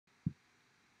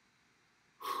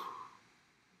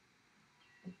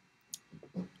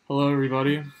Hello,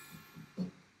 everybody.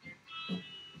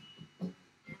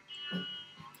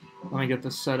 Let me get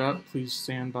this set up. Please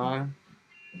stand by.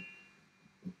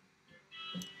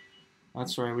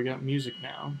 That's right, we got music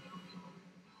now.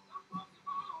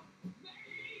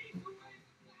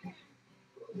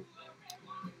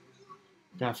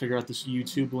 Gotta figure out this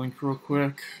YouTube link real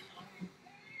quick.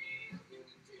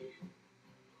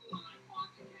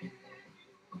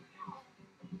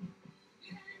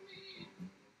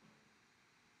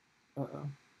 Uh-oh.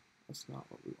 That's not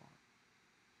what we want.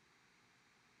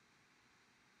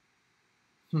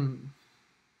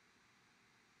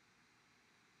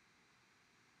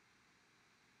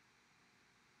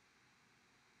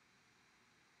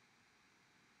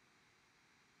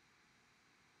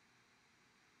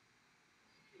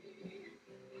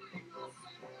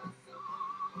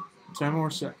 10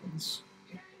 more seconds.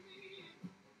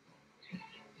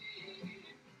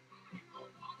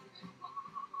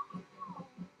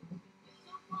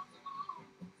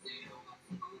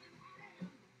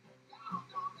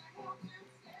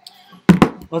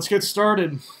 Let's get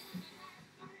started.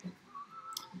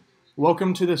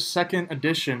 Welcome to the second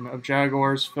edition of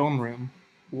Jaguars Film Room.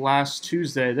 Last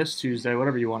Tuesday, this Tuesday,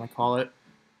 whatever you want to call it,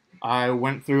 I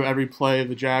went through every play of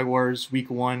the Jaguars Week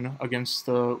 1 against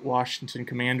the Washington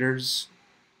Commanders.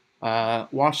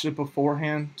 Watched it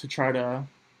beforehand to try to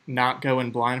not go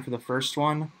in blind for the first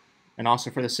one, and also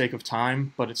for the sake of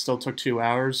time, but it still took 2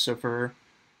 hours, so for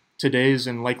today's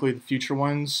and likely the future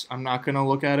ones, I'm not going to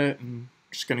look at it and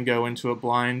just going to go into it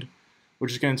blind,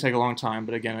 which is going to take a long time,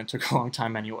 but again, it took a long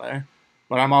time anyway.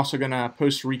 But I'm also going to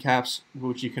post recaps,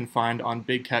 which you can find on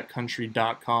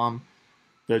bigcatcountry.com.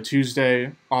 The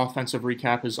Tuesday offensive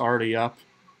recap is already up,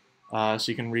 so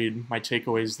you can read my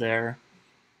takeaways there.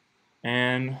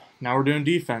 And now we're doing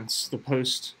defense. The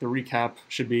recap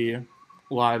should be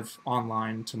live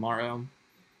online tomorrow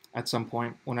at some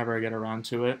point, whenever I get around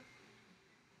to it.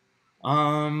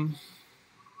 All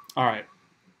right.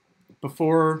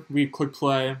 Before we click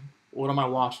play, what am I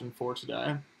watching for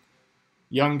today?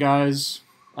 Young guys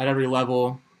at every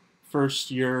level.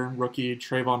 First-year rookie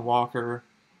Trayvon Walker,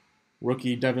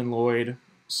 rookie Devin Lloyd,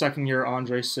 second-year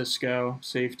Andre Cisco,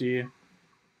 safety.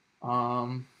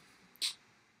 I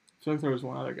feel like there was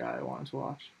one other guy I wanted to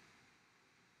watch.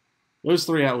 Those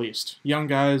three at least. Young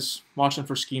guys, watching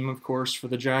for scheme, of course, for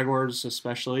the Jaguars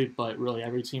especially, but really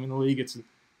every team in the league. It's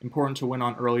important to win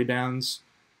on early downs,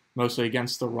 mostly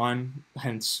against the run,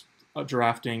 hence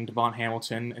drafting Devon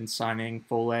Hamilton and signing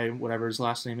Foley, whatever his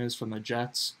last name is, from the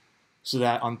Jets, so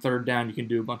that on third down you can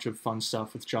do a bunch of fun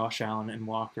stuff with Josh Allen and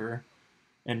Walker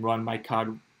and run Mike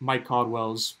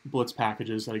Caldwell's blitz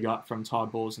packages that he got from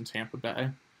Todd Bowles in Tampa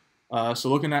Bay. So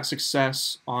looking at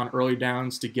success on early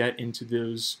downs to get into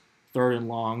those third and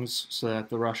longs so that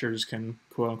the rushers can,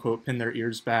 quote-unquote, pin their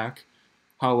ears back.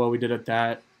 How well we did at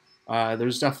that.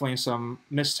 There's definitely some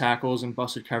missed tackles and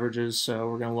busted coverages, so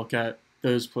we're going to look at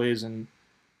those plays and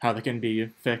how they can be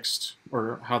fixed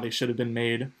or how they should have been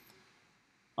made.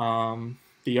 The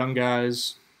young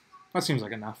guys, that seems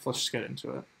like enough. Let's just get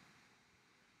into it.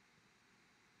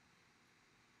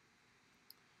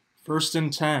 1st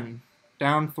and 10,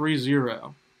 down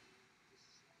 3-0.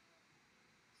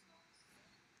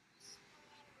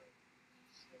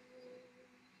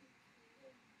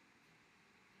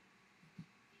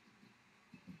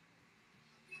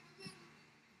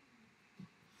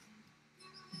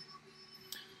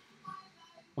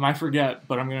 I might forget,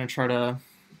 but I'm going to try to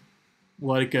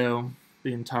let it go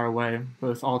the entire way,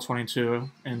 both all 22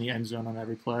 and the end zone on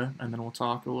every play, and then we'll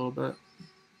talk a little bit.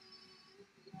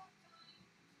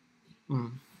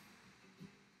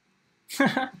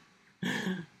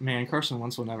 Man, Carson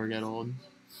Wentz will never get old.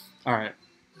 All right.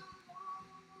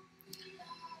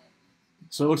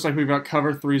 So it looks like we've got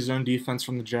cover 3 zone defense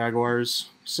from the Jaguars.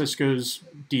 Cisco's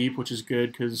deep, which is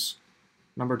good because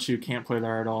number 2 can't play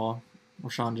there at all.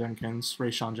 Rayshon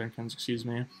Jenkins, excuse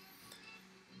me.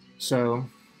 So,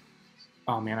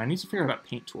 oh man, I need to figure out that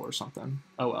paint tool or something.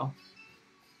 Oh well.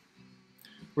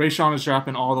 Rayshon is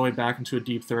dropping all the way back into a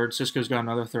deep third. Cisco's got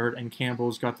another third, and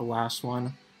Campbell's got the last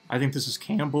one. I think this is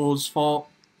Campbell's fault,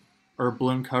 or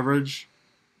blown coverage.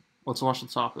 Let's watch the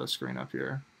top of the screen up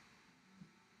here.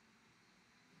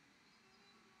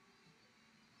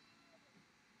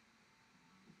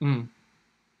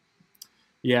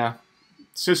 Yeah.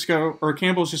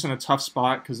 Campbell's just in a tough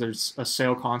spot because there's a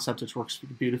sail concept which works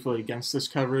beautifully against this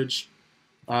coverage.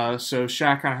 So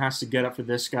Shaq kind of has to get up for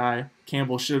this guy.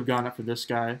 Campbell should have gone up for this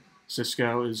guy.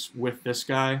 Cisco is with this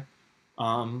guy.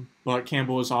 But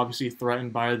Campbell is obviously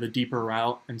threatened by the deeper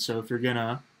route, and so if you're going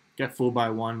to get fooled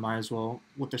by one, might as well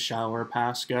let the shallower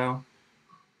pass go.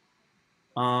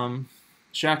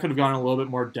 Shaq could have gotten a little bit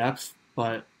more depth,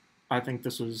 but I think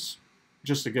this was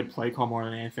just a good play call more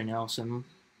than anything else, and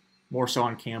more so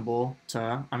on Campbell.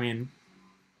 I mean,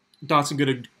 Dotson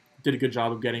did a good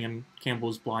job of getting in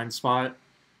Campbell's blind spot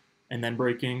and then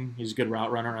breaking. He's a good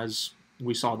route runner, as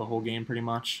we saw the whole game pretty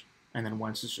much, and then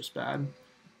Wentz is just bad.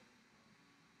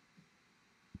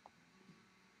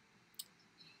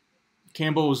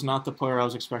 Campbell was not the player I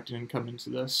was expecting to come into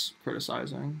this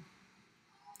criticizing.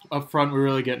 Up front, we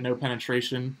really get no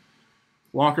penetration.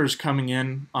 Walker's coming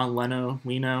in on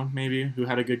Leno, maybe, who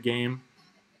had a good game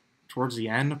towards the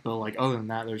end, but like other than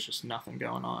that, there's just nothing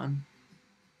going on.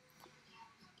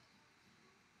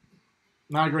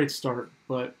 Not a great start,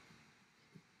 but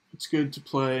it's good to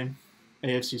play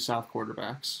AFC South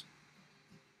quarterbacks.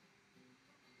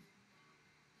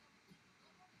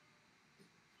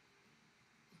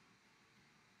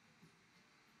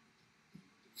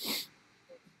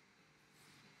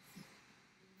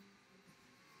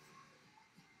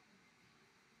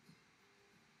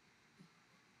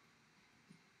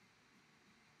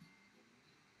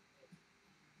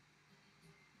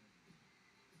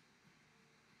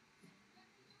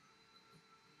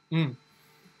 Mm.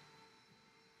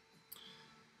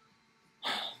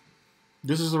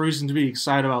 This is the reason to be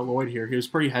excited about Lloyd here. He was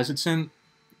pretty hesitant.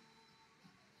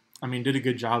 I mean, did a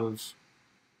good job of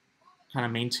kind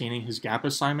of maintaining his gap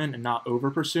assignment and not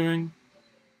over pursuing.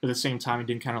 But at the same time, he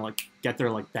didn't kind of like get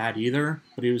there like that either.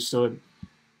 But he was still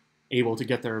able to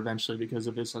get there eventually because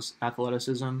of his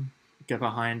athleticism. Get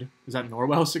behind. Is that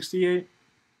Norwell 68?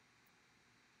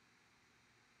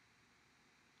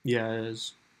 Yeah, it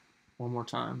is. One more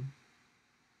time.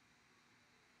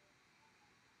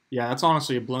 Yeah, that's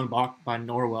honestly a blown block by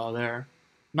Norwell there.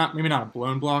 Maybe not a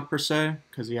blown block per se,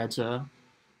 because he had to,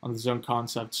 on the zone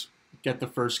concept, get the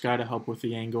first guy to help with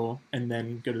the angle and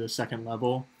then go to the second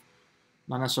level.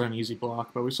 Not necessarily an easy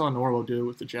block, but we saw Norwell do it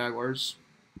with the Jaguars.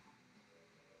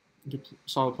 Good,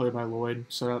 solid play by Lloyd.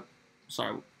 Set up.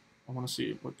 Sorry, I want to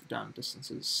see what the down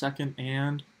distance is. Third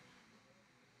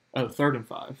and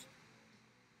 5.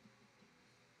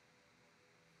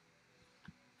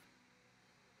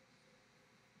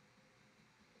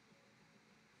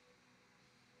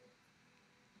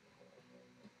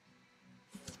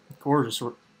 Gorgeous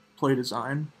play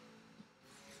design.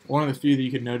 One of the few that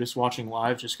you could notice watching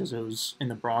live just because it was in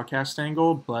the broadcast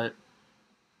angle, but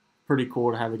pretty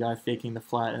cool to have the guy faking the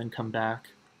flat and then come back.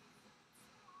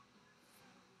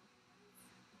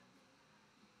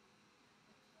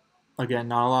 Again,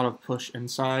 not a lot of push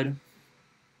inside.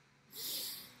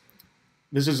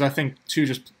 This is, I think, two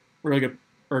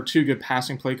good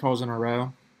passing play calls in a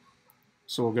row.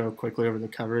 So we'll go quickly over the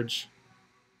coverage.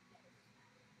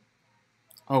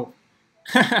 Oh,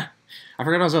 I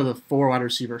forgot I was on the 4 wide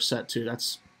receiver set too.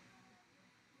 That's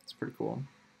pretty cool.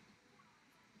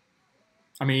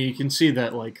 I mean, you can see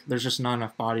that like there's just not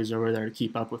enough bodies over there to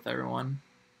keep up with everyone.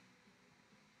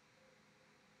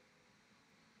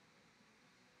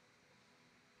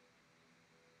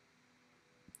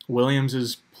 Williams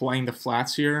is playing the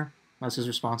flats here. That's his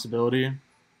responsibility.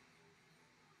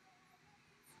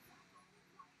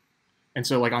 And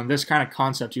so like on this kind of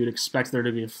concept, you would expect there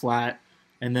to be a flat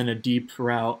and then a deep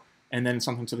route and then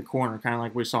something to the corner, kind of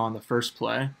like we saw on the first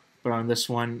play. But on this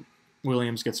one,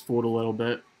 Williams gets fooled a little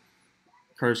bit.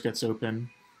 Curtis gets open.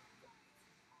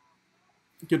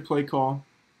 Good play call.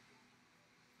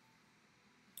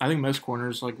 I think most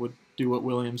corners like would do what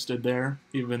Williams did there,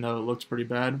 even though it looks pretty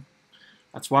bad.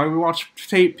 That's why we watch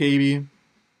tape, baby.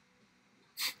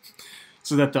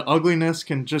 So that the ugliness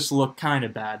can just look kind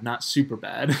of bad, not super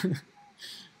bad.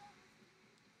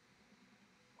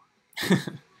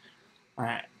 All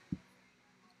right.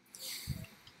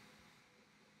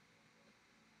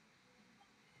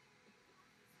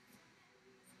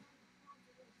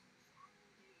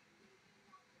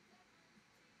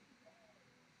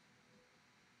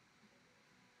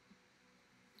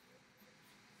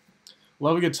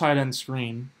 Love a good tight end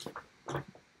screen.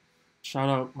 Shout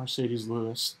out Mercedes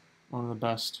Lewis, one of the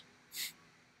best.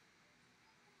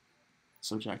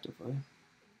 Subjectively.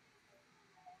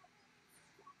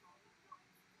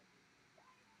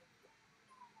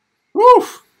 Woo!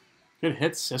 Good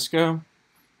hit, Cisco.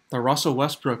 The Russell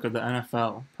Westbrook of the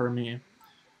NFL, per me.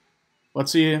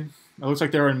 Let's see. It looks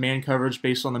like they were in man coverage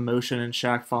based on the motion and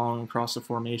Shaq following across the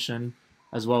formation,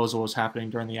 as well as what was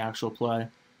happening during the actual play.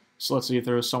 So let's see if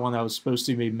there was someone that was supposed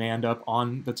to be manned up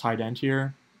on the tight end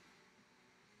here.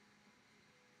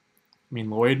 I mean,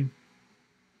 Lloyd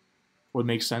would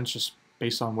make sense just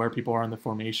based on where people are in the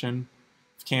formation.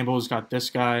 If Campbell's got this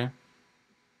guy,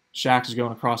 Shaq is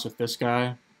going across with this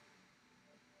guy.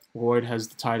 Lloyd has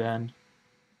the tight end.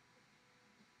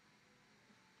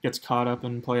 Gets caught up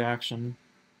in play action.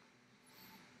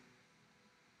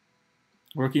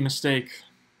 Rookie mistake.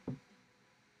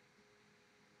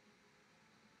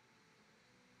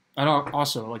 I don't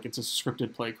also like it's a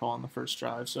scripted play call on the first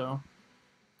drive, so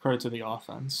credit to the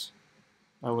offense.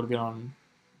 That would have been on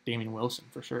Damian Wilson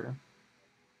for sure.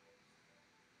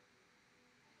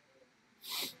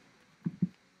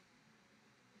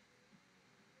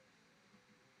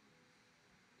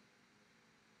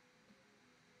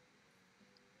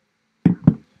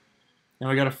 Now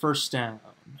we got a first down.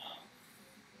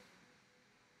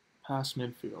 Past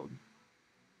midfield.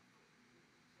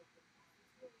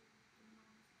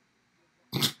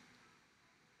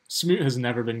 Smoot has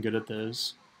never been good at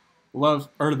those. No,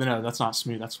 that's not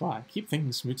Smoot. That's why I keep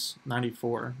thinking Smoot's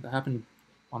 94. That happened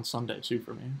on Sunday too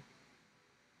for me.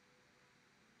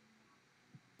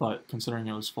 But considering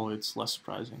it was fully, it's less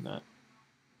surprising that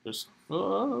just,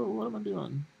 oh, what am I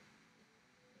doing?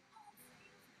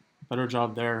 Better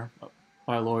job there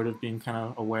by Lloyd of being kind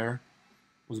of aware.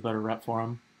 Was a better rep for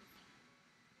him.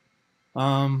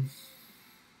 I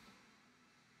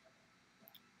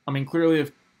mean, clearly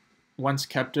if Wentz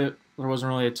kept it, there wasn't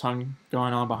really a ton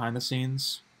going on behind the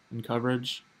scenes in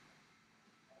coverage.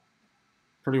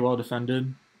 Pretty well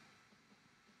defended.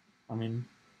 I mean,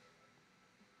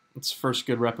 it's the first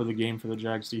good rep of the game for the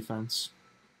Jags defense,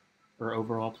 or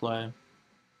overall play.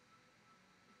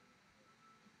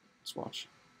 Let's watch.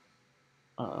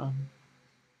 We'll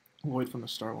wait from the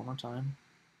start one more time.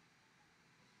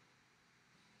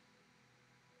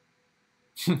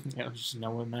 Yeah, there's just no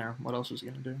one there. What else was he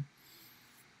going to do?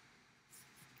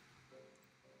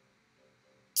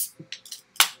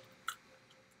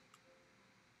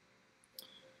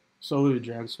 Salute,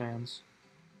 Jags fans.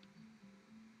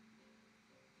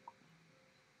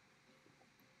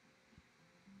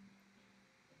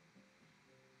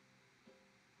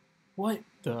 What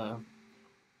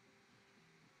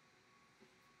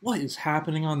is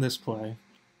happening on this play?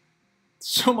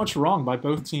 So much wrong by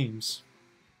both teams.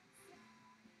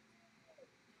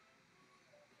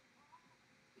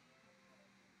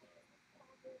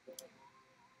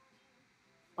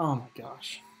 Oh my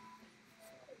gosh.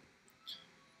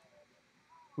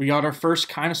 We got our first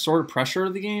kind of sort of pressure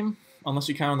of the game, unless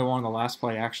you count the one on the last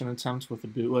play action attempt with the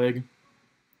bootleg.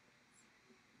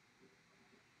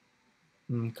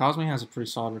 Cosme has a pretty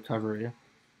solid recovery.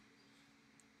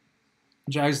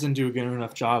 Jags didn't do a good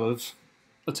enough job of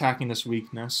attacking this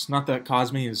weakness. Not that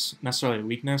Cosme is necessarily a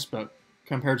weakness, but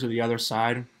compared to the other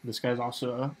side, this guy's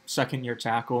also a second-year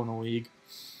tackle in the league.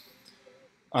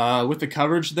 With the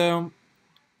coverage, though,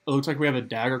 it looks like we have a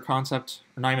dagger concept,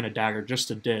 or not even a dagger,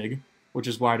 just a dig, which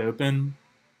is wide open.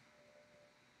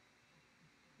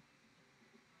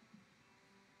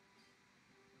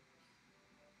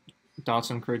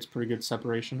 Dotson creates pretty good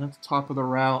separation at the top of the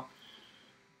route.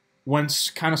 Wentz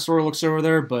kind of sort of looks over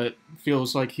there, but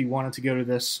feels like he wanted to go to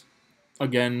this,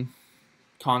 again,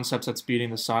 concepts that's beating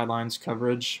the sidelines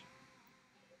coverage.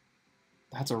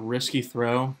 That's a risky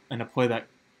throw and a play that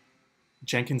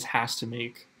Jenkins has to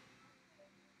make.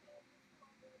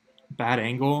 Bad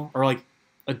angle, or like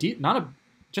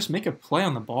just make a play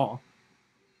on the ball.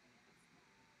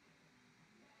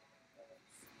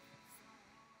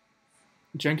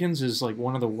 Jenkins is like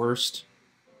one of the worst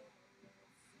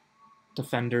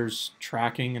defenders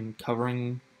tracking and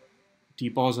covering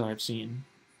deep balls that I've seen.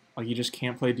 Like, he just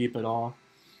can't play deep at all.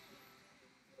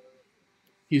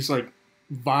 He's like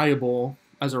viable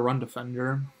as a run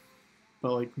defender,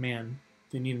 but like, man,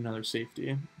 they need another safety.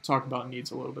 We'll talk about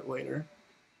needs a little bit later.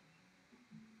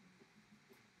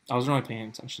 I was really paying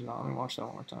attention to that. Let me watch that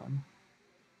one more time.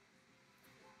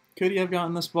 Could he have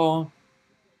gotten this ball?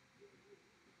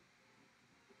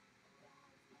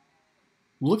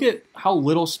 Look at how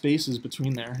little space is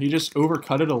between there. He just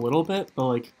overcut it a little bit, but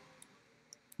like,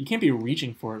 you can't be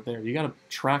reaching for it there. You got to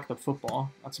track the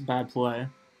football. That's a bad play.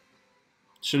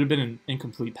 Should have been an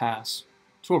incomplete pass.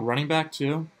 To a running back,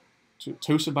 too.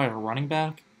 Toasted by a running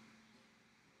back.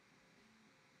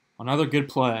 Another good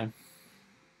play.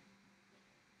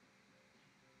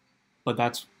 But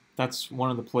that's one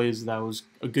of the plays that was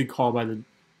a good call by the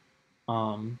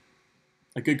offense,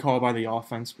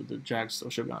 but the Jags still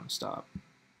should have gotten a stop.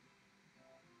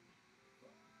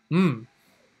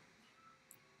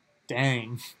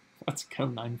 Dang. Let's go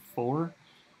 9-4.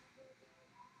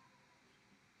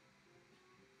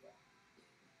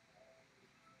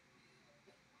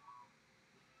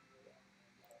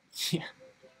 Yeah.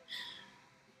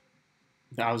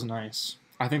 That was nice.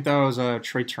 I think that was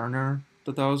Trey Turner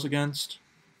that was against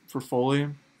for Foley.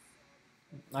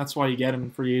 That's why you get him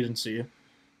in free agency.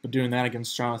 But doing that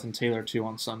against Jonathan Taylor, too,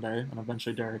 on Sunday, and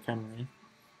eventually Derrick Henry.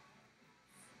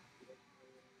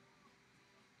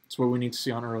 It's what we need to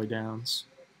see on early downs.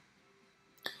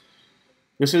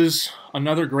 This is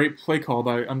another great play call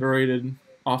by underrated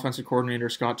offensive coordinator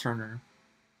Scott Turner.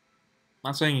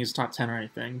 Not saying he's top 10 or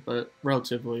anything, but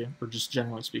relatively, or just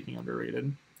generally speaking,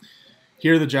 underrated.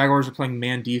 Here, the Jaguars are playing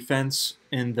man defense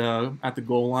at the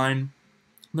goal line.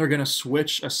 They're going to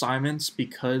switch assignments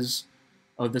because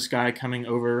of this guy coming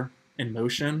over in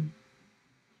motion.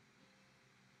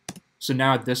 So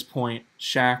now at this point,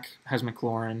 Shaq has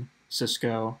McLaurin,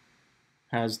 Cisco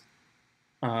has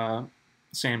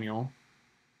Samuel,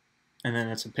 and then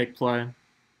it's a pick play,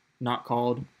 not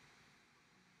called.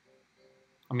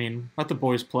 I mean, let the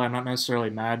boys play. I'm not necessarily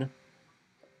mad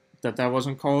that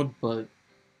wasn't called, but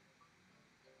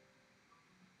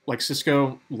like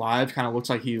Cisco live kind of looks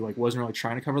like he like wasn't really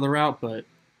trying to cover the route, but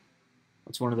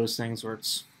it's one of those things where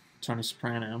it's Tony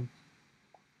Soprano.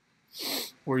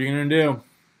 What are you gonna do?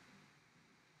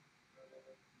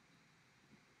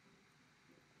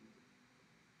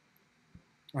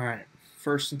 All right,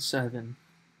 1st and 7,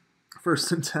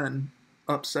 1st and 10,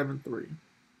 up 7-3.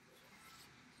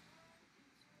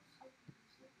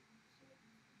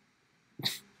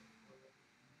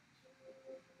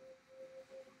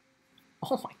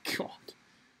 Oh my god.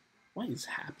 What is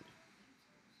happening?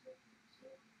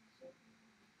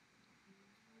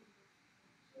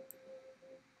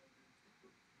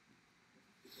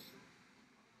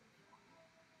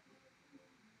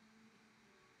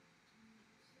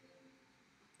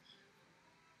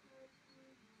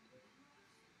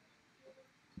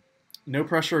 No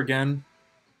pressure again.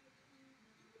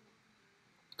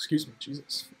 Excuse me,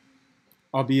 Jesus.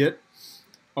 Albeit,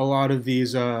 a lot of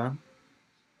these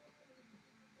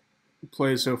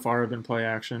plays so far have been play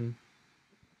action.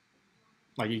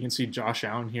 Like you can see Josh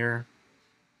Allen here.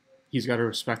 He's got to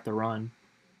respect the run.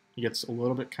 He gets a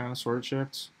little bit kind of sort of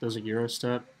chipped. Does a Euro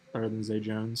step better than Zay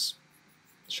Jones.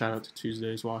 Shout out to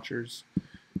Tuesday's watchers.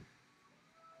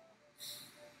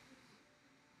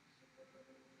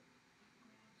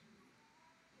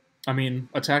 I mean,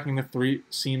 attacking the 3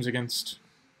 seams against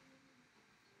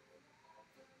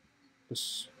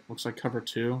this looks like cover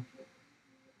 2.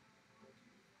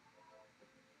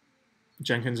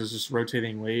 Jenkins is just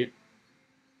rotating late.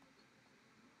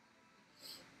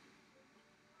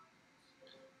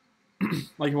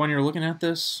 Like when you're looking at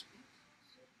this,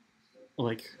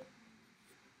 like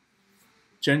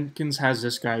Jenkins has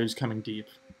this guy who's coming deep.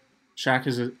 Shaq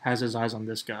has his eyes on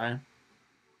this guy.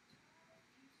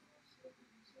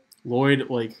 Lloyd,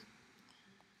 like,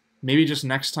 maybe just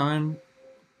next time,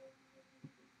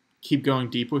 keep going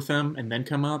deep with him and then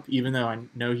come up, even though I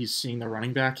know he's seeing the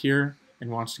running back here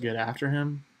and wants to get after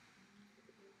him.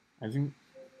 I think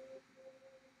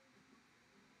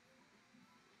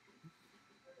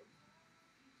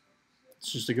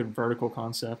it's just a good vertical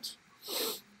concept.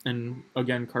 And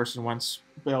again, Carson Wentz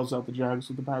bails out the Jags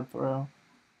with a bad throw.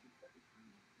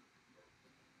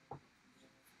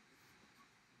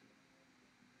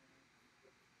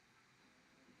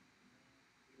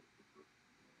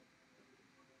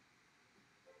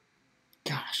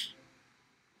 Gosh.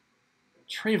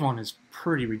 Trayvon is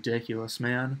pretty ridiculous,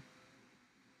 man.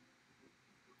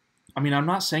 I mean, I'm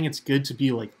not saying it's good to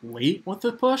be, like, late with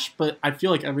the push, but I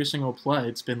feel like every single play,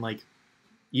 it's been, like,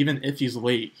 even if he's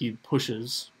late, he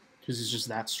pushes because he's just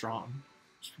that strong.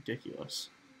 It's ridiculous.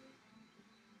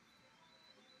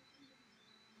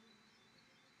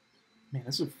 Man,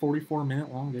 this is a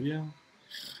 44-minute long video.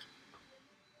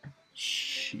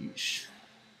 Sheesh.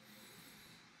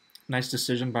 Nice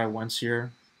decision by Wentz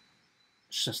here.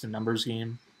 It's just a numbers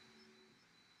game.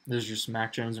 This is just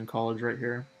Mac Jones in college right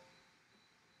here.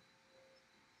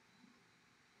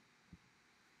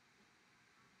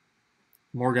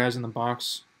 More guys in the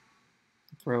box.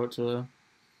 Throw it to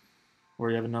where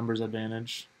you have a numbers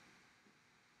advantage.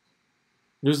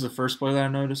 This is the first play that I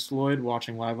noticed Lloyd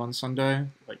watching live on Sunday.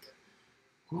 Like,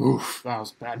 oof, that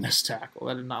was a bad missed tackle.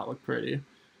 That did not look pretty.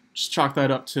 Just chalk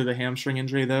that up to the hamstring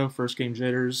injury, though. First game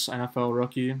jitters, NFL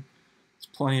rookie. There's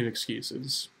plenty of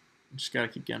excuses. Just got to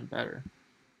keep getting better.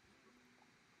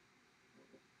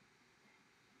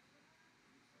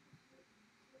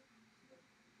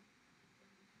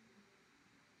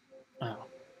 Oh.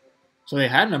 So they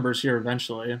had numbers here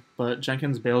eventually, but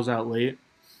Jenkins bails out late.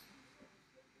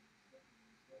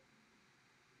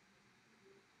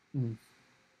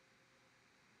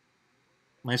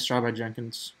 Nice try by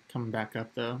Jenkins coming back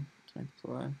up, though, to make the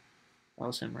play. That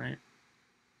was him, right?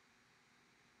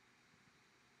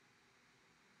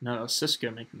 No, it was Cisco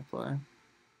making the play.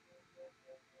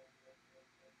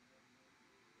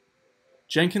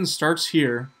 Jenkins starts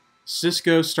here.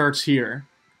 Cisco starts here.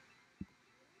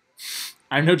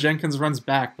 I know Jenkins runs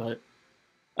back, but...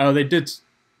 Oh, they did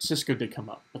Cisco did come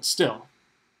up, but still,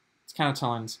 it's kind of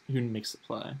telling who makes the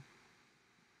play.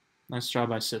 Nice job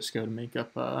by Cisco to make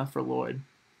up for Lloyd.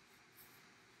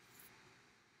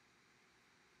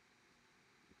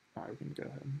 All right, we can go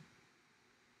ahead.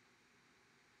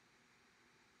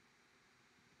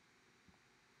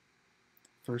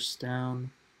 First down,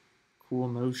 cool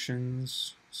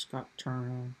motions, Scott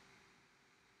Turner.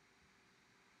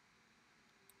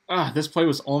 This play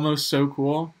was almost so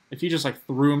cool. If he just like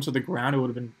threw him to the ground, it would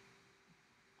have been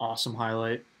awesome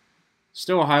highlight.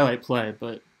 Still a highlight play,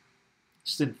 but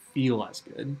just didn't feel as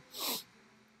good.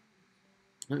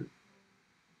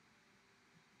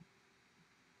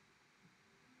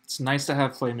 It's nice to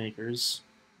have playmakers.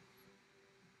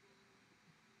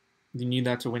 You need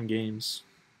that to win games.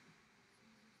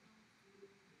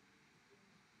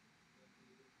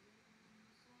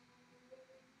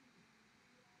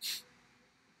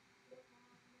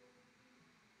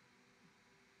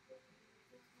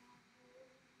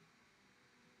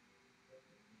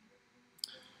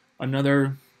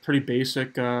 Another pretty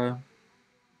basic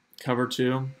cover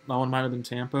two. That one might have been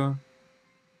Tampa.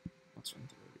 Let's run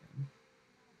through it again.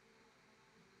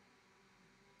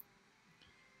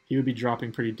 He would be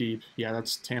dropping pretty deep. Yeah,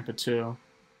 that's Tampa too.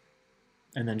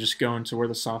 And then just going to where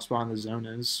the soft spot in the zone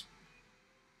is.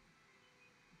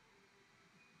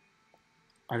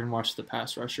 I didn't watch the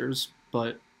pass rushers,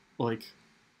 but like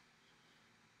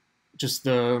just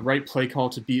the right play call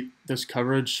to beat this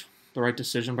coverage, the right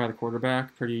decision by the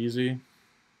quarterback, pretty easy.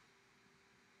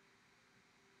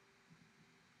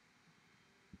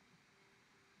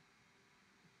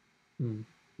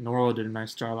 Norwell did a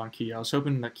nice job on Key. I was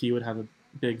hoping that Key would have a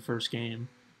big first game.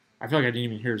 I feel like I didn't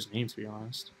even hear his name, to be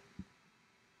honest.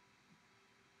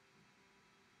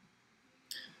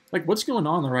 Like, what's going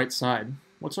on the right side?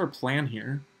 What's our plan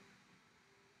here?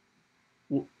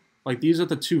 Like, these are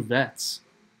the two vets.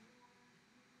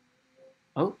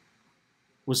 Oh,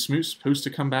 was Smoot supposed to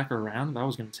come back around? That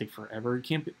was going to take forever. It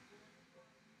can't be.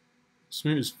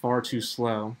 Smoot is far too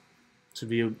slow to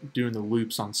be doing the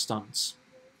loops on stunts.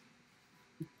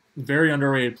 Very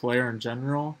underrated player in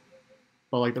general,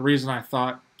 but like the reason I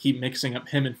thought keep mixing up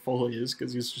him and Foley is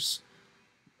because he's just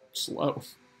slow.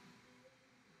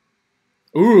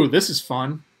 Ooh, this is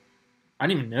fun. I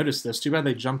didn't even notice this. Too bad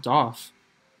they jumped off.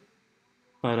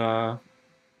 But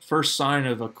first sign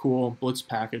of a cool blitz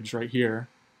package right here.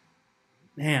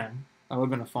 Man, that would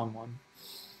have been a fun one.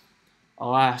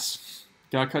 Alas,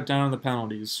 got cut down on the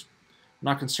penalties. I'm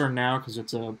not concerned now because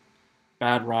it's a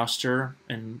bad roster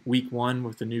in week 1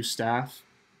 with the new staff.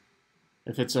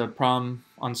 If it's a problem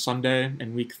on Sunday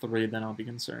in week 3, then I'll be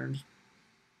concerned.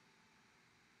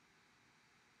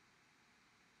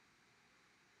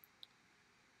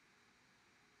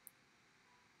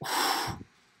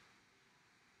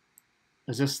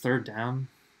 Is this third down?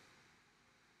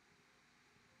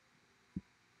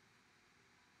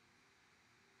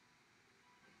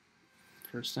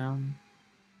 First down?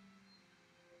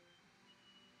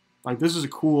 Like, this is a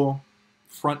cool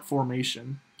front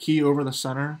formation. Key over the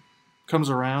center. Comes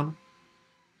around.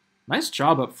 Nice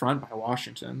job up front by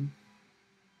Washington.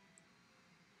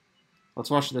 Let's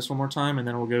watch this one more time, and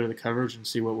then we'll go to the coverage and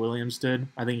see what Williams did.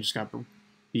 I think he just got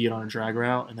beat on a drag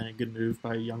route, and then a good move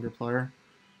by a younger player.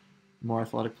 More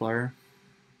athletic player.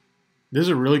 This is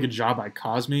a really good job by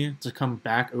Cosme to come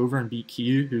back over and beat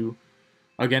Key, who,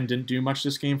 again, didn't do much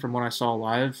this game from what I saw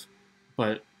live,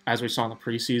 but as we saw in the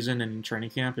preseason and in training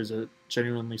camp, is a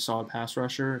genuinely solid pass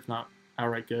rusher, if not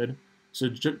outright good. So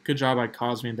good job by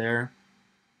Cosme there.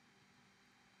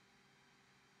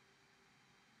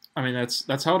 I mean,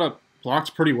 that's held up,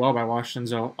 blocked pretty well by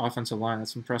Washington's offensive line.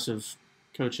 That's impressive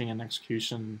coaching and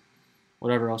execution,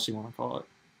 whatever else you want to call it.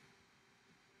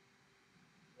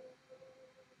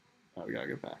 Oh, we gotta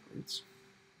go backwards.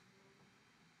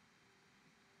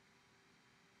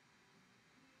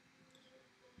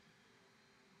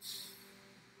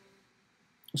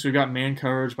 So we got man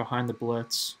coverage behind the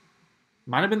blitz.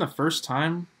 Might have been the first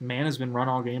time man has been run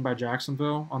all game by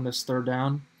Jacksonville on this third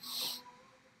down.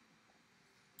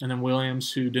 And then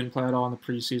Williams, who didn't play at all in the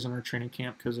preseason or training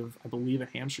camp because of, I believe, a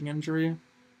hamstring injury,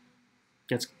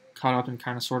 gets caught up in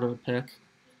kind of sort of a pick.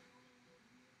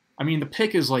 I mean, the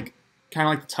pick is like kind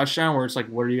of like the touchdown where it's like,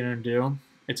 what are you going to do?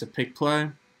 It's a pick play.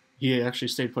 He actually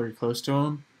stayed pretty close to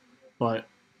him, but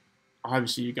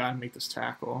obviously you got to make this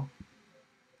tackle.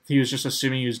 He was just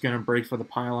assuming he was going to break for the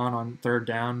pylon on third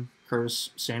down. Curtis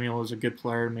Samuel is a good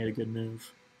player and made a good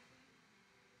move.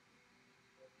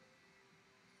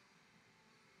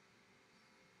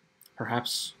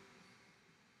 Perhaps,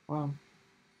 well,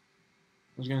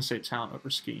 I was going to say talent over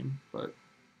scheme, but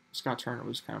Scott Turner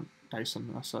was kind of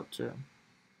dicing us up too.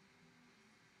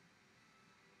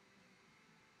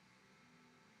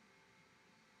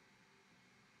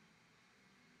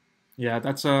 Yeah,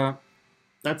 that's Sam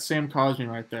Cosmi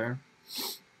right there.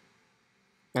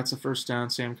 That's the first down,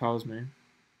 Sam Cosmi.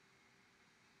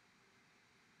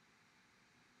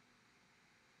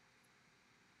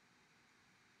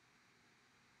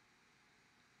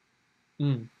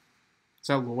 Mm. Is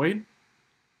that Lloyd?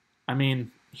 I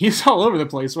mean, he's all over the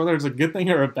place, whether it's a good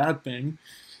thing or a bad thing.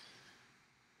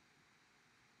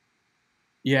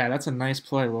 Yeah, that's a nice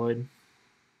play, Lloyd.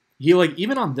 He like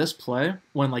even on this play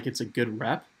when like it's a good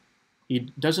rep,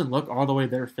 he doesn't look all the way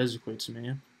there physically to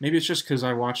me. Maybe it's just because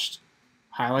I watched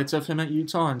highlights of him at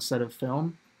Utah instead of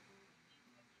film.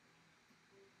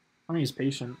 I mean, he's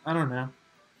patient. I don't know.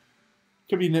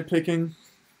 Could be nitpicking,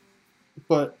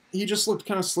 but he just looked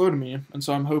kind of slow to me, and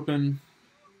so I'm hoping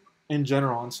in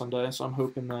general on Sunday. So I'm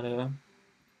hoping that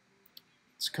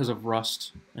it's because of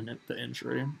rust and the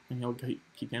injury, and he'll keep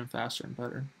getting faster and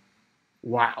better.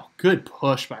 Wow, good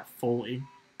push by Foley.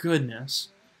 Goodness.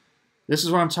 This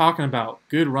is what I'm talking about.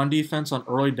 Good run defense on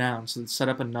early downs to set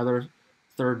up another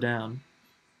third down.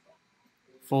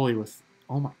 Foley with,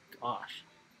 oh my gosh.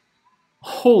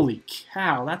 Holy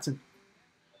cow, that's an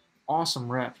awesome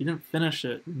rep. He didn't finish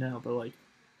it, no, but like,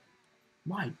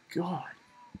 my God.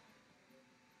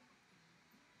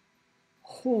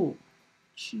 Oh,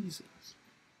 Jesus.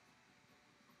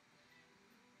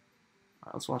 All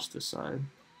right, let's watch this side.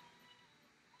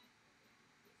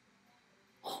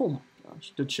 Oh my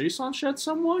gosh. Did Chason shed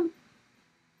someone?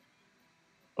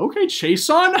 Okay,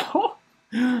 Chason. Oh.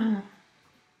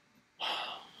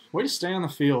 Way to stay on the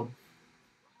field.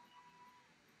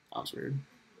 That was weird.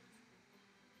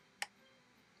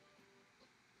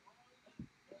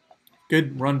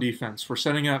 Good run defense. We're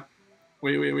setting up.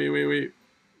 Wait.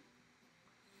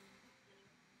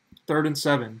 3rd and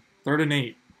 7. 3rd and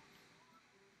 8.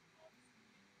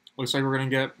 Looks like we're going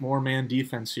to get more man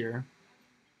defense here.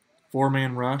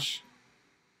 4-man rush.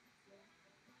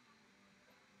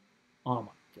 Oh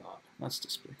my God. That's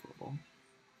despicable.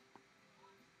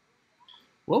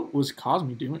 What was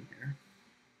Cosmi doing here?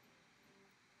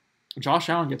 Josh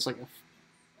Allen gets like a...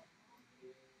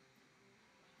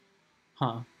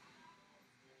 Huh.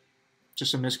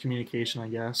 Just a miscommunication, I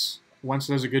guess. Wentz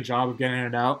does a good job of getting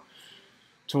it out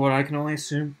to what I can only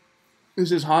assume is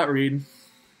his hot read.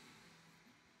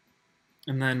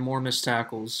 And then more missed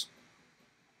tackles.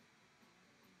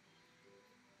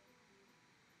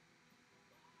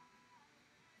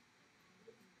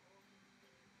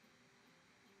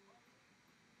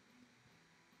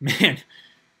 Man.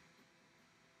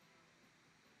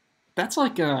 That's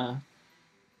like a...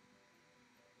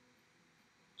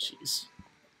 Jeez.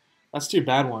 That's 2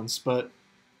 bad ones, but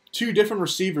 2 different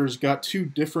receivers got 2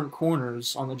 different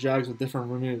corners on the Jags with different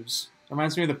removes. It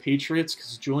reminds me of the Patriots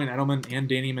because Julian Edelman and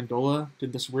Danny Amendola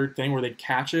did this weird thing where they'd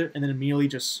catch it and then immediately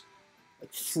just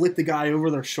like flip the guy over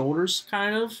their shoulders,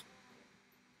 kind of.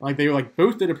 Like they like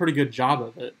both did a pretty good job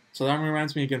of it. So that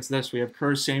reminds me against this. We have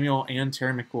Curtis Samuel and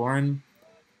Terry McLaurin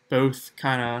both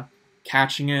kind of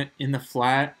catching it in the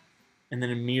flat and then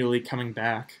immediately coming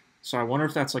back. So I wonder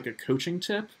if that's like a coaching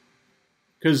tip.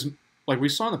 Because like we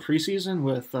saw in the preseason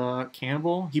with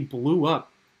Campbell, he blew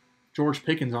up George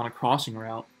Pickens on a crossing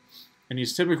route. And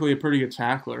he's typically a pretty good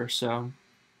tackler, so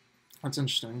that's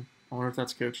interesting. I wonder if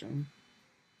that's coaching.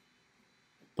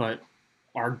 But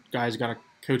our guys got to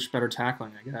coach better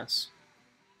tackling, I guess.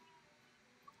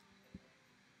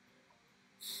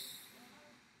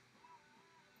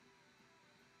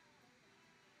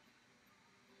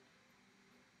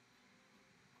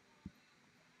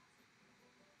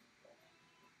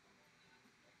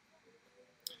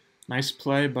 Nice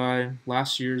play by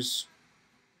last year's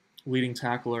leading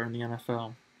tackler in the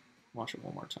NFL. Watch it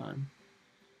one more time.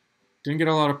 Didn't get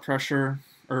a lot of pressure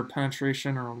or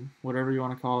penetration or whatever you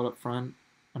want to call it up front.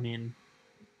 I mean,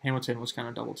 Hamilton was kind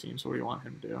of double teamed, so what do you want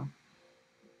him to do?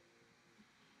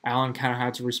 Allen kind of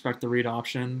had to respect the read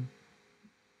option.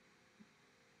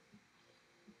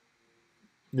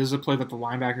 This is a play that the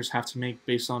linebackers have to make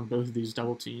based on both of these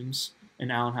double teams,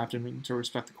 and Allen have to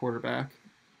respect the quarterback.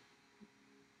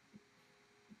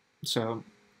 So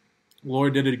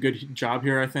Lloyd did a good job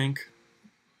here, I think.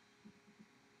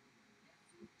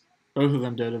 Both of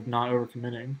them did of not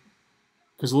overcommitting.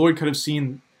 Because Lloyd could have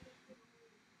seen...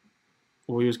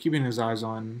 Well, he was keeping his eyes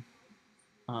on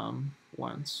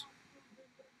Wentz.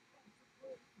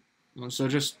 So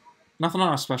just nothing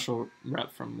on a special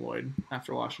rep from Lloyd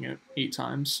after watching it 8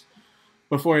 times.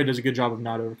 Before he does a good job of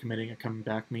not overcommitting and coming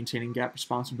back, maintaining gap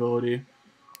responsibility.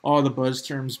 All the buzz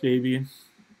terms, baby.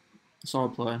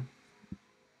 Solid play.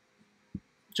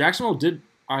 Jacksonville did...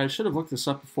 I should have looked this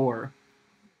up before,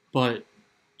 but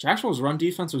Jacksonville's run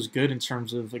defense was good in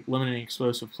terms of like limiting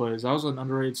explosive plays. That was an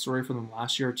underrated story for them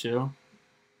last year too.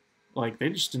 Like, they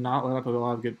just did not let up a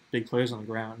lot of good big plays on the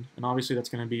ground, and obviously that's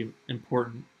going to be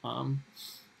important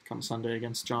come Sunday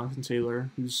against Jonathan Taylor,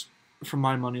 who's, for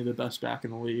my money, the best back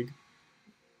in the league.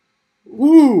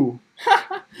 Ooh!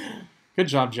 Good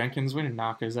job, Jenkins. Way to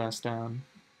knock his ass down.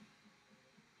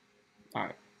 All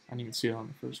right, I didn't even see it on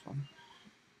the first one.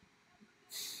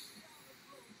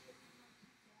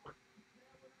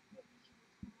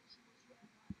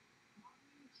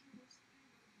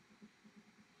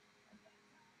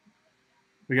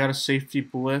 We got a safety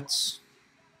blitz.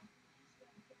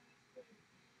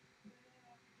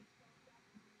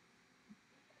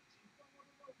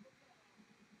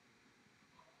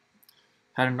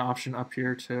 Had an option up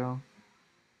here too.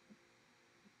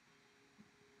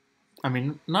 I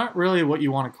mean, not really what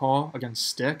you want to call against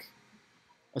stick,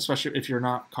 especially if you're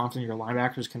not confident your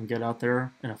linebackers can get out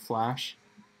there in a flash.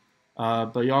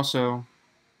 But you also,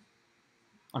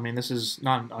 I mean, this is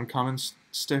not an uncommon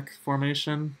stick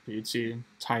formation. You'd see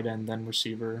tight end, then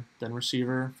receiver,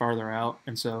 farther out.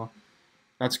 And so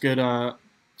that's good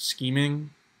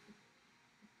scheming,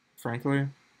 frankly,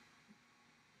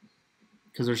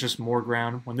 because there's just more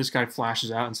ground. When this guy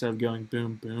flashes out instead of going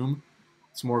boom, boom,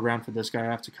 it's more ground for this guy to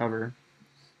have to cover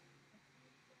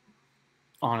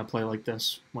on a play like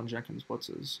this when Jenkins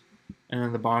blitzes. And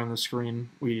then the bottom of the screen,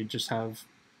 we just have.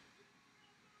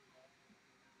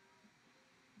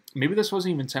 Maybe this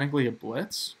wasn't even technically a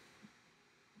blitz.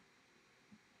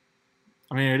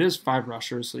 I mean, it is 5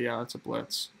 rushers, so yeah, that's a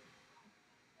blitz.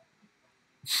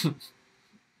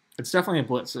 It's definitely a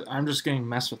blitz. I'm just getting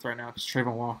messed with right now because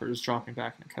Trayvon Walker is dropping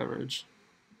back into coverage.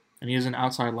 And he is an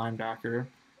outside linebacker,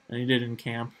 and he did in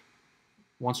camp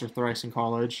once or thrice in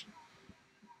college.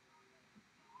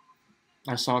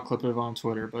 I saw a clip of it on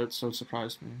Twitter, but it so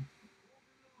surprised me.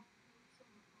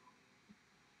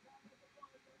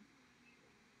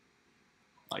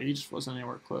 Like, he just wasn't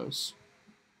anywhere close.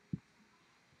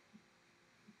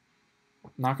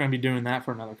 Not going to be doing that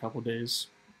for another couple days.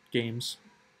 Games.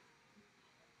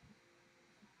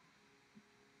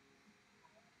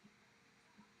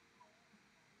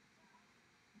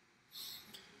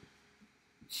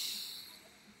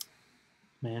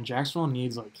 Man, Jacksonville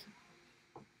needs, like,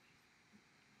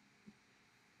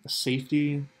 a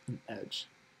safety and edge.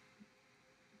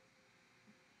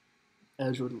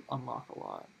 Edge would unlock a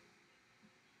lot.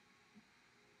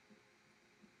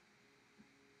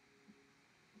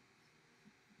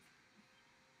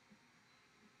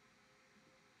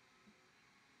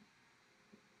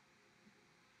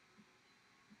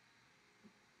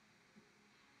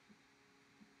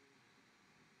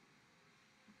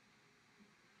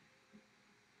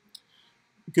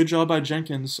 Good job by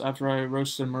Jenkins after I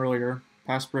roasted him earlier.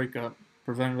 Pass breakup.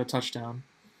 Prevented a touchdown.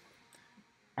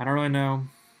 I don't really know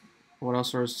what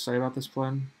else there is to say about this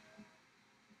play.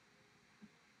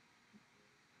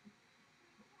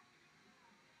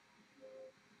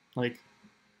 Like,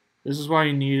 this is why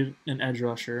you need an edge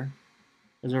rusher.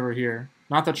 Is over here.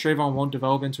 Not that Trayvon won't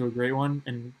develop into a great one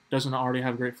and doesn't already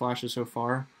have great flashes so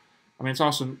far. I mean, it's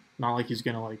also not like he's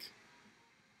gonna like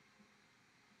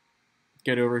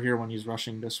get over here when he's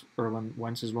rushing this or when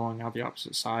Wentz is rolling out the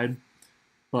opposite side.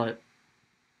 But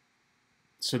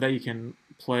so that you can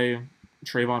play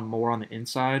Trayvon more on the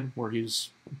inside where he's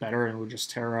better and would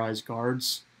just terrorize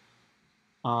guards.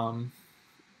 And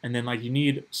then like you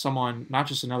need someone, not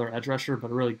just another edge rusher,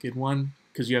 but a really good one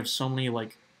because you have so many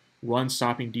like run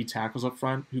stopping D tackles up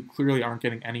front who clearly aren't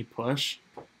getting any push.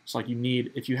 So like you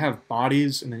need, if you have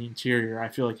bodies in the interior, I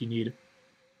feel like you need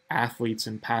athletes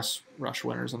and pass rush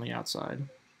winners on the outside.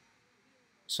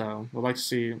 So we'd like to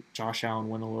see Josh Allen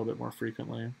win a little bit more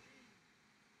frequently.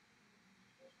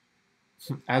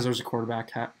 As there's a quarterback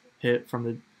hit from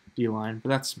the D line, but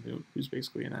that's Smoot, who's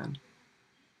basically an end.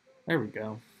 There we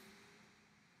go.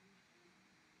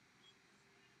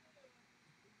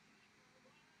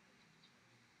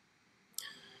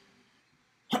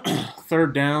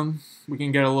 Third down, we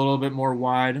can get a little bit more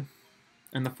wide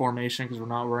in the formation because we're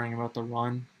not worrying about the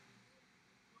run.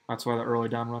 That's why the early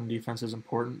down run defense is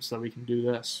important so that we can do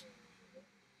this.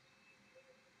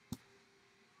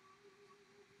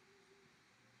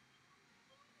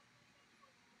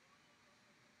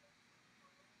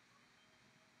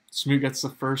 Smoot gets the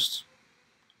first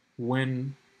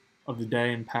win of the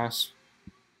day in pass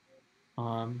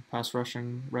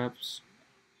rushing reps.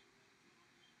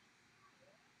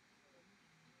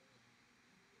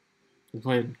 We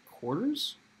played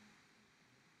quarters.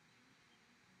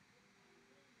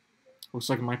 Looks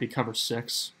like it might be cover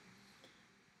 6,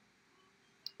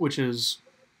 which is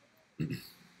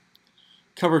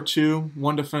cover 2,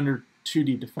 1 defender, 2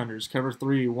 D defenders. Cover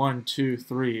 3, 1, 2,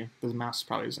 3. The math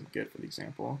probably isn't good for the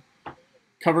example.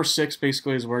 Cover 6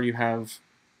 basically is where you have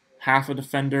half a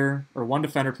defender, or one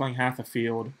defender playing half the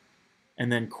field,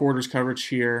 and then quarters coverage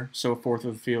here, so a fourth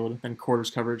of the field, then quarters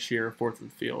coverage here, a fourth of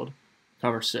the field,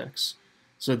 cover 6.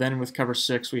 So then with cover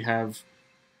 6, we have,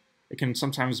 it can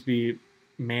sometimes be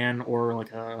man or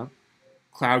like a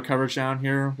cloud coverage down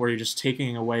here, where you're just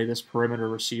taking away this perimeter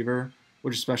receiver,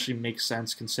 which especially makes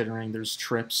sense considering there's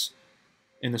trips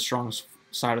in the strongest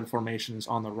side of the formations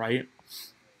on the right.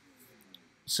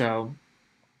 So,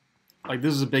 like,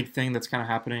 this is a big thing that's kind of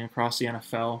happening across the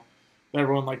NFL that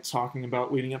everyone liked talking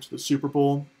about leading up to the Super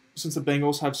Bowl. Since the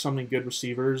Bengals have so many good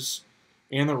receivers,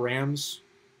 and the Rams,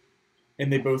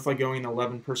 and they both like going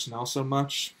 11 personnel so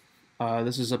much,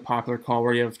 this is a popular call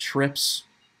where you have trips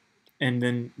and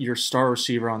then your star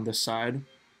receiver on this side.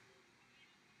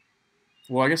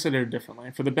 Well, I guess they did it differently.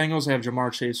 For the Bengals, they have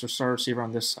Jamar Chase, their star receiver,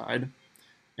 on this side.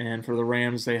 And for the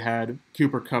Rams, they had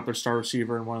Cooper Kupp, their star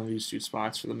receiver, in one of these two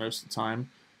spots for the most of the time.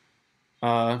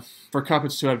 For Kupp,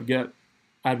 it's to get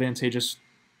advantageous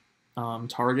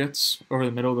targets over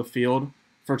the middle of the field.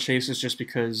 For Chase, it's just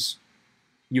because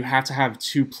you have to have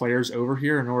two players over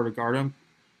here in order to guard him.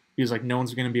 Because like no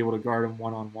one's going to be able to guard him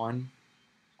one-on-one.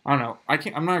 I don't know.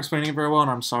 I'm not explaining it very well, and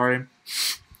I'm sorry.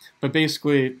 But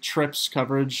basically, trips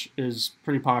coverage is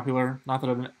pretty popular. Not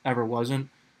that it ever wasn't,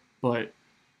 but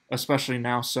especially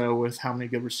now so with how many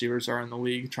good receivers are in the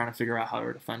league trying to figure out how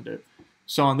to defend it.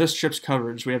 So on this trips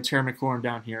coverage, we have Terry McLaurin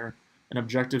down here, an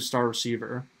objective star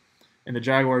receiver, and the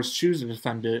Jaguars choose to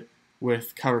defend it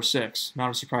with cover 6. Not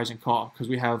a surprising call because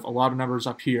we have a lot of numbers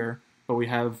up here, but we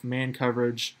have man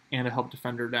coverage and a help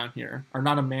defender down here. Or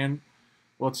not a man.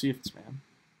 Well, let's see if it's man.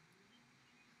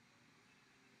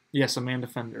 Yes, a man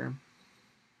defender.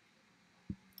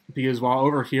 Because while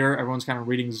over here, everyone's kind of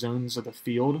reading zones of the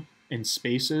field in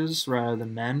spaces rather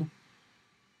than men.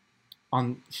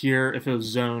 On here, if it was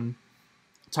zone,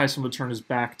 Tyson would turn his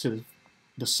back to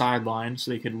the sideline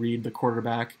so they could read the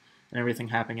quarterback and everything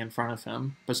happening in front of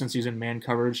him. But since he's in man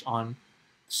coverage on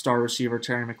star receiver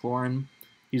Terry McLaurin,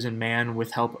 he's in man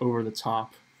with help over the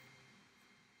top.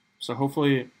 So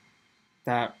hopefully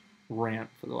that rant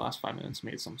for the last 5 minutes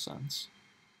made some sense.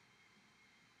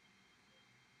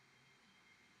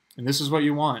 And this is what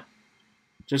you want.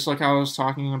 Just like I was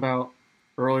talking about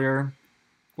earlier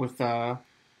with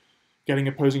getting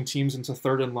opposing teams into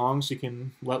 3rd and long so you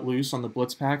can let loose on the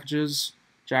blitz packages.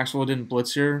 Jacksonville didn't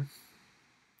blitz here.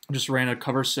 Just ran a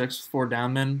cover 6 with 4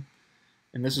 down men.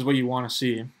 And this is what you want to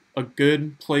see. A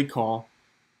good play call,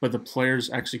 but the players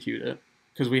execute it.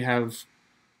 Because we have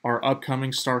our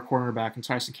upcoming star cornerback in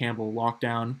Tyson Campbell locked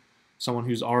down, someone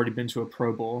who's already been to a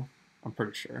Pro Bowl, I'm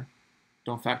pretty sure.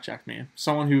 Don't fact check me.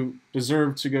 Someone who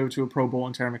deserved to go to a Pro Bowl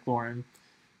in Terry McLaurin.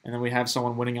 And then we have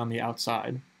someone winning on the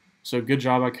outside. So good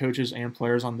job by coaches and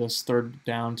players on this 3rd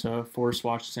down to force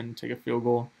Washington to take a field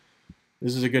goal.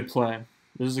 This is a good play.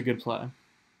 This is a good play.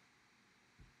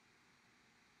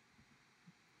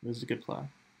 This is a good play.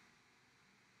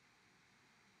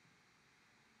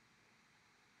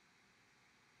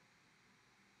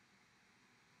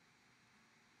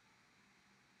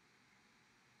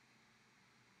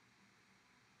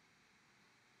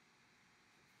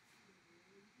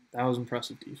 That was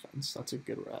impressive defense. That's a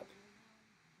good rep.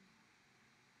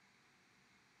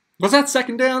 Was that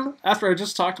 2nd down after I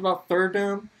just talked about 3rd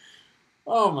down?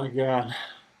 Oh my god.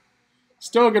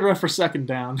 Still a good rep for 2nd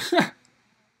down.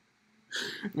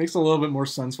 Makes a little bit more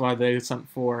sense why they sent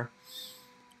 4.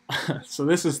 So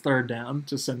this is 3rd down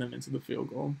to send them into the field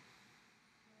goal.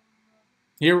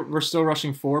 Here we're still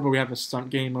rushing 4, but we have a stunt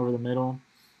game over the middle.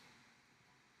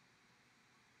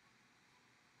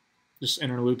 Just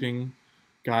interlooping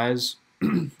guys.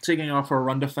 Taking off our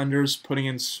run defenders, putting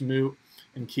in Smoot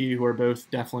and Key, who are both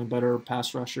definitely better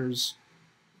pass rushers.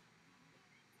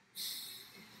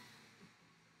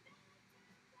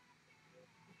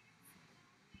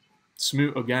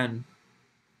 Smoot again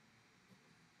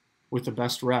with the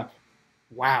best rep.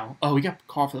 Wow. Oh, he got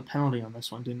called for the penalty on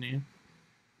this one, didn't he?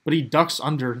 But he ducks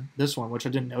under this one, which I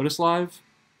didn't notice live.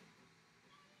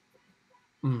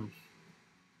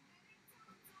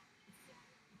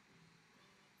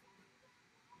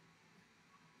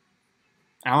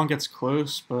 Allen gets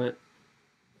close, but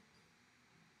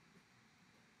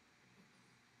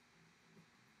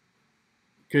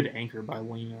good anchor by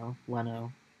Leno.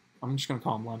 I'm just going to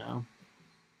call him Leno.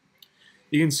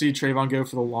 You can see Trayvon go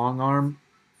for the long arm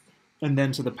and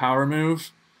then to the power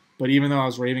move. But even though I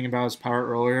was raving about his power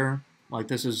earlier, like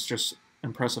this is just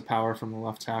impressive power from the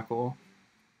left tackle.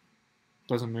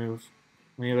 Doesn't move.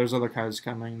 I mean, there's other guys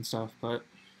coming and stuff, but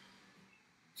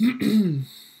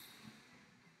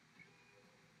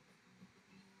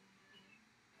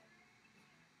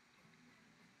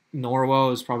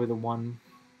Norwell is probably the one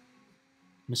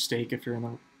mistake if you're in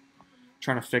the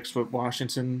trying to fix what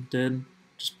Washington did,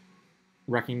 just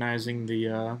recognizing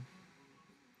the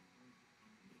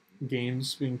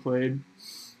games being played.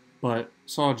 But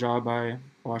solid job by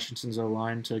Washington's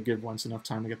O-line to give Wentz enough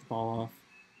time to get the ball off.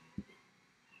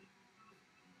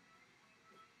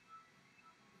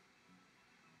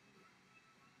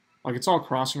 Like, it's all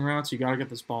crossing routes. You got to get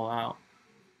this ball out.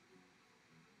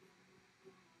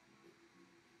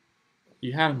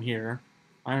 You had him here.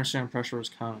 I understand pressure was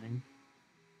coming.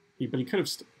 But he could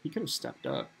have stepped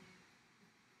up.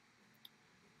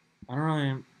 I don't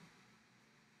really.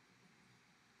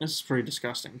 This is pretty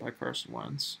disgusting by Carson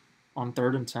Wentz. On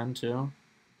 3rd and 10 too.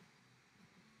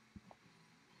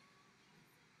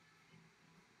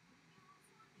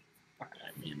 I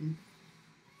mean,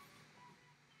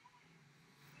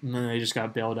 and then they just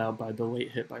got bailed out by the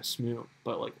late hit by Smoot.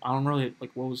 But like, I don't really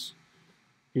like what was.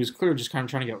 He was clearly just kind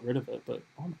of trying to get rid of it. But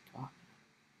oh my god,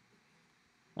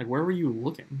 like where were you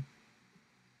looking?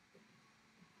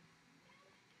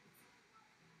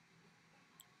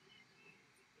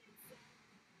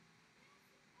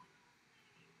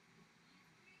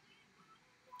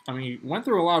 I mean, he went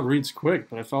through a lot of reads quick,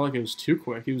 but I felt like it was too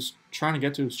quick. He was trying to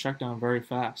get to his check down very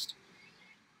fast.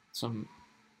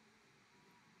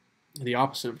 The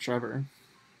opposite of Trevor.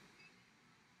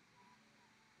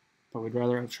 But we'd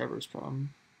rather have Trevor's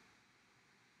problem.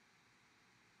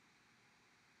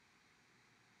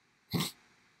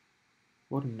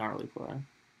 What a gnarly play.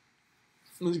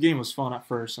 This game was fun at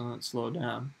first, and then it slowed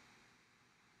down.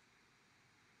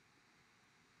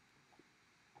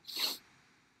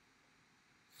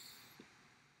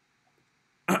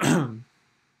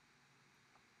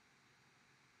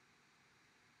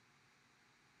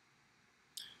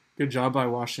 Good job by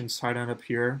Washington's tight end up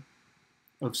here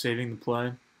of saving the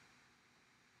play.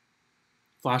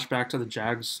 Flashback to the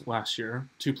Jags last year.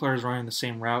 2 players running the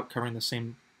same route, covering the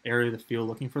same area of the field,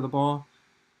 looking for the ball.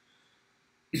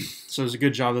 So it was a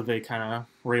good job that they kind of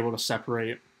were able to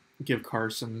separate, give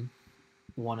Carson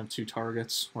 1 of 2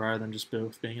 targets rather than just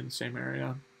both being in the same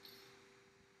area.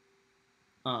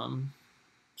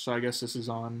 So I guess this is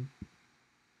on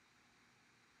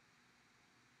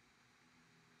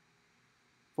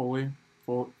Foye.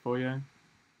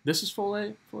 This is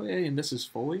Foye, and this is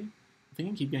Foley. I think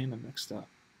I keep getting them mixed up.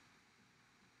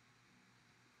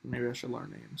 Maybe I should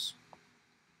learn names.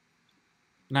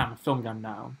 Nah, I'm a film gun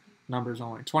now. Numbers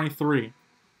only. 23.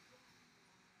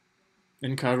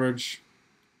 In coverage.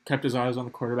 Kept his eyes on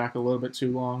the quarterback a little bit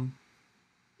too long.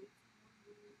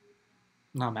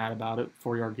 Not mad about it.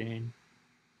 4-yard gain.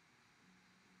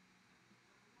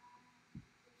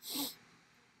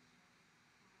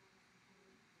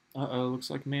 Uh-oh, looks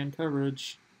like man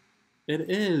coverage. It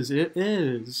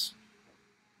is.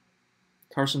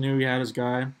 Carson knew he had his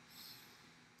guy.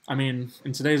 I mean,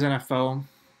 in today's NFL,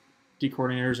 D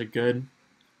coordinators are good.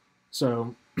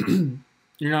 So can't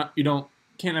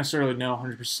necessarily know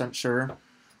 100% sure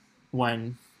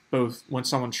when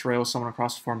someone trails someone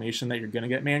across the formation that you're going to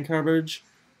get man coverage,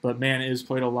 but man is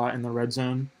played a lot in the red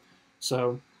zone.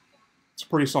 So it's a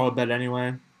pretty solid bet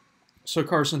anyway. So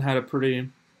Carson had a pretty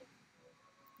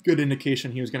good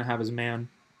indication he was going to have his man.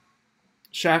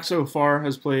 Shaq so far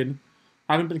has played.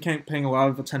 I haven't been paying a lot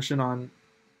of attention on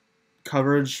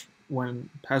coverage when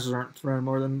passes aren't thrown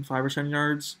more than 5 or 10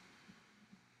 yards.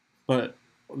 But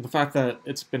the fact that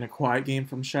it's been a quiet game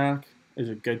from Shaq is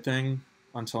a good thing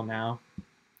until now.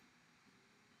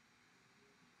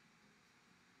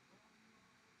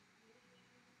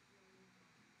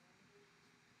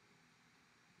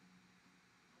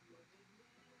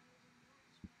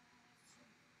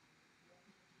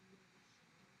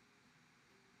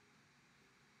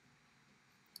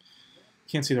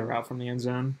 Can't see the route from the end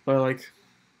zone, but like,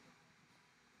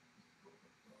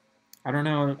 I don't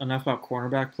know enough about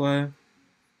cornerback play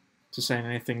to say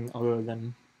anything other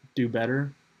than do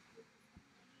better.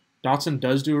 Dotson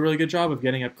does do a really good job of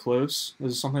getting up close.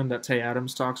 This is something that Tay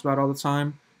Adams talks about all the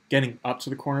time, getting up to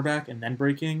the cornerback and then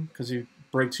breaking, because if you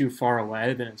break too far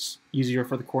away, then it's easier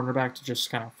for the cornerback to just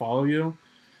kind of follow you.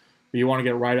 But you want to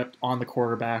get right up on the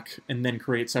quarterback and then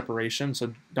create separation.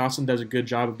 So Dotson does a good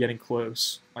job of getting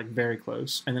close, like very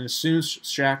close. And then as soon as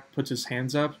Shaq puts his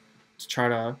hands up to try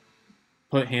to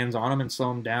put hands on him and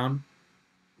slow him down,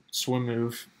 swim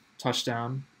move,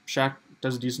 touchdown. Shaq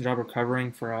does a decent job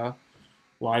recovering for a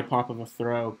wide pop of a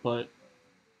throw, but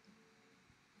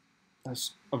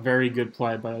that's a very good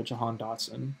play by Jahan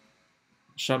Dotson.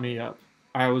 Shut me up.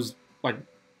 I was like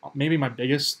maybe my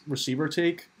biggest receiver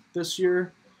take this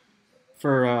year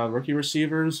for rookie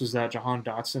receivers was that Jahan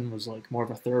Dotson was like more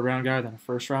of a 3rd round guy than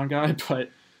a 1st round guy,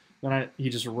 but Then he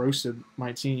just roasted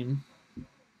my team.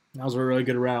 That was a really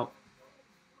good route.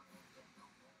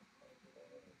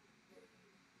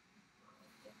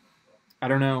 I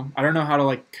don't know. I don't know how to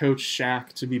like coach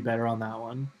Shaq to be better on that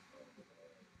one.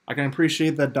 I can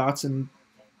appreciate that Dotson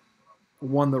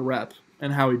won the rep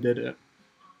and how he did it.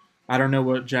 I don't know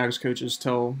what Jags coaches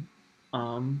tell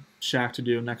Shaq to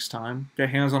do next time. Get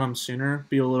hands on him sooner.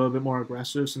 Be a little bit more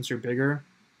aggressive since you're bigger.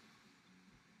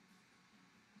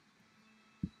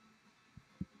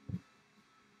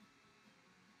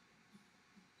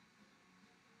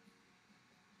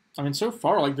 I mean, so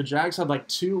far, like the Jags had like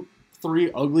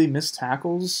 3 ugly missed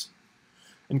tackles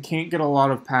and can't get a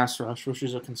lot of pass rush, which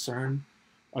is a concern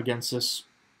against this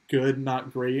good,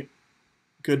 not great,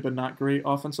 good but not great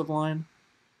offensive line.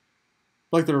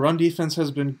 Like the run defense has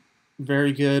been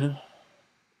very good.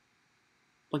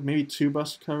 Like maybe 2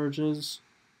 bust coverages.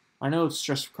 I know it's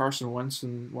just Carson Wentz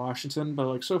and Washington, but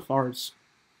like so far it's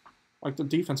like the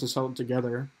defense has held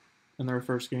together in their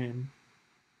first game.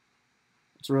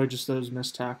 It's really just those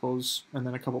missed tackles and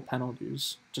then a couple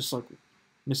penalties. Just like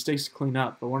mistakes to clean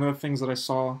up. But one of the things that I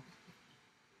saw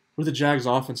with the Jags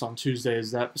offense on Tuesday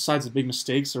is that besides the big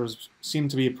mistakes, seemed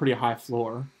to be a pretty high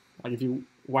floor. Like if you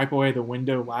wipe away the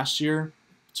window last year,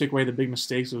 take away the big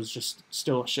mistakes, it was just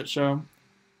still a shit show.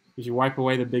 If you wipe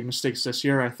away the big mistakes this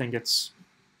year, I think it's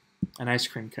an ice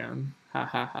cream cone. Ha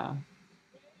ha ha.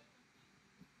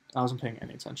 I wasn't paying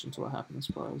any attention to what happened this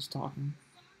play. I was talking.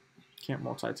 Can't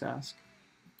multitask.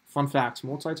 Fun fact,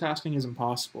 multitasking is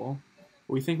impossible.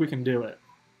 We think we can do it,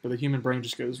 but the human brain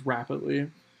just goes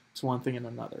rapidly to one thing and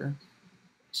another.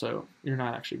 So you're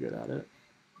not actually good at it.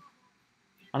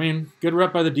 I mean, good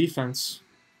rep by the defense.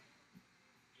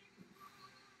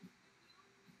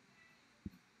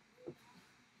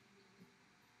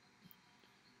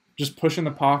 Just push in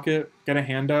the pocket, get a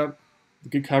hand up,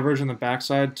 good coverage on the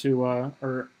backside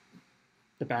or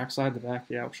the backside,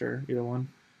 yeah, sure, either one,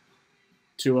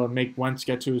 to make Wentz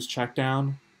get to his check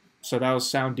down. So that was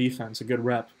sound defense, a good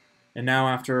rep. And now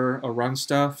after a run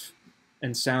stuff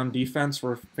and sound defense,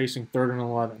 we're facing 3rd and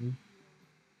 11.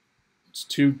 It's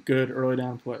 2 good early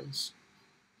down plays.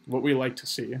 What we like to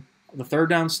see. The 3rd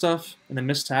down stuff and the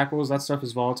missed tackles, that stuff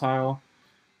is volatile.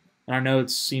 And I know it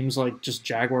seems like just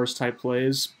Jaguars type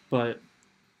plays, but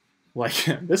like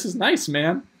this is nice,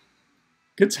 man.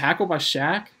 Good tackle by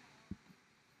Shaq.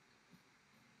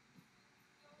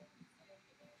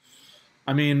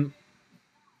 I mean,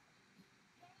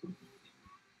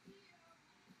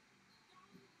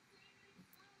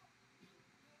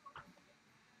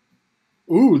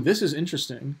 ooh, this is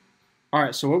interesting. All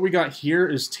right, so what we got here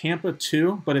is Tampa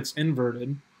 2, but it's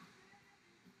inverted.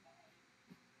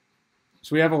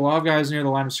 So we have a lot of guys near the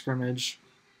line of scrimmage.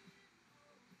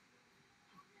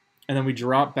 And then we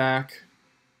drop back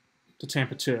to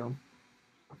Tampa 2.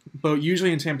 But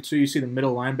usually in Tampa 2, you see the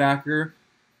middle linebacker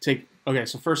take... Okay,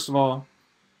 so first of all,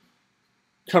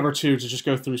 cover 2 to just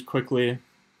go through quickly.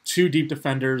 2 deep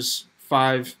defenders,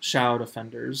 5 shallow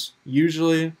defenders.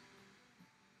 Usually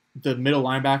the middle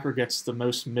linebacker gets the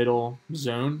most middle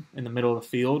zone in the middle of the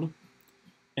field.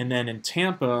 And then in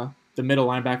Tampa, the middle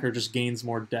linebacker just gains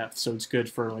more depth, so it's good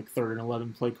for like 3rd and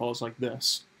 11 play calls like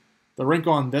this. The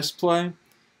wrinkle on this play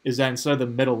is that instead of the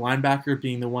middle linebacker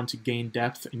being the one to gain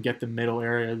depth and get the middle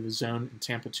area of the zone in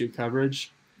Tampa 2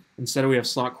 coverage, instead we have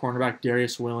slot cornerback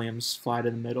Darius Williams fly to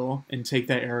the middle and take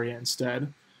that area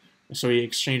instead. So he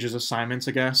exchanges assignments,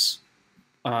 I guess,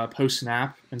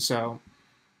 post-snap. And so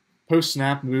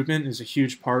post-snap movement is a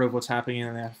huge part of what's happening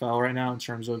in the NFL right now in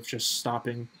terms of just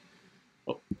stopping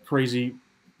crazy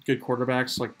good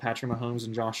quarterbacks like Patrick Mahomes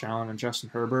and Josh Allen and Justin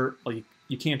Herbert. Like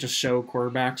you can't just show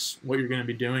quarterbacks what you're going to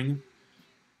be doing,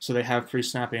 so they have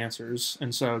pre-snap answers.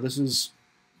 And so this is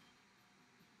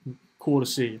cool to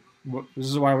see. This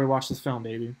is why we watch this film,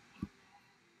 baby.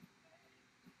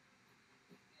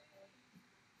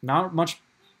 Not much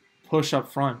push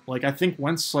up front. Like I think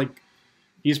Wentz, like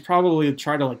he's probably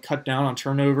tried to like cut down on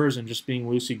turnovers and just being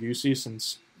loosey goosey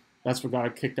since that's what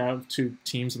got kicked out of 2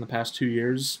 teams in the past 2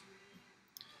 years.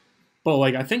 But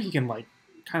like I think he can like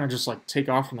kind of just like take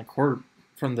off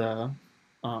from the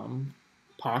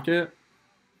pocket.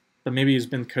 But maybe he's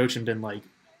been coached and been like,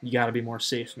 you got to be more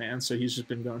safe, man. So he's just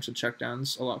been going to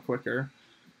checkdowns a lot quicker.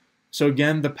 So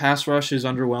again, the pass rush is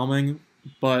underwhelming,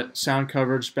 but sound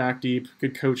coverage, back deep,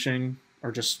 good coaching,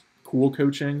 or just cool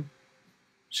coaching.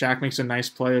 Shaq makes a nice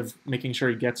play of making sure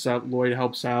he gets up. Lloyd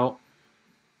helps out.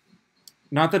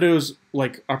 Not that it was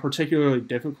like a particularly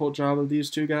difficult job of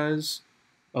these 2 guys,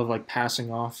 of like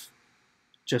passing off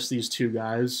just these 2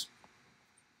 guys.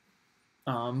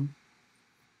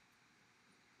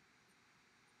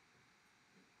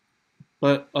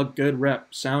 but a good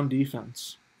rep, sound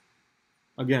defense.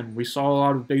 Again, we saw a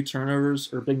lot of big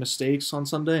turnovers or big mistakes on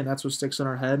Sunday, and that's what sticks in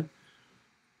our head.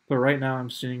 But right now, I'm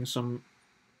seeing some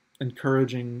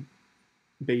encouraging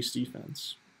base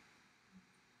defense.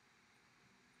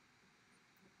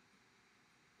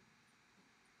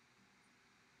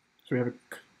 So we have a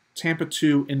Tampa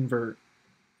 2 invert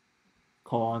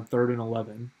call on 3rd and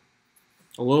 11.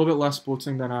 A little bit less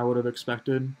blitzing than I would have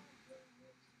expected.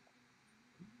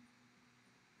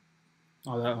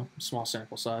 Although, small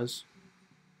sample size.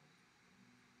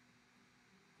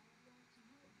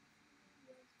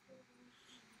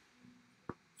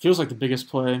 Feels like the biggest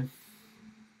play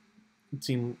the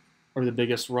team, or the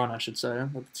biggest run, I should say,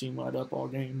 that the team led up all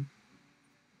game.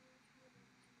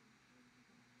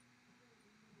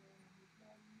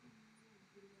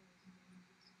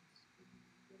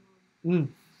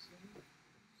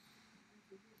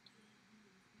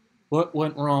 What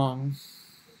went wrong?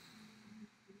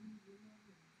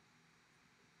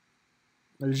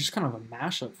 There's just kind of a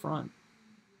mash up front.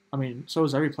 I mean, so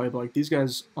is every play, but like these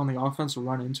guys on the offense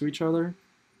run into each other.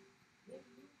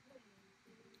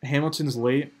 Hamilton's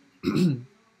late.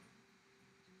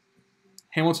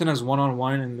 Hamilton has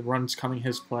one-on-one and the run's coming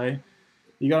his play.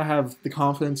 You gotta have the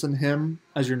confidence in him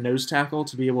as your nose tackle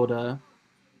to be able to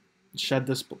shed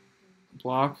this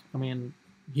block. I mean,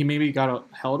 he maybe got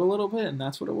held a little bit, and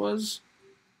that's what it was.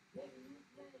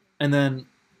 And then,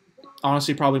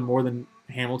 honestly, probably more than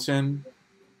Hamilton,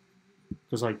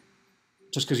 because like,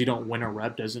 just because you don't win a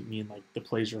rep doesn't mean like the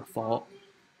play's your fault.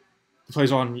 The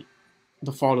play's on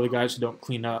the fault of the guys who don't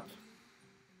clean up.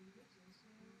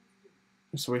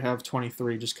 So we have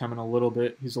 23 just coming a little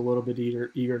bit. He's a little bit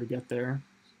eager to get there.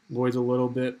 Lloyd's a little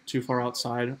bit too far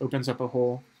outside. Opens up a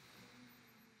hole.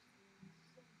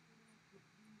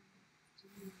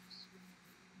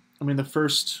 I mean, the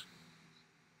first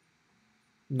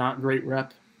not great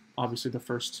rep. Obviously, the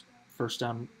first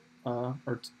down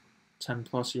or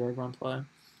 10-plus yard run play.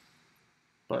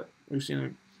 But we've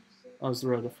seen that was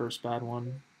the first bad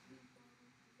one.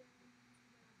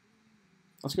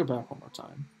 Let's go back one more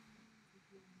time.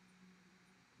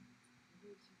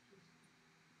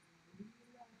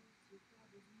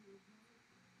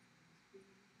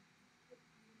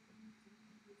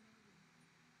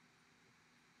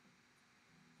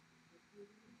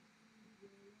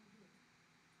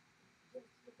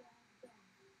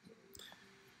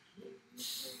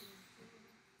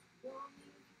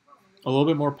 A little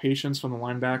bit more patience from the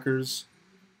linebackers,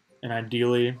 and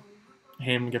ideally,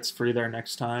 Ham gets free there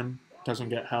next time, doesn't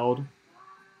get held.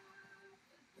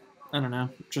 I don't know,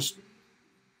 just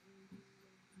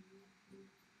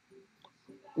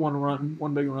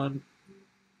one big run.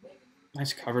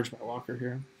 Nice coverage by Walker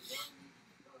here.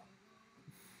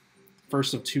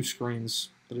 First of 2 screens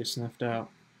that he sniffed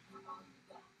out.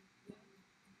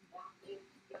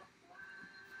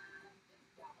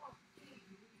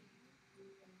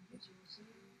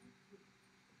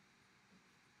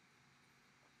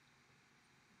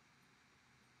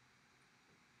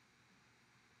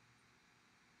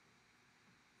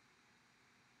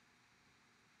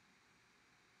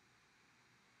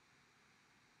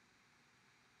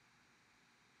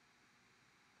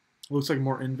 Looks like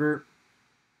more invert.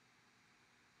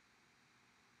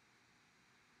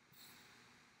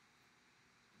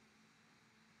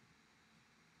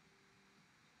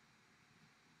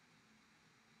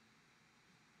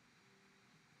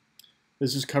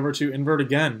 This is cover 2 invert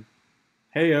again.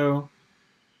 Heyo.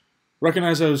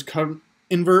 Recognize that it was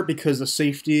invert because the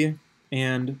safety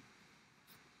and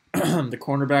the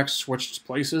cornerbacks switched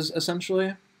places,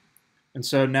 essentially. And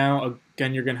so now,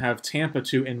 again, you're going to have Tampa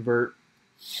 2 invert,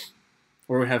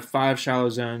 where we have 5 shallow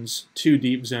zones, 2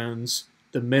 deep zones.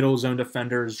 The middle zone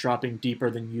defender is dropping deeper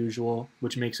than usual,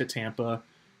 which makes it Tampa.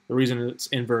 The reason it's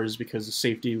invert is because the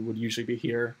safety would usually be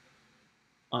here.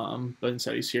 But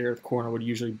instead he's here. The corner would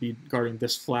usually be guarding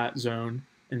this flat zone.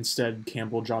 Instead,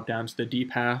 Campbell dropped down to the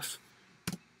deep half.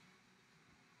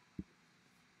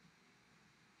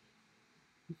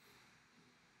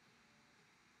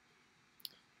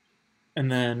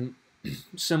 And then,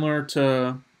 similar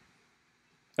to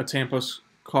a Tampa's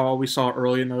call we saw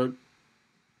early in the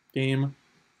game,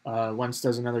 Wentz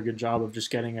does another good job of just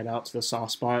getting it out to the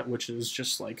soft spot, which is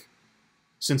just like,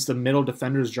 since the middle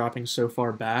defender is dropping so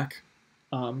far back,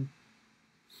 I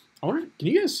wonder, can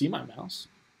you guys see my mouse?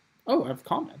 Oh, I have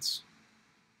comments.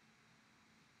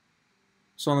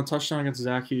 So on the touchdown against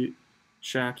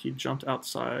Shaq, he jumped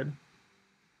outside.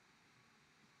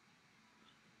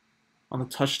 On the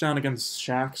touchdown against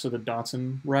Shaq, so the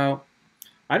Dotson route,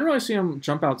 I didn't really see him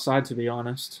jump outside, to be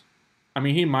honest. I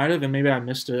mean, he might have, and maybe I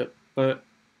missed it, but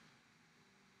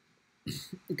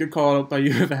Good call out by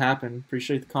you if it happened.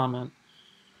 Appreciate the comment.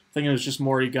 I think it was just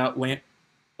more he got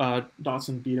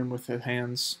Dotson beat him with his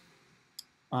hands.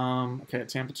 Okay,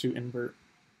 Tampa 2 invert.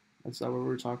 Is that what we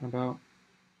were talking about?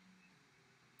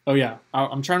 Oh yeah,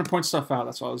 I'm trying to point stuff out.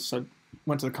 That's why I said.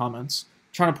 Went to the comments.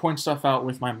 I'm trying to point stuff out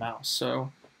with my mouse.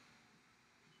 So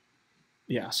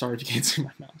yeah, sorry if you can't see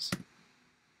my mouse.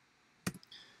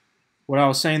 What I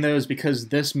was saying though is because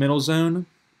this middle zone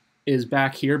is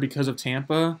back here because of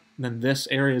Tampa, then this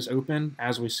area is open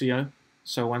as we see it.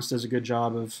 So Wentz does a good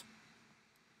job of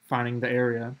finding the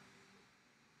area.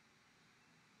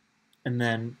 And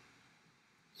then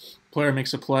player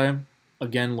makes a play.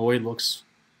 Again, Lloyd looks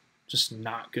just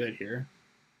not good here.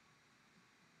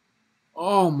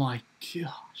 Oh my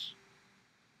gosh.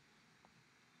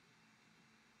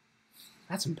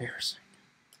 That's embarrassing.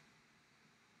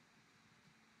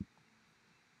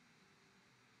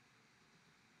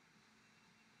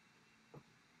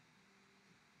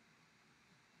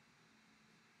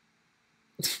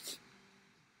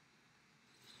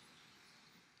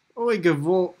 Oi,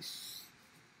 Gavolt.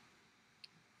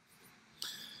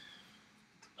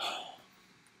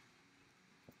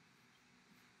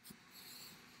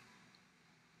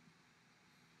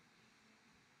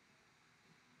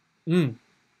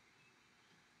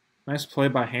 Nice play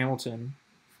by Hamilton.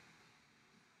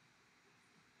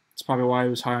 That's probably why he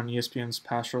was high on ESPN's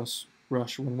pass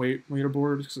rush win weight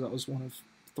leaderboard, because that was one of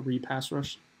 3 pass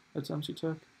rush attempts he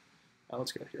took.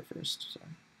 Let's go here first. Sorry.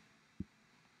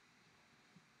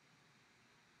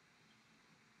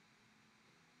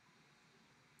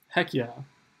 Heck yeah.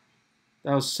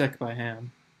 That was sick by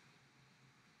Ham.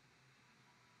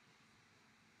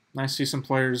 Nice to see some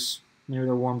players, maybe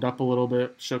they're warmed up a little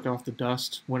bit, shook off the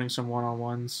dust, winning some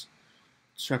one-on-ones.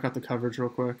 Let's check out the coverage real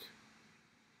quick.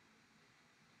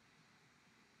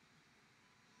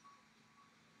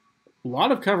 A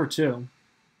lot of cover too,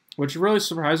 which really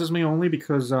surprises me only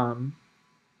because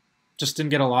just didn't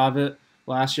get a lot of it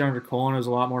last year under Colin. It was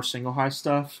a lot more single high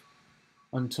stuff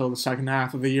until the second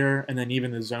half of the year, and then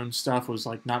even the zone stuff was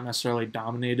like not necessarily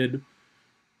dominated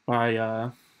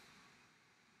by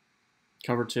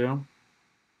cover 2.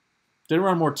 Didn't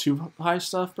run more too high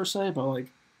stuff per se, but like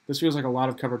this feels like a lot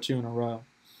of cover 2 in a row.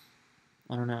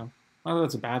 I don't know. Not that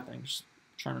that's a bad thing.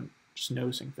 Just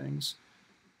noticing things.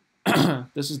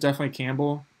 This is definitely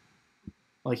Campbell.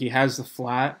 Like he has the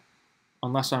flat,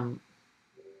 unless I'm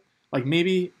like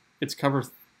maybe it's cover.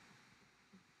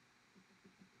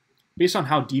 Based on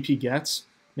how deep he gets,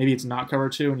 maybe it's not cover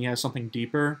 2 and he has something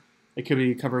deeper. It could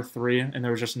be cover 3 and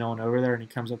there was just no one over there and he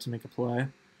comes up to make a play.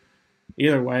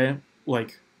 Either way,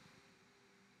 like,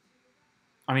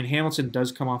 I mean, Hamilton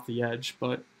does come off the edge,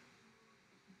 but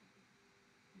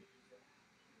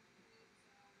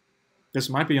this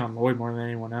might be on Lloyd more than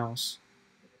anyone else.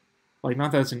 Like,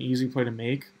 not that it's an easy play to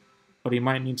make, but he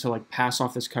might need to, like, pass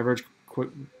off this coverage a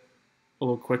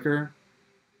little quicker.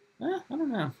 I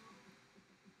don't know.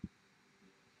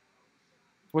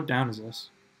 What down is this?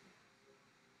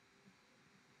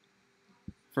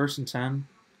 1st and 10.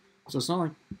 So it's not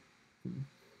like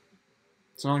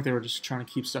they were just trying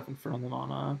to keep stuff in front of them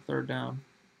on 3rd down.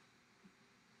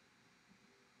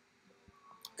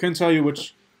 Couldn't tell you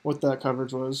what that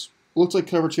coverage was. Looked like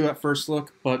cover 2 at first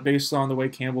look, but based on the way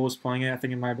Campbell was playing it, I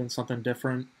think it might have been something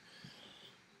different.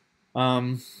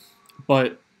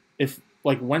 But if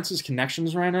like Wentz's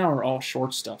connections right now are all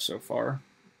short stuff so far.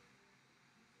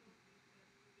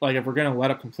 Like if we're gonna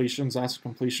let up completions, that's a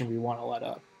completion we want to let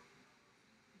up.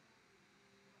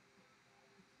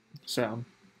 So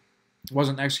it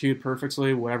wasn't executed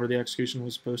perfectly, whatever the execution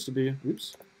was supposed to be.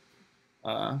 Oops.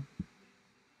 But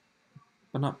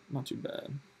not too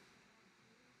bad.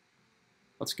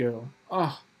 Let's go.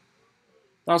 Oh,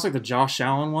 that was like the Josh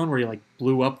Allen one where he like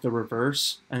blew up the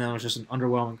reverse and then it was just an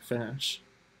underwhelming finish.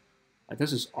 Like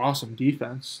this is awesome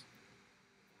defense.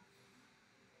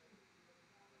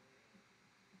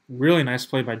 Really nice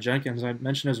play by Jenkins. I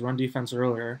mentioned his run defense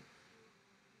earlier.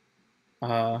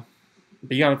 But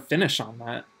you got to finish on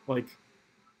that. Like,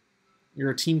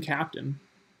 you're a team captain.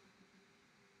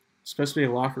 Supposed to be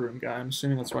a locker room guy. I'm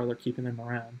assuming that's why they're keeping him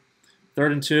around.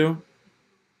 3rd and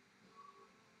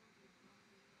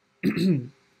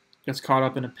 2. Gets caught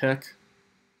up in a pick.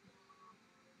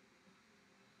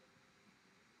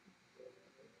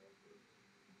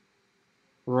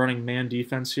 We're running man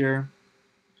defense here.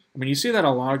 I mean, you see that a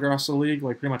lot across the league.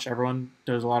 Like, pretty much everyone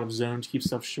does a lot of zone to keep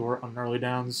stuff short on early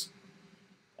downs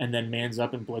and then mans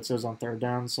up and blitzes on 3rd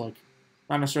downs. Like,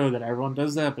 not necessarily that everyone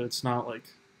does that, but it's not like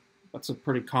that's a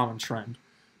pretty common trend.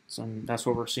 So that's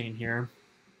what we're seeing here.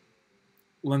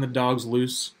 Letting the dogs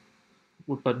loose,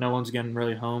 but no one's getting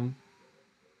really home.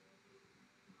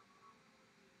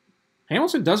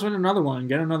 Hamilton does win another one,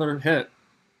 get another hit.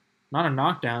 Not a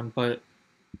knockdown, but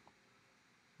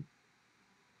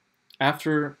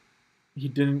after he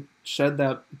didn't shed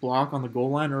that block on the goal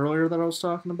line earlier that I was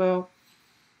talking about,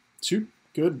 2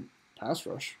 good pass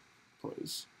rush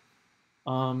plays.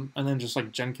 And then just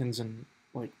like Jenkins and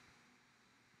like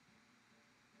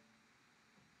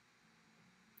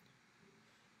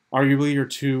arguably your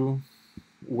 2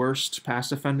 worst pass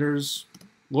defenders.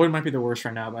 Lloyd might be the worst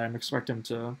right now, but I'm expecting him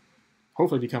to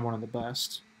hopefully become one of the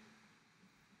best.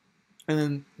 And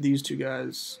then these 2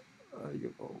 guys,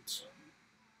 you bolt.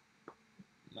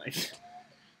 Like,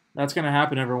 that's going to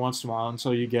happen every once in a while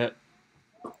until you get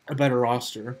a better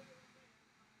roster.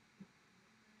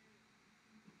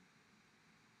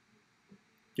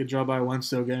 Good job by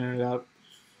Wentz, getting it up.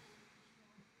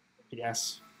 I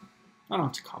guess. I don't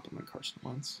have to compliment Carson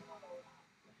Wentz.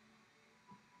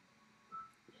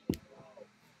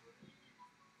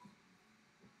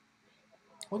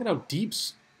 Look at how deep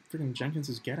freaking Jenkins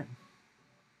is getting.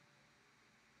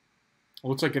 It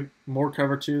looks like more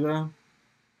cover 2, though.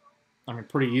 I mean,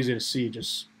 pretty easy to see,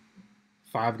 just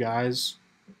 5 guys.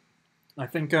 I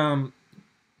think whether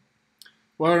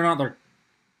or not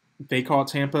they call it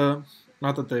Tampa,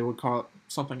 not that they would call it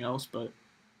something else, but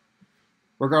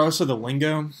regardless of the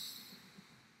lingo,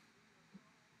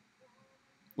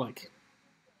 like,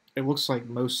 it looks like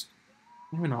most,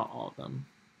 maybe not all of them,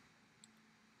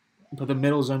 but the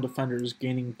middle zone defender is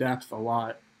gaining depth a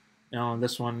lot. In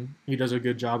this one, he does a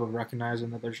good job of recognizing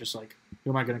that there's just like,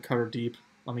 who am I going to cover deep?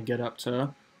 Let me get up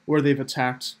to where they've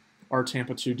attacked our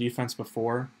Tampa 2 defense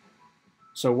before.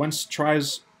 So Wentz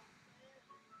tries.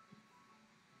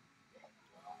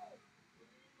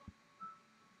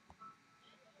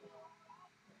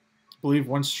 I believe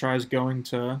Wentz tries going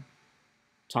to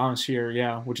Thomas here,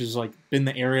 yeah, which is like been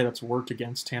the area that's worked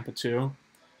against Tampa 2.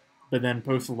 But then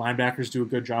both the linebackers do a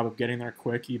good job of getting there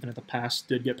quick, even if the pass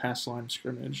did get past the line of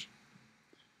scrimmage.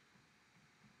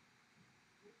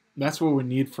 That's what we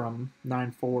need from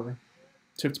 9-4.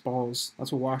 Tipped balls.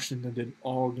 That's what Washington did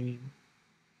all game.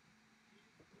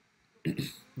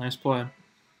 Nice play.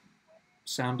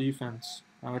 Sound defense.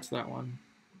 I liked that one.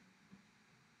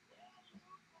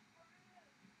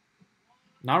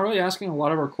 Not really asking a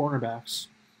lot of our cornerbacks.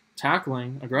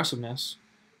 Tackling, aggressiveness,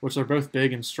 which they're both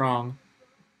big and strong.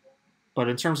 But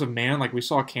in terms of man, like we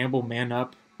saw Campbell man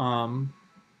up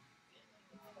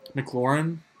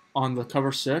McLaurin on the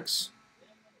cover 6.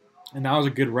 And that was a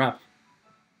good rep.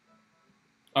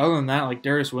 Other than that, like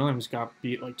Darius Williams got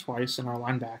beat like twice in our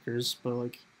linebackers, but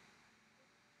like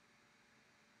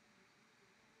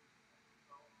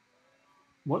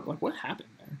what happened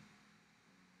there?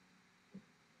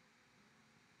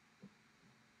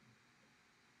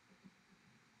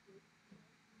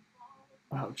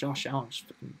 Wow, Josh Allen just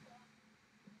freaking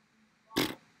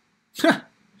that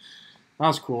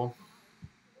was cool.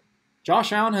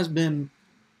 Josh Allen has been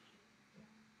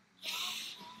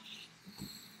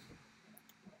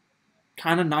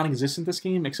kind of non-existent this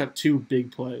game, except 2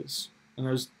 big plays. And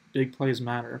those big plays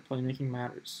matter. Playmaking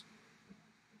matters.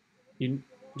 You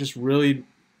just really,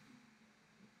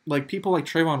 like people like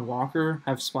Trayvon Walker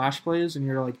have splash plays, and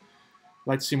you're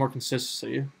like to see more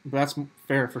consistency. But that's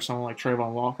fair for someone like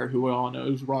Trayvon Walker, who we all know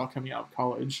is raw coming out of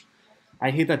college.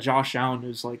 I hate that Josh Allen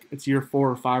is like, it's year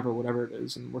 4 or 5 or whatever it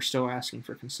is, and we're still asking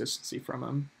for consistency from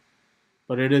him.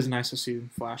 But it is nice to see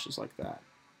flashes like that.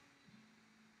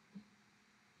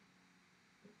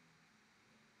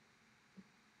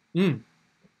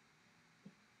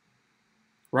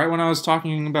 Right when I was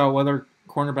talking about whether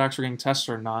cornerbacks are getting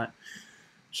tested or not,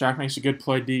 Shaq makes a good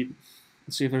play deep.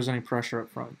 Let's see if there's any pressure up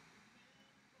front.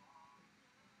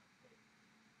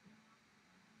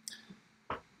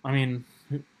 I mean,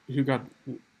 who got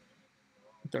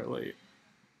there late?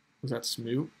 Was that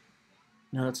Smoot?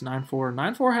 No, that's 9-4.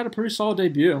 9-4 had a pretty solid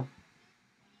debut.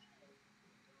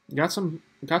 Got some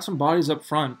bodies up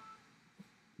front.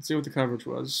 Let's see what the coverage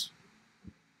was.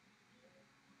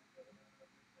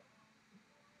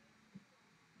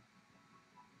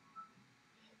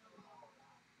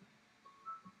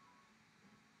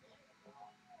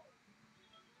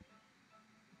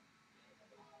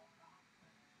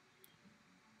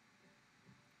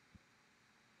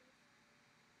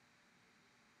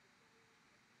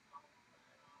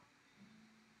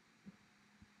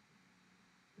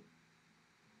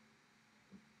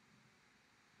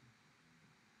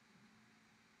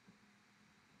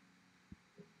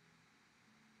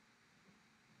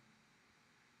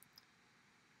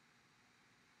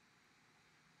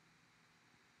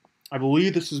 I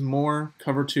believe this is more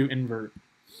cover 2 invert.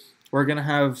 We're going to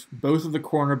have both of the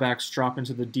cornerbacks drop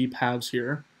into the deep halves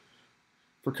here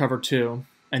for cover 2.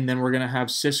 And then we're going to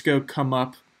have Cisco come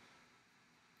up.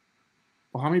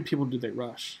 Well, how many people did they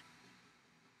rush?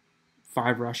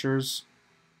 5 rushers.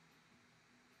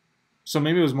 So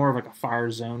maybe it was more of like a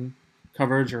fire zone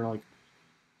coverage, or like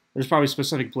there's probably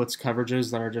specific blitz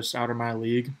coverages that are just out of my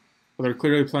league. But they're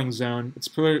clearly playing zone. It's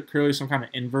clearly some kind of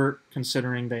invert,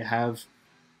 considering they have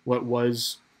what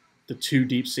was the 2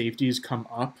 deep safeties come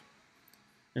up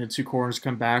and the 2 corners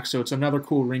come back. So it's another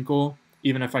cool wrinkle,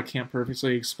 even if I can't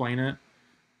perfectly explain it.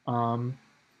 And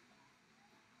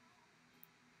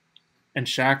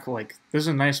Shaq, like, this is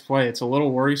a nice play. It's a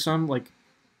little worrisome, like,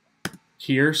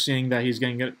 here, seeing that he's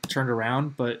going to get turned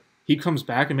around, but he comes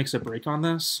back and makes a break on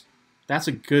this. That's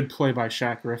a good play by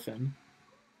Shaq Griffin,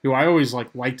 who I always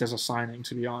liked as a signing,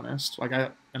 to be honest. I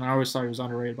always thought he was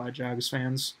underrated by Jags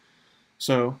fans.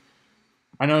 So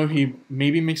I know he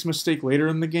maybe makes a mistake later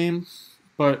in the game,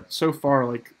 but so far,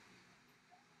 like,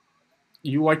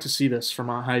 you like to see this from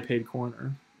a high-paid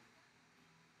corner.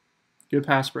 Good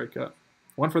pass breakup.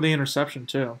 One for the interception,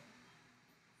 too.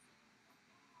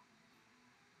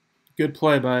 Good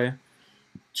play by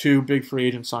 2 big free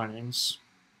agent signings.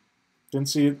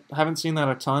 Haven't seen that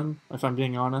a ton, if I'm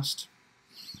being honest.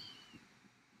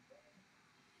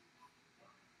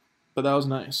 But that was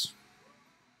nice.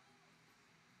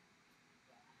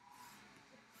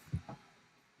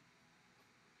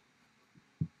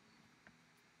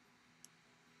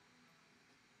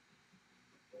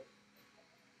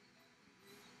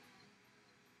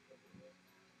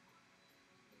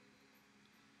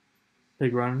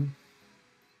 Big run.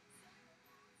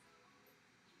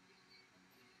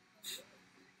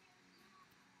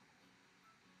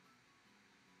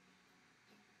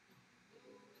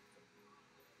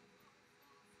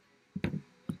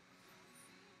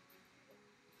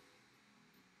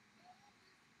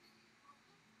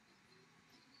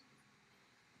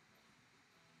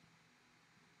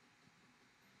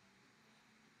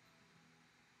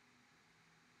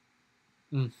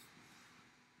 Mm.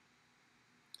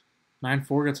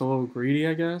 9-4 gets a little greedy,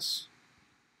 I guess.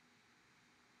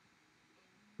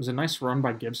 It was a nice run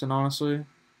by Gibson, honestly,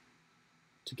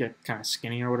 to get kind of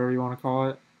skinny or whatever you want to call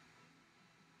it.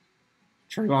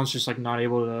 Trayvon's just not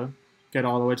able to get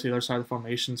all the way to the other side of the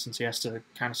formation, since he has to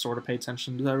kind of sort of pay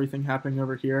attention to everything happening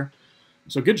over here.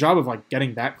 So good job of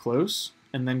getting that close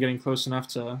and then getting close enough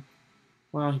to,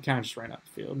 well, he kind of just ran out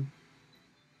the field.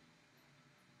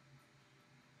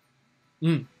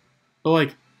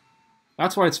 But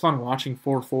that's why it's fun watching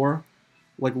 4-4.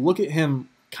 Look at him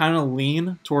kind of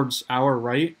lean towards our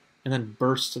right and then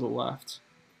burst to the left.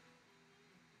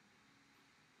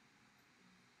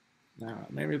 Now,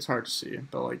 maybe it's hard to see,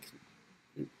 but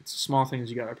it's small things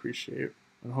you gotta appreciate,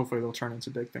 and hopefully they'll turn into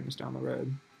big things down the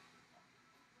road.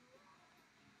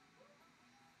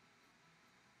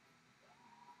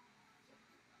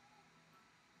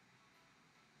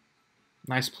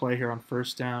 Nice play here on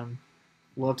first down.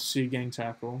 Love to see a gang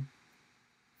tackle.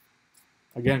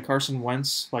 Again, Carson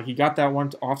Wentz, he got that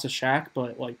one off to Shaq,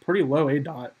 but pretty low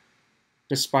ADOT,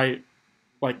 despite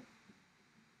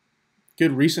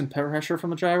good recent pressure from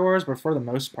the Jaguars, but for the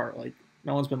most part,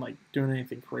 no one's been doing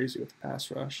anything crazy with the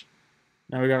pass rush.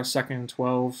 Now we got a 2nd and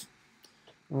 12.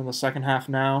 We're in the second half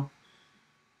now.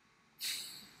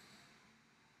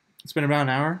 It's been about an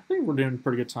hour. I think we're doing a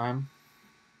pretty good time,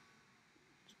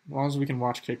 as long as we can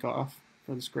watch kickoff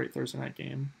for this great Thursday night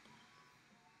game.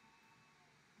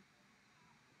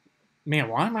 Man,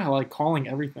 why am I calling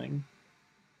everything?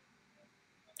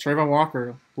 Trayvon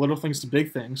Walker, little things to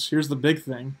big things. Here's the big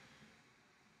thing.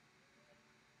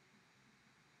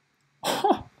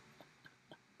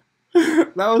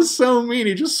 That was so mean.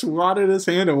 He just swatted his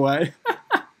hand away.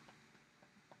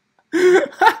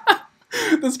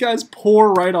 This guy's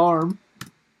poor right arm.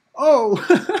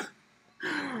 Oh!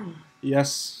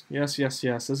 Yes. This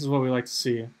is what we like to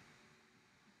see.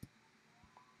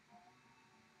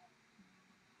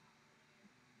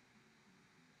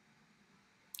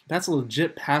 That's a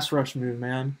legit pass rush move,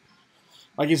 man.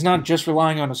 He's not just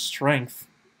relying on his strength.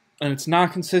 And it's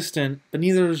not consistent, but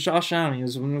neither is Josh Allen. He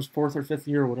was in his 4th or 5th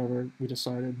year, whatever we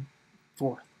decided.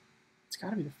 4th. It's got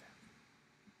to be the 5th.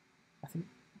 I think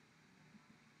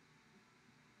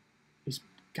he's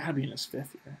got to be in his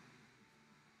 5th year.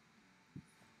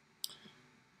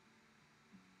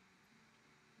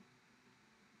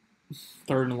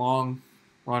 Third and long.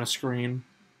 We're on a screen.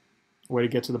 Way to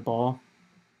get to the ball.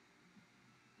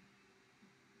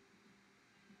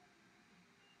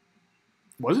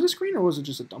 Was it a screen or was it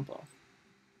just a dump off?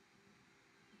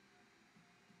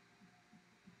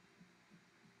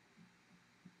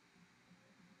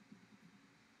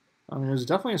 I mean, it was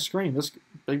definitely a screen. This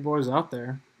big boy's out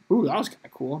there. Ooh, that was kind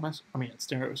of cool. Nice. I mean, it's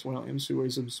Darius Williams, who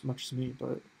weighs as much as me,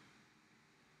 but...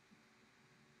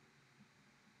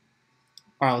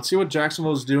 All right, let's see what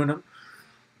Jacksonville's doing.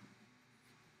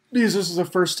 Because this is the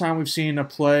first time we've seen a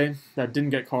play that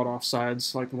didn't get called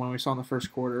offsides, like the one we saw in the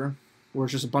first quarter, where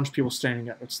it's just a bunch of people standing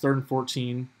up. It's 3rd and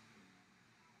 14.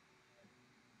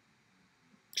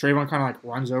 Trayvon kind of like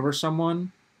runs over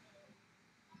someone.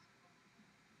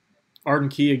 Arden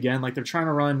Key again, like they're trying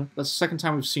to run. That's the second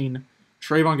time we've seen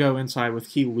Trayvon go inside with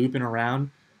Key looping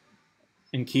around.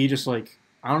 And Key just like,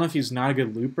 I don't know if he's not a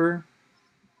good looper.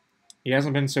 He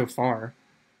hasn't been so far.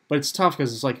 But it's tough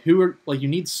because it's like, you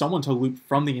need someone to loop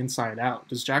from the inside out.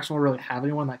 Does Jacksonville really have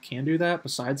anyone that can do that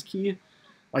besides Key?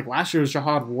 Like last year was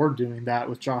Jahad Ward doing that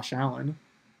with Josh Allen.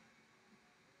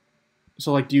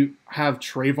 So like, do you have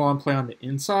Trayvon play on the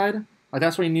inside? Like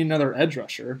that's why you need another edge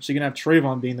rusher. So you can have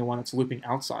Trayvon being the one that's looping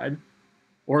outside.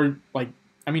 Or like,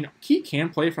 I mean, Key can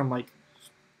play from like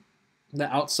the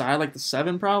outside, like the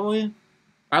 7 probably.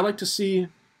 I'd like to see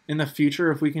in the future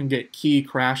if we can get Key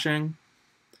crashing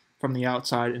from the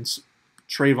outside and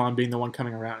Trayvon being the one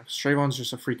coming around. Because Trayvon's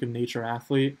just a freak of nature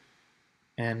athlete.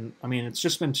 And, I mean, it's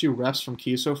just been 2 reps from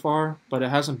Key so far, but it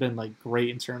hasn't been, like, great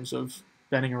in terms of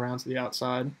bending around to the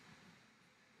outside.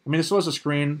 I mean, this was a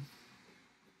screen,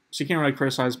 so you can't really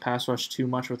criticize pass rush too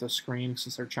much with a screen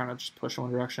since they're trying to just push in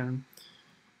one direction.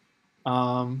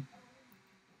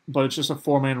 But it's just a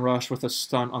 4-man rush with a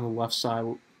stunt on the left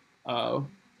side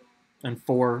and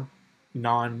 4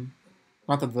 not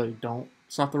that they don't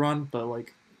stop the run, but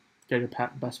like get your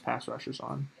best pass rushers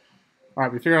on. All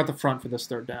right, we figured out the front for this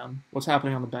 3rd down. What's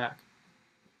happening on the back?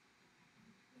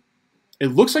 It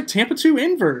looks like Tampa 2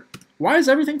 invert. Why is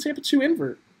everything Tampa 2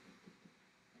 invert?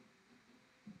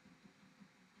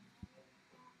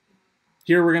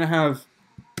 Here we're going to have...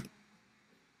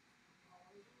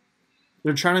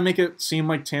 They're trying to make it seem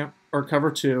like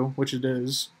cover 2, which it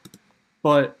is.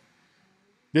 But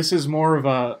this is more of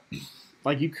a...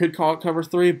 Like, you could call it cover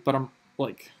 3, but I'm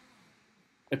like...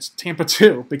 It's Tampa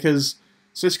 2, because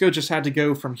Cisco just had to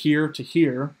go from here to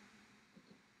here.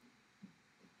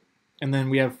 And then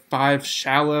we have 5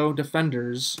 shallow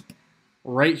defenders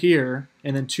right here,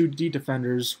 and then 2 deep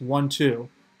defenders, 1-2.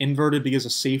 Inverted because a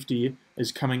safety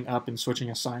is coming up and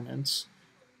switching assignments.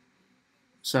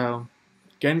 So,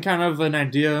 getting kind of an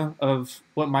idea of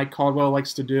what Mike Caldwell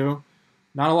likes to do.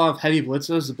 Not a lot of heavy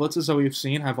blitzes. The blitzes that we've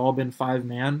seen have all been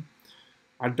 5-man.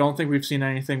 I don't think we've seen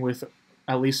anything with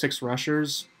at least 6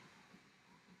 rushers.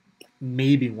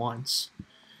 Maybe once.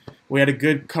 We had a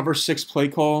good cover 6 play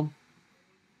call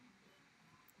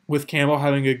with Campbell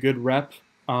having a good rep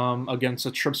against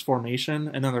a trips formation,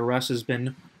 and then the rest has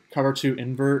been cover 2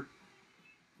 invert.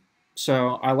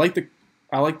 So I like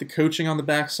the coaching on the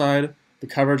backside. The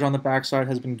coverage on the backside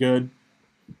has been good.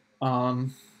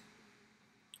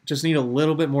 Just need a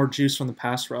little bit more juice from the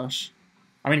pass rush.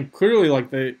 I mean, clearly,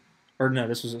 like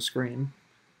this was a screen,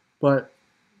 but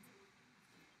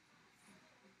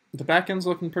the back end's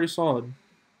looking pretty solid.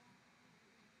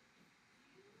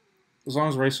 As long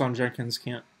as Rayson Jenkins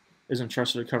isn't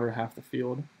trusted to cover half the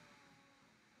field.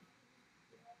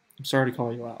 I'm sorry to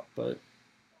call you out, but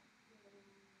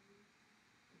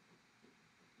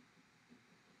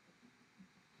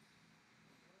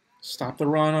stop the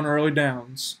run on early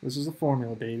downs. This is the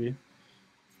formula, baby.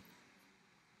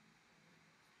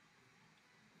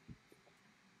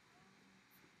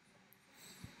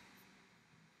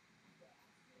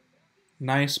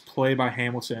 Nice play by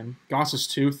Hamilton. Goss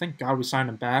 2. Thank God we signed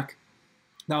him back.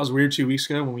 That was weird 2 weeks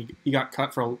ago when he got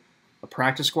cut for a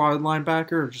practice squad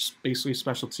linebacker, or just basically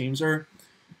special teamser.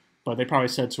 But they probably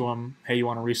said to him, hey, you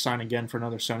want to re-sign again for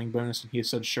another signing bonus? And he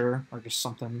said sure, or just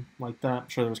something like that. I'm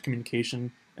sure there was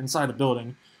communication inside the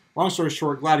building. Long story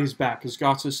short, glad he's back, because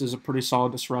Gotsis is a pretty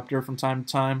solid disruptor from time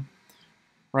to time.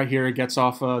 Right here, it gets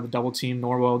off the double team.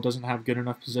 Norwell doesn't have good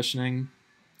enough positioning.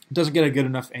 Doesn't get a good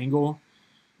enough angle.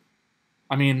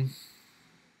 I mean,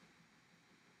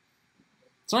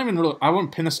 it's not even really... I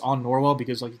wouldn't pin this on Norwell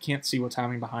because like you can't see what's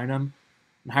happening behind him.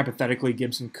 And hypothetically,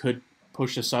 Gibson could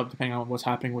push this up depending on what's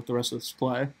happening with the rest of this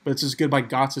play. But it's as good by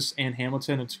Gotsis and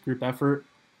Hamilton. It's a group effort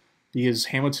because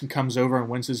Hamilton comes over and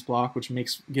wins his block, which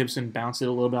makes Gibson bounce it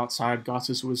a little bit outside.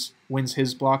 Gotsis wins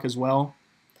his block as well.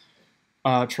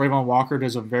 Trayvon Walker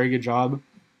does a very good job.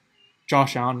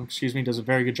 Josh Allen, does a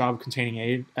very good job of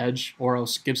containing edge, or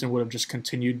else Gibson would have just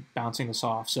continued bouncing this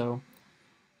off. So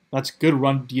that's good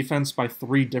run defense by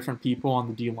 3 different people on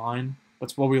the D-line.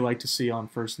 That's what we like to see on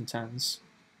 1st and 10s.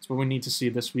 That's what we need to see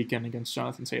this weekend against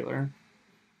Jonathan Taylor.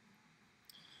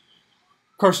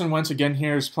 Carson Wentz again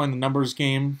here is playing the numbers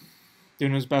game,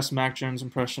 doing his best Mac Jones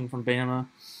impression from Bama.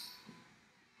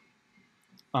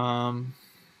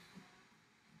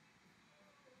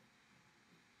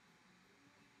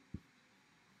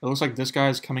 It looks like this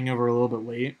guy's coming over a little bit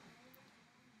late.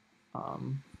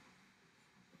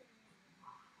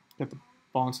 Get the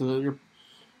ball into your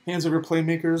hands of your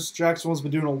playmakers. Jacksonville's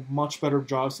been doing a much better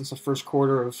job since the first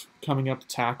quarter of coming up to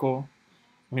tackle.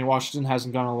 I mean, Washington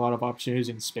hasn't gotten a lot of opportunities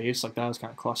in space. Like, that was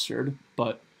kind of clustered.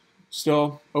 But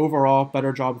still, overall,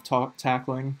 better job of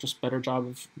tackling. Just better job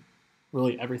of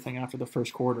really everything after the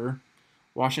first quarter.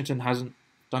 Washington hasn't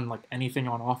done, like, anything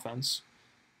on offense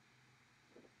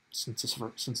since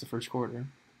the first quarter.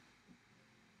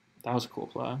 That was a cool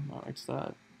play. I liked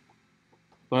that.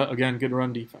 But, again, good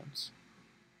run defense.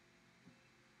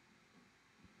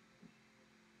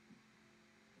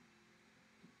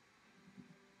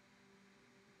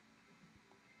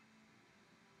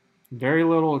 Very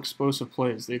little explosive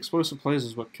plays. The explosive plays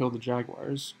is what killed the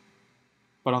Jaguars.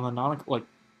 But on the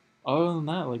other than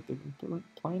that, like, they're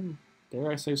playing,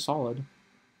 dare I say, solid.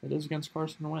 It is against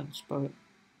Carson Wentz, but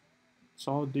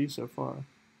solid D so far.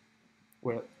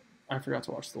 Wait, I forgot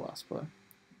to watch the last play.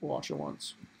 We'll watch it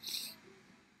once.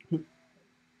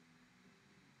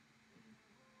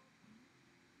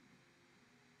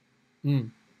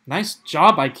 Nice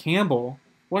job by Campbell.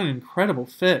 What an incredible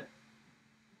fit.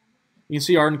 You can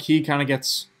see Arden Key kind of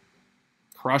gets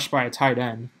crushed by a tight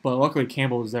end, but luckily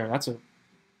Campbell was there.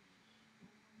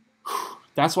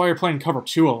 That's why you're playing cover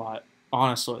 2 a lot,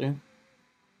 honestly.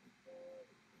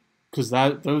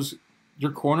 Because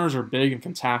your corners are big and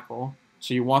can tackle,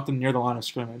 so you want them near the line of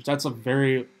scrimmage. That's a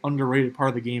very underrated part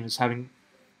of the game, is having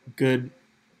good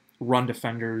run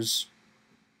defenders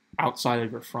outside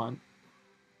of your front.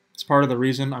 It's part of the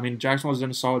reason. I mean, Jacksonville's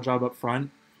done a solid job up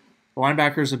front. The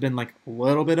linebackers have been like a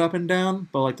little bit up and down,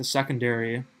 but like the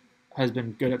secondary has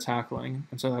been good at tackling,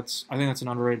 and so I think that's an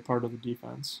underrated part of the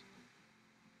defense.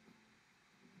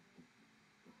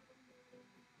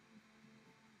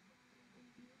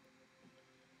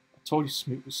 I told you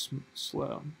Smoot was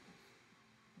slow.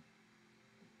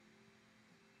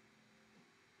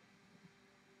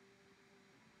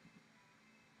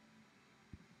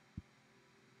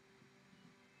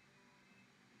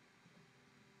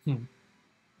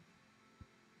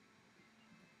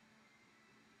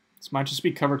 This might just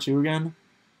be cover 2 again.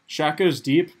 Shaq goes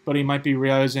deep, but he might be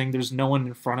realizing there's no one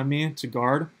in front of me to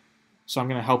guard, so I'm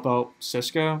going to help out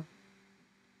Cisco.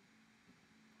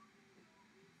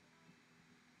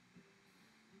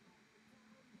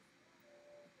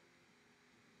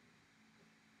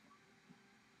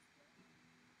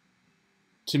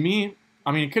 To me,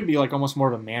 I mean, it could be like almost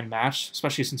more of a man match,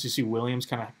 especially since you see Williams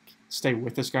kind of stay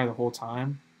with this guy the whole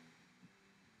time.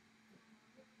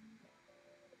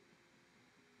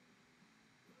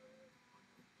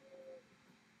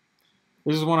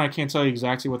 This is one I can't tell you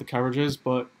exactly what the coverage is,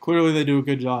 but clearly they do a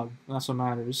good job, and that's what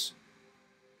matters.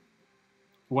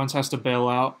 Wentz has to bail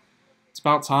out. It's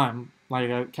about time.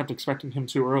 Like, I kept expecting him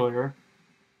to earlier.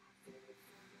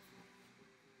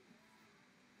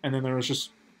 And then there was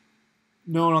just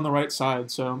no one on the right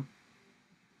side, so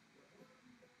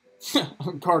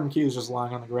Arden Key is just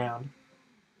lying on the ground.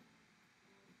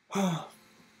 I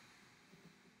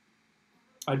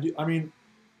mean,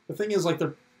 the thing is, like,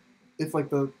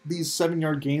 these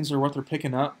 7-yard gains are what they're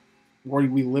picking up, where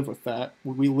we live with that.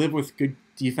 We live with good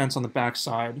defense on the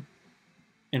backside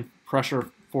and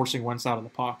pressure forcing Wentz out of the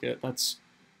pocket. That's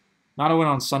not a win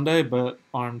on Sunday, but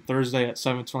on Thursday at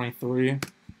 7:23,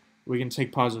 we can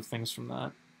take positive things from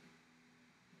that.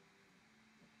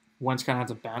 Wentz kind of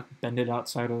had to bend it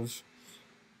outside of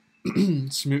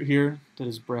Smoot here. Did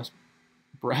his breast,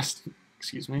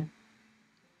 excuse me.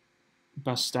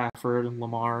 Best Stafford and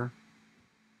Lamar,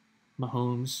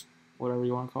 Mahomes, whatever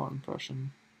you want to call it,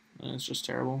 impression. And it's just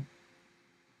terrible.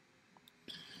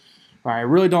 All right, I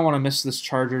really don't want to miss this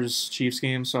Chargers-Chiefs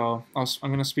game, so I'm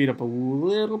going to speed up a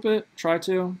little bit, try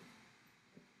to.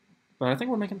 But I think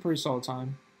we're making pretty solid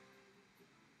time.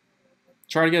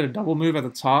 Try to get a double move at the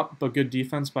top, but good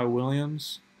defense by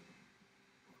Williams.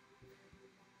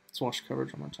 Let's watch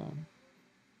coverage one more time.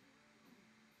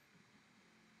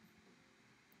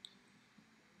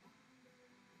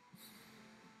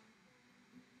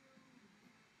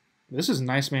 This is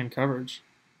nice man coverage.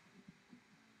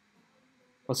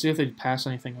 Let's see if they pass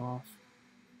anything off.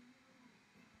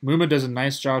 Muma does a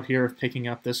nice job here of picking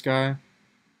up this guy.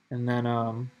 And then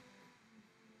it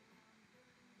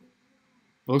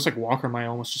looks like Walker might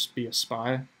almost just be a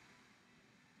spy.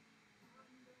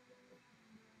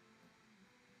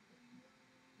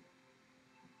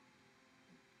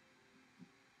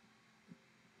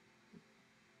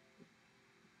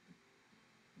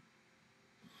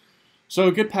 So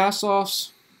good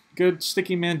pass-offs, good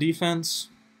sticky man defense.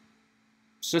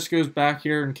 Cisco's back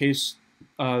here in case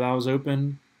that was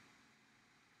open.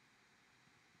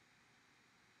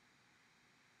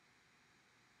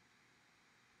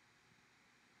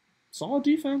 solid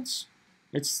defense.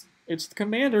 It's the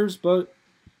Commanders, but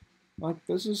like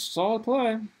this is solid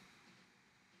play.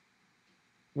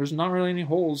 There's not really any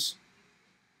holes.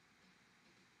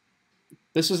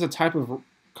 This is a type of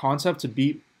concept to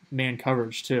beat man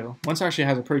coverage too. Wentz actually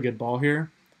has a pretty good ball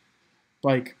here.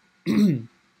 Like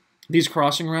these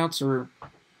crossing routes are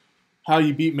how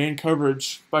you beat man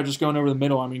coverage by just going over the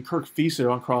middle. I mean, Kirk feasted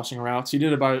on crossing routes. He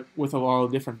did it with a lot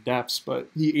of different depths, but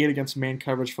he ate against man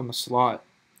coverage from the slot,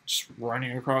 just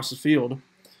running across the field.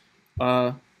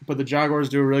 But the Jaguars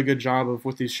do a really good job of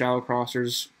with these shallow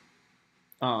crossers,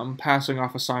 passing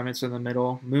off assignments in the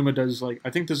middle. Muma does I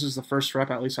think this is the first rep.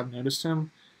 At least I've noticed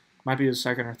him. Might be his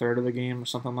second or third of the game or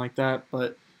something like that.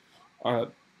 But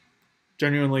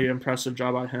genuinely impressive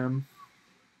job by him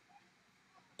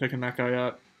picking that guy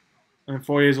up. And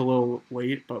Foyer's a little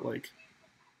late, but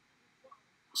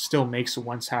still makes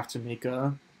Wentz have to make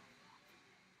a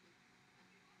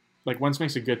Wentz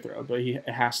makes a good throw, but it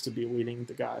has to be leading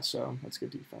the guy, so that's good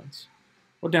defense.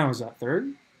 What down was that?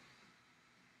 Third?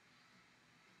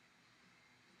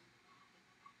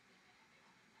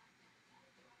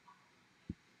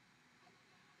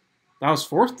 That was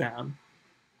fourth down.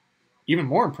 Even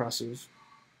more impressive.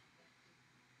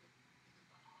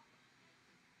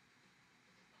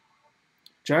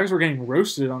 Jags were getting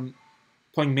roasted on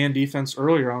playing man defense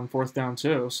earlier on fourth down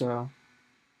too, so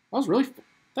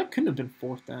that couldn't have been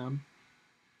fourth down.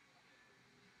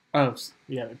 Oh,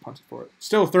 yeah, they punted for it.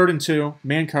 Still 3rd and 2,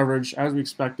 man coverage, as we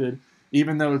expected,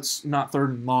 even though it's not 3rd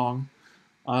and long.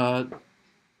 Got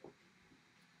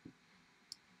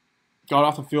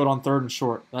off the field on 3rd and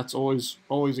short. That's always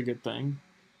a good thing.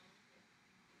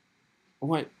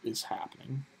 What is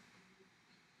happening?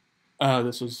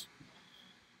 This was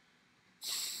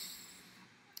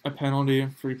a penalty,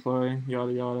 free play,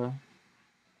 yada yada.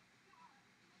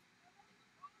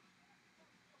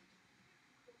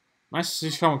 Nice to see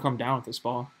someone come down with this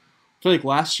ball. I feel like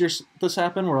last year this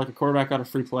happened where a quarterback got a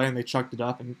free play and they chucked it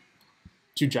up and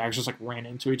two Jags just ran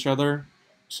into each other.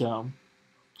 So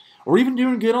we're even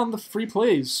doing good on the free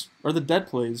plays, or the dead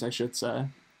plays, I should say,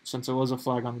 since it was a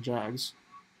flag on the Jags.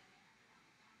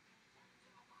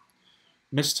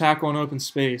 Missed tackle in open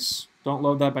space. Don't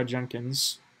load that by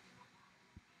Jenkins.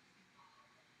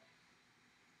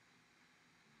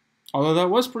 Although that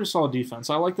was pretty solid defense.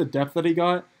 I like the depth that he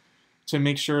got to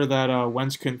make sure that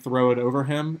Wentz couldn't throw it over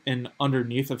him and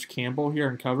underneath of Campbell here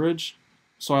in coverage.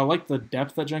 So I like the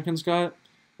depth that Jenkins got,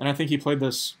 and I think he played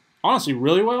this, honestly,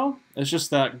 really well. It's just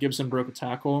that Gibson broke a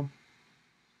tackle.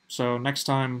 So next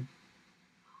time,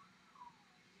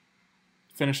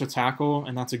 finish a tackle,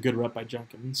 and that's a good rep by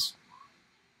Jenkins.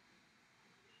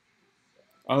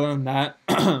 Other than that,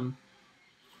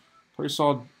 pretty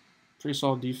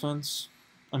solid defense.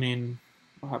 I mean,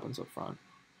 what happens up front?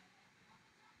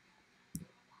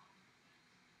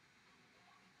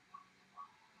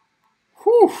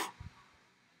 Whew.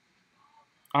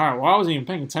 All right, well, I wasn't even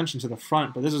paying attention to the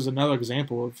front, but this is another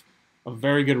example of a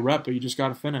very good rep, but you just got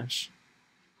to finish.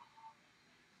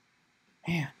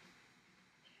 Man.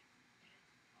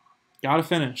 Got to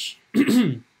finish.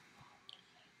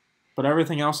 But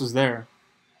everything else is there.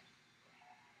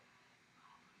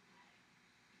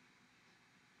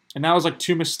 And that was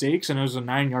 2 mistakes, and it was a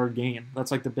 9-yard gain. That's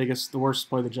the worst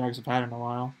play the Jags have had in a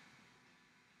while.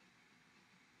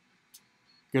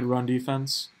 Good run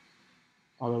defense.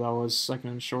 Although that was 2nd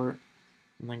and short,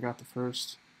 and then got the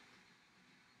first.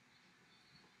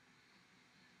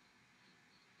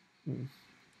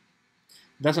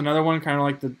 That's another one, kind of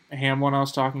like the Ham one I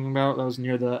was talking about. That was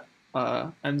near the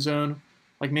end zone.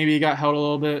 Maybe he got held a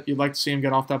little bit. You'd like to see him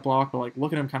get off that block, but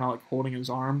look at him kind of holding his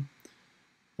arm.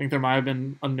 I think there might have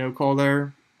been a no call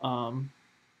there. And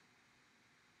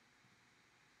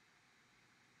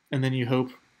then you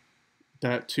hope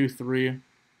that 2-3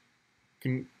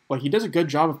 can, he does a good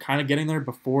job of kind of getting there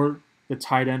before the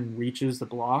tight end reaches the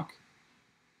block,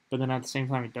 but then at the same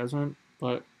time he doesn't.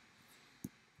 But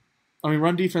I mean,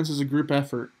 run defense is a group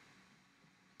effort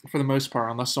for the most part,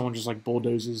 unless someone just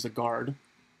bulldozes the guard.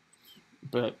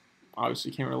 But obviously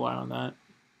you can't rely on that.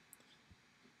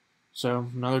 So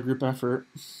another group effort.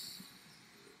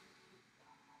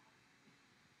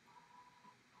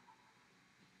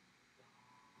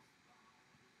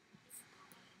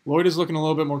 Lloyd is looking a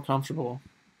little bit more comfortable.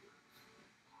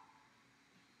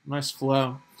 Nice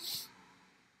flow.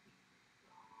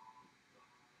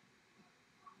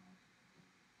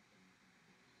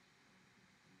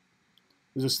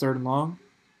 Is this 3rd and long?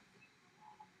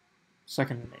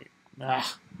 2nd and 8.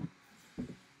 Ah.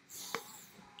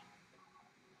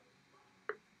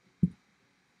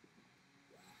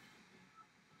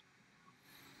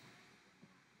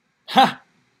 Ha!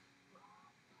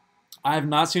 I have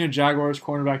not seen a Jaguars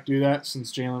cornerback do that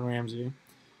since Jalen Ramsey.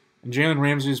 And Jalen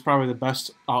Ramsey is probably the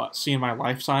best I'll see in my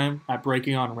lifetime at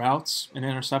breaking on routes and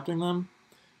intercepting them.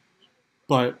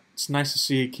 But it's nice to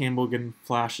see Campbell getting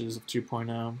flashes of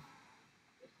 2.0.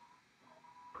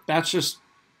 That's just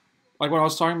like what I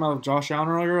was talking about with Josh Allen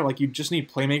earlier. Like, you just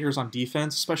need playmakers on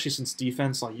defense, especially since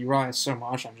defense, like, you rely so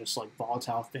much on just like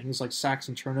volatile things like sacks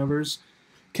and turnovers.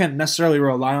 Can't necessarily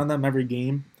rely on them every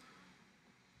game.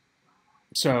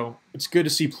 So it's good to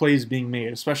see plays being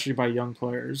made, especially by young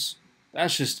players.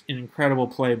 That's just an incredible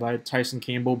play by Tyson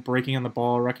Campbell, breaking on the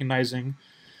ball, recognizing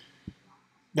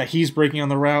that he's breaking on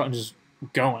the route and just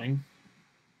going.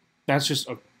 That's just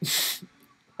a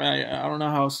I don't know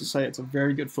how else to say it. It's a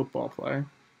very good football play.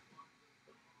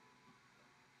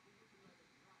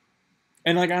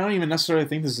 And like, I don't even necessarily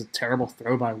think this is a terrible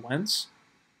throw by Wentz.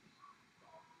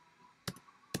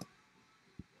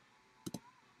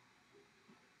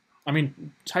 I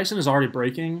mean, Tyson is already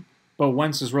breaking, but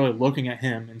Wentz is really looking at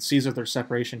him and sees that there's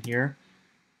separation here.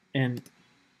 And,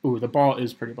 ooh, the ball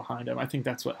is pretty behind him. I think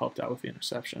that's what helped out with the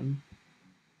interception.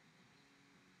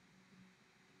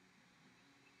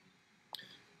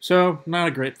 So, not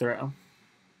a great throw.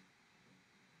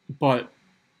 But,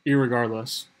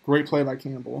 irregardless, great play by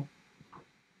Campbell.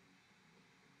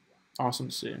 Awesome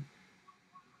to see. I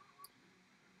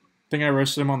think I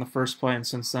roasted him on the first play, and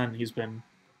since then, he's been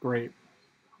great.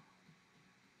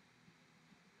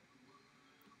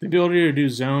 The ability to do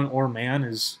zone or man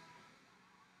is,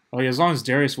 like, as long as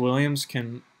Darius Williams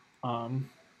can,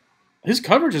 his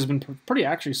coverage has been pretty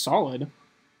actually solid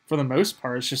for the most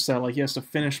part. It's just that, like, he has to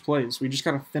finish plays. We just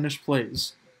got to finish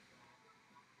plays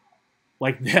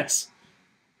like this.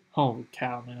 Holy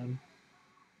cow, man.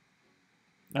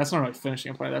 That's not really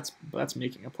finishing a play. That's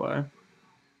making a play.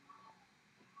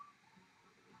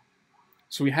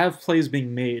 So we have plays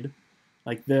being made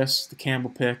like this, the Campbell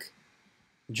pick,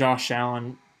 Josh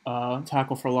Allen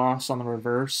tackle for loss on the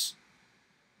reverse.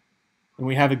 And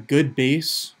we have a good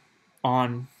base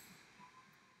on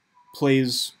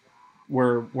plays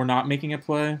where we're not making a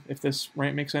play, if this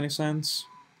right makes any sense.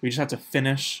 We just have to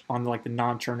finish on like the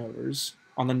non-turnovers,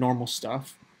 on the normal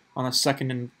stuff, on the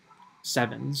 2nd and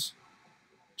 7s.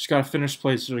 Just got to finish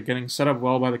plays that are getting set up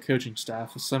well by the coaching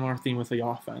staff. A similar theme with the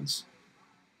offense.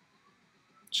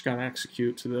 Just got to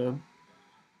execute to the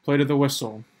play to the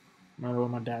whistle. Another one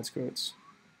of my dad's quotes.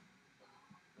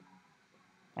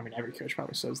 I mean, every coach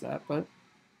probably says that, but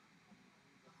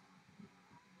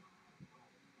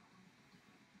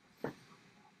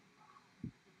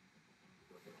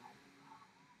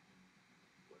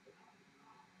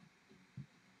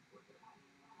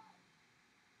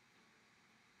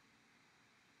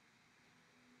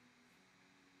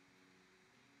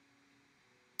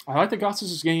I like that Gotsis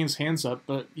is getting his hands up,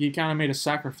 but he kind of made a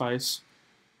sacrifice.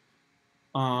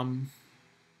 I'm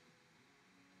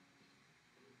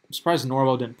surprised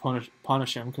Norwell didn't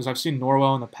punish him, because I've seen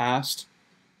Norwell in the past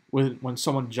when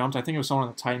someone jumped. I think it was someone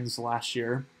on the Titans last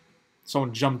year.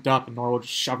 Someone jumped up and Norwell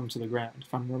just shoved him to the ground,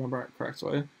 if I remember it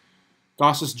correctly.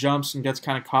 Gossis jumps and gets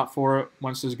kind of caught for it.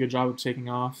 Wentz does a good job of taking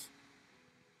off.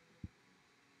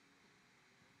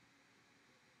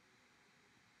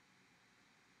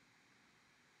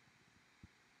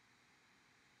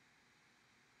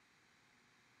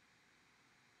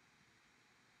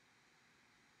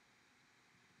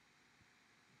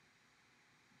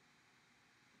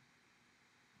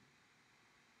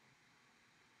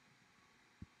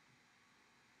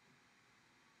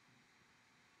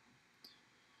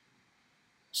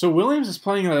 So Williams is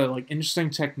playing a interesting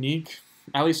technique,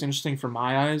 at least interesting for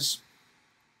my eyes,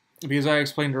 because I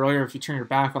explained earlier, if you turn your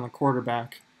back on the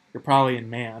quarterback, you're probably in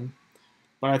man.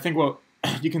 But I think what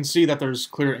you can see that there's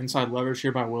clear inside leverage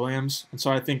here by Williams, and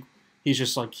so I think he's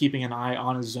just like keeping an eye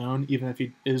on his zone, even if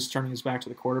he is turning his back to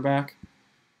the quarterback.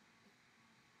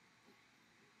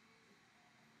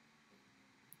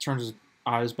 Turns his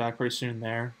eyes back pretty soon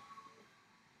there.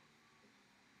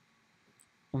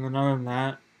 And then other than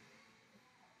that,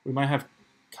 we might have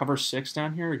cover 6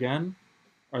 down here again.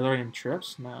 Are there any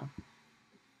trips? No.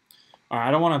 I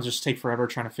don't want to just take forever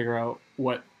trying to figure out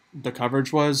what the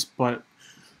coverage was, but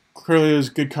clearly it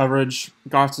was good coverage.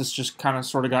 Gotsis just kind of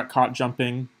sort of got caught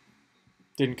jumping.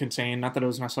 Didn't contain. Not that it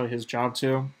was necessarily his job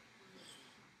to.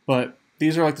 But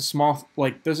these are like the small,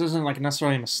 like, this isn't like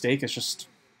necessarily a mistake. It's just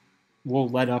we'll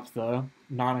let up the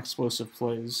non-explosive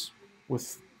plays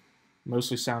with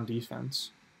mostly sound defense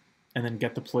and then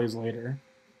get the plays later.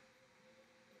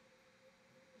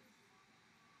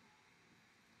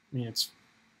 I mean, it's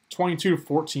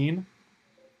 22-14.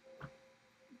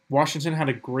 Washington had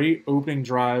a great opening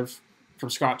drive from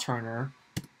Scott Turner.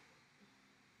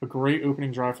 A great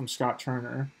opening drive from Scott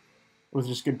Turner. with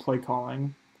just good play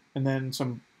calling, and then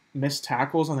some missed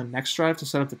tackles on the next drive to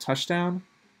set up the touchdown.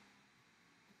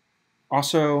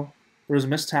 Also, there was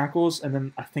missed tackles, and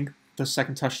then I think the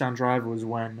second touchdown drive was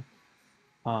when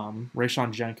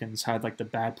Rayshon Jenkins had like the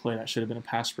bad play that should have been a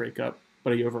pass breakup,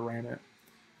 but he overran it.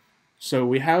 So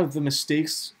we have the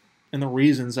mistakes and the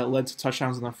reasons that led to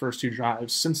touchdowns in the first two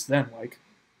drives. Since then, like,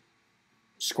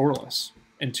 scoreless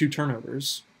and 2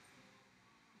 turnovers.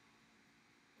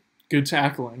 Good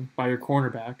tackling by your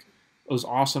cornerback. It was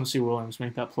awesome to see Williams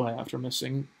make that play after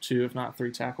missing 2, if not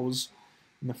 3 tackles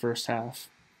in the first half.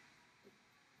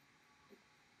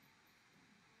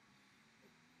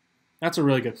 That's a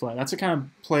really good play. That's the kind of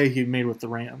play he made with the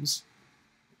Rams.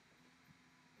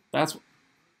 That's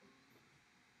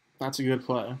a good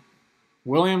play.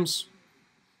 Williams,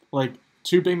 like,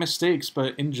 2 big mistakes,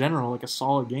 but in general, like, a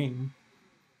solid game.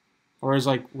 Whereas,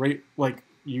 like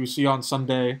you see on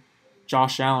Sunday,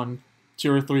 Josh Allen,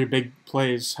 2 or 3 big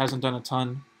plays, hasn't done a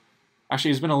ton. Actually,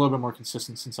 he's been a little bit more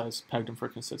consistent since I pegged him for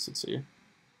consistency.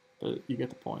 But you get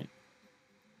the point.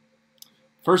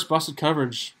 First busted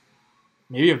coverage,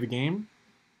 maybe of the game.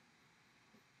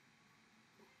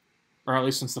 Or at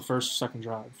least since the first or second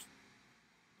drive.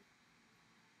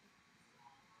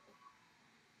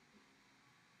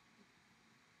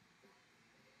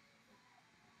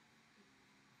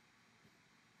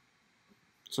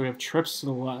 So we have trips to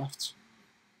the left.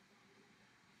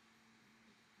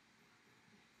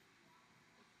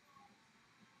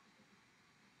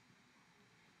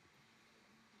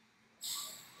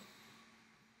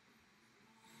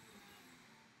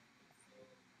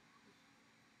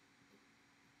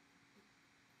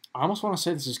 I almost want to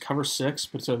say this is cover 6,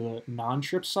 but to the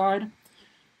non-trip side.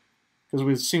 Because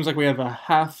it seems like we have a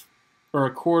half or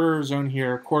a quarter zone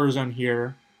here, quarter zone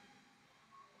here.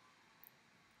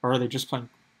 Or are they just playing?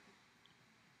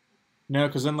 No,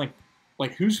 because then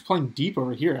like who's playing deep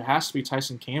over here? It has to be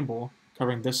Tyson Campbell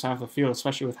covering this half of the field,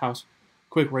 especially with how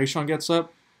quick Rayshon gets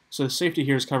up. So the safety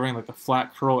here is covering like the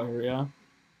flat curl area.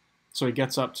 So he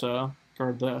gets up to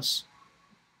guard this.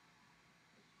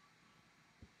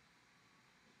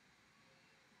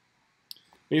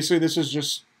 Basically, this is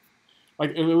just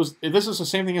like this is the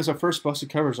same thing as the first busted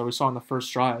coverage that we saw in the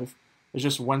first drive. It's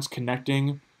just Wentz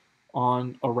connecting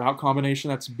on a route combination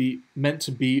that's meant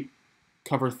to beat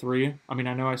cover 3. I mean,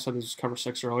 I know I said this was cover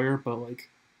 6 earlier, but like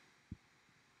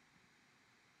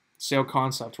sale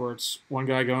concept where it's one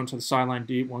guy going to the sideline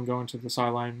deep, one going to the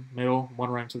sideline middle, one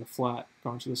running to the flat,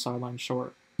 going to the sideline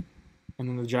short. And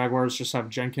then the Jaguars just have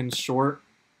Jenkins short,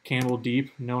 Campbell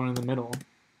deep, no one in the middle.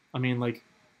 I mean, like,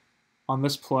 on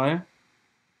this play,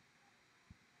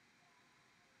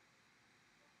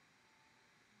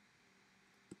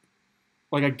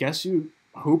 like, I guess you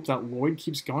hope that Lloyd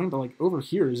keeps going, but, like, over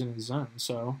here is in his zone.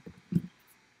 So,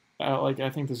 I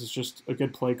think this is just a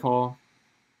good play call.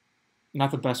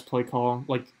 Not the best play call.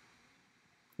 Like,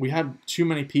 we had too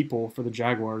many people for the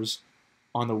Jaguars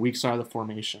on the weak side of the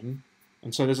formation.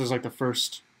 And so this is, like, the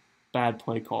first bad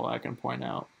play call I can point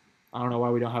out. I don't know why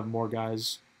we don't have more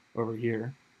guys over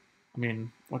here. I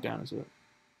mean, what down is it?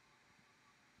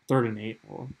 3rd and 8.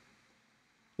 Well,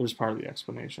 there's part of the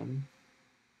explanation.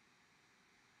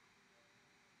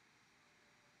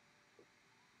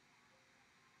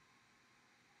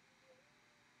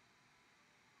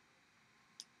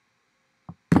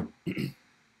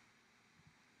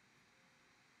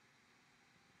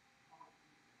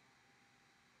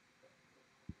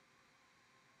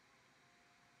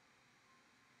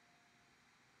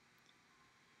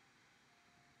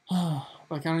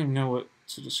 Like, I don't even know what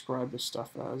to describe this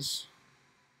stuff as.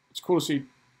 It's cool to see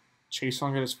Chase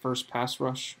Young get his first pass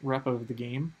rush rep of the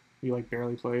game. He, like,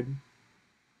 barely played.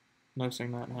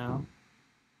 Noticing that now.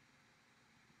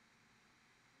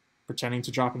 Pretending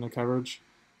to drop into coverage.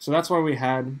 So that's why we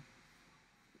had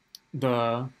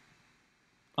the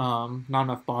not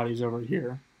enough bodies over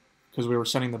here. Because we were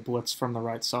sending the blitz from the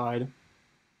right side.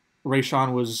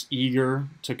 Rayshon was eager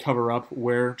to cover up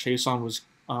where Chase Young was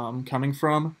coming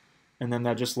from. And then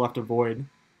that just left a void.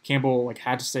 Campbell like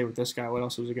had to stay with this guy. What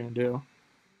else was he going to do?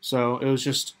 So it was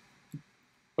just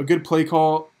a good play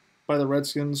call by the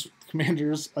Redskins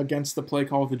Commanders against the play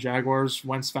call of the Jaguars.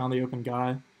 Wentz found the open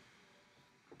guy.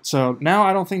 So now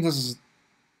I don't think this is...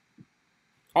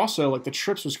 Also, like, the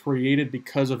trips was created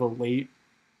because of a late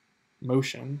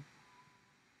motion.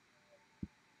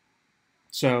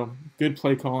 So, good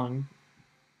play calling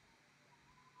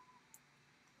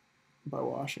by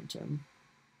Washington.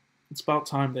 It's about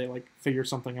time they, like, figure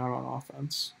something out on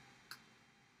offense.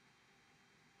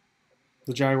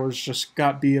 The Jaguars just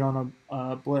got beat on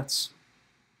a blitz.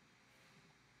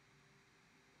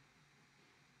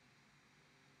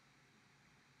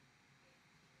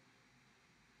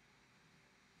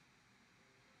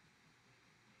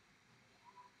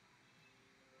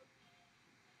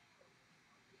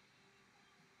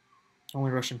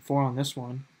 Only rushing 4 on this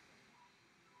one.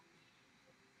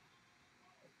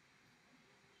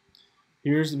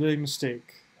 Here's the big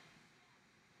mistake.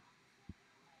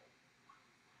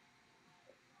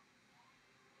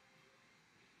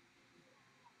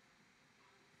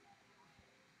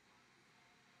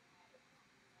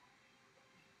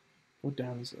 What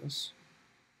down is this?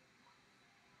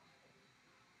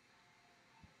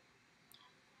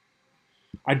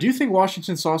 I do think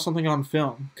Washington saw something on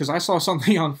film because I saw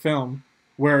something on film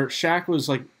where Shaq was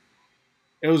like,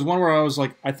 it was one where I was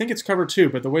like, I think it's cover 2,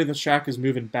 but the way that Shaq is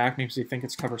moving back makes me think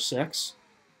it's cover 6.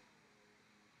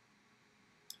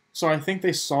 So I think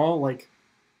they saw like,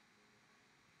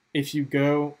 if you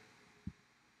go,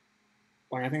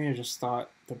 like I think they just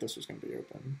thought that this was going to be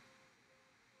open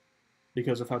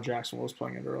because of how Jackson was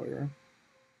playing it earlier.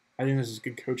 I think this is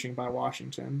good coaching by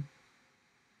Washington.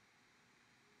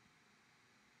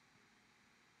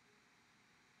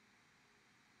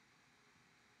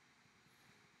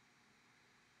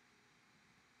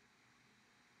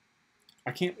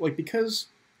 I can't like because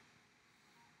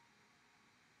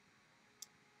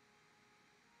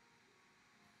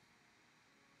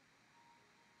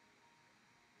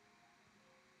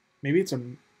maybe it's a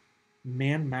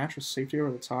man mattress safety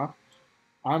over the top.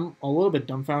 I'm a little bit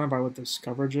dumbfounded by what this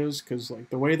coverage is because like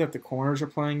the way that the corners are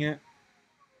playing it.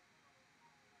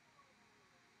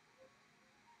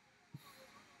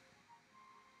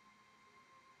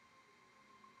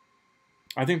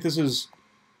 I think this is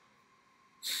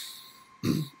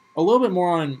a little bit more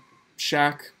on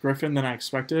Shaq Griffin than I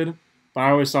expected, but I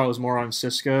always thought it was more on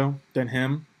Cisco than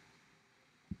him.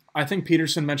 I think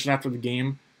Peterson mentioned after the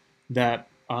game that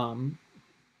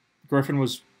Griffin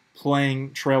was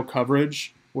playing trail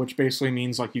coverage, which basically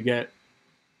means like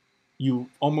you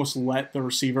almost let the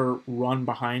receiver run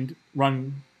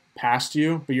past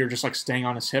you, but you're just like staying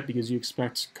on his hip because you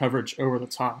expect coverage over the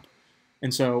top.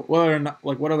 And so whether or not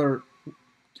like what other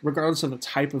regardless of the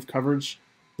type of coverage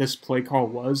this play call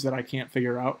was that I can't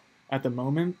figure out at the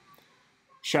moment,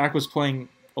 Shaq was playing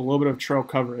a little bit of trail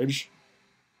coverage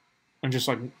and just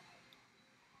like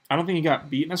I don't think he got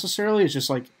beat necessarily. It's just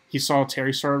like he saw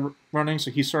Terry started running,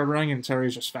 so he started running, and Terry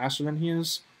is just faster than he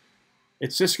is.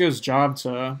 It's Cisco's job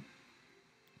to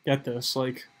get this.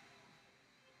 Like,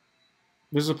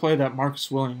 this is a play that Marcus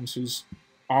Williams, who's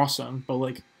awesome, but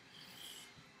like,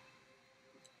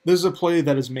 this is a play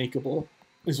that is makeable,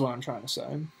 is what I'm trying to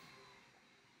say.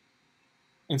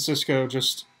 And Cisco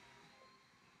just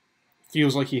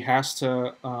feels like he has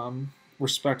to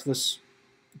respect this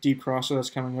deep crosser that's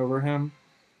coming over him.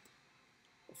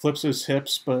 Flips his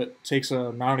hips, but takes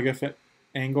a not a good fit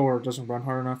angle or doesn't run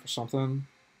hard enough or something.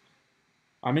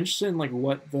 I'm interested in like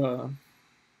what the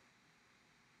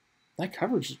that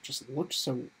coverage just looks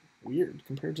so weird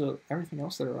compared to everything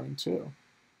else they're running too.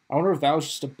 I wonder if that was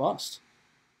just a bust.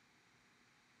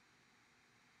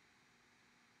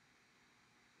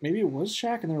 Maybe it was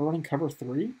Shaq and they were running cover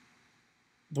 3.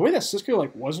 The way that Cisco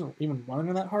like wasn't even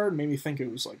running that hard made me think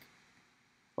it was like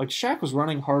Shaq was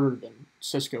running harder than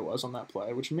Cisco was on that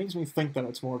play, which makes me think that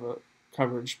it's more of a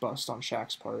coverage bust on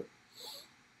Shaq's part.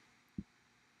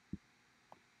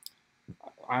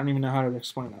 I don't even know how to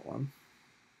explain that one.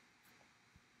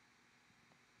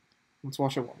 Let's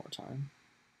watch it one more time.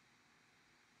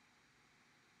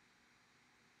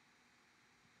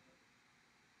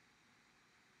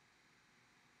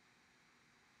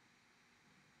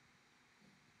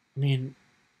 I mean,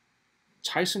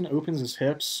 Tyson opens his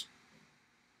hips,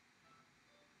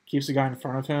 keeps the guy in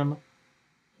front of him.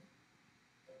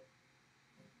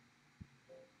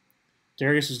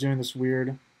 Darius is doing this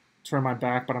weird turn my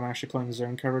back, but I'm actually playing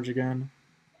zone coverage again.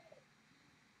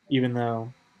 Even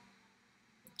though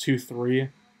 2-3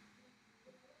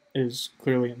 is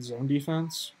clearly in zone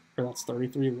defense, or that's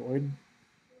 33 Lloyd.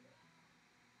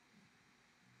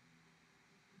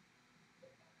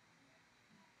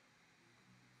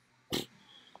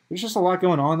 There's just a lot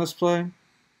going on in this play.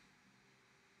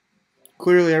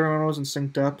 Clearly, everyone wasn't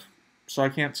synced up, so I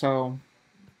can't tell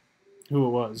who it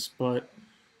was, but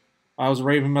I was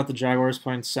raving about the Jaguars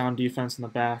playing sound defense in the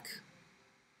back.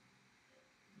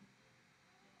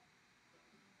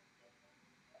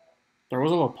 There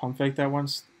was a little pump fake that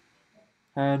once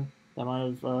had that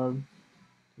might have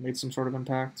made some sort of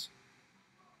impact.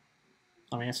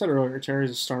 I mean, I said earlier,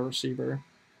 Terry's a star receiver.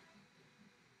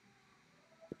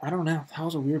 I don't know. That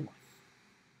was a weird one.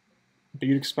 But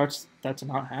you'd expect that to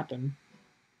not happen.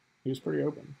 He was pretty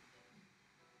open.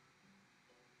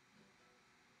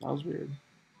 That was weird.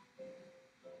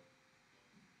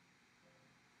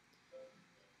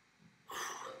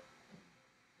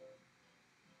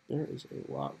 There is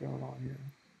a lot going on here.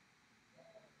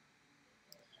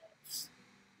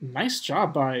 Nice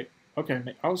job by. Okay,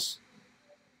 I was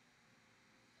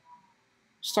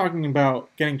just talking about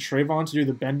getting Trayvon to do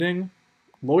the bending.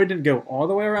 Lloyd didn't go all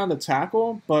the way around the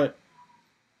tackle, but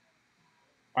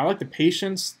I like the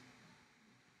patience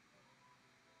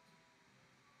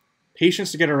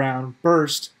to get around,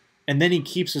 burst, and then he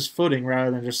keeps his footing rather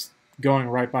than just going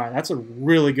right by. That's a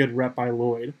really good rep by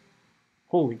Lloyd.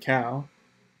 Holy cow.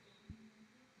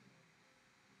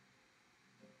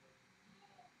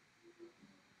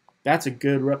 That's a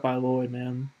good rep by Lloyd,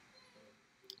 man.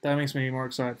 That makes me more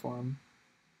excited for him.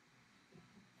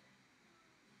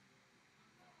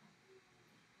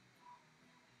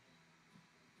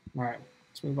 All right,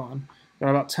 let's move on. Got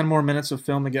about 10 more minutes of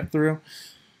film to get through.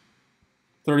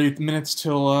 30 minutes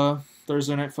till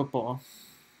Thursday Night Football.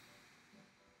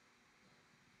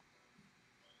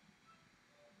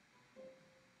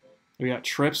 We got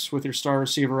trips with your star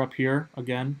receiver up here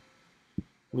again.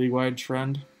 League-wide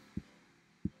trend.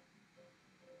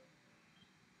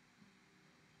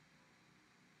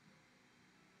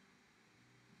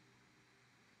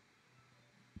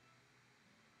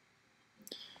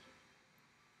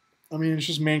 I mean, it's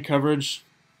just main coverage.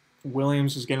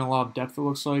 Williams is getting a lot of depth, it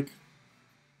looks like.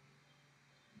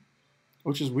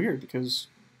 Which is weird because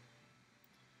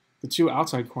the two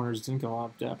outside corners didn't get a lot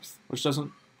of depth, which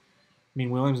doesn't mean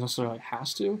Williams necessarily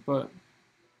has to, but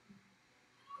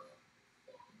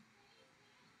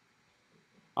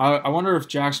I wonder if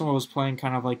Jacksonville was playing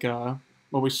kind of like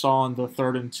what we saw in the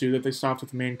 3rd and 2 that they stopped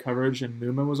with main coverage and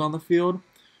Newman was on the field.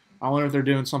 I wonder if they're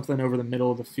doing something over the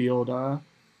middle of the field,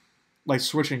 like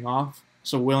switching off.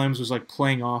 So Williams was like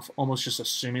playing off, almost just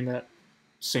assuming that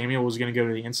Samuel was going to go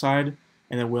to the inside,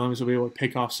 and then Williams would be able to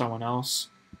pick off someone else.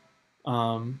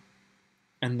 And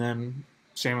then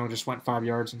Samuel just went 5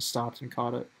 yards and stopped and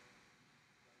caught it.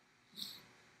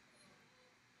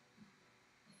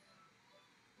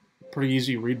 Pretty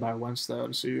easy read by Wentz, though,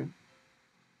 to see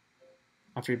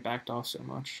after he backed off so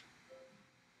much.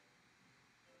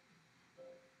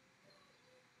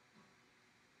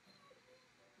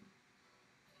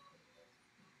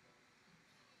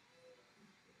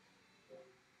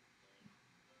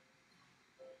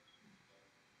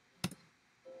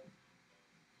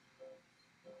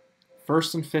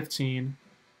 First and 15.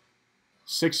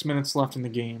 6 minutes left in the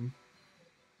game.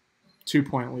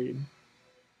 2-point lead.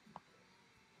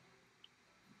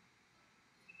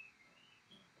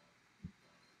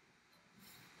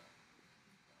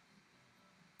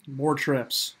 More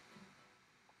trips.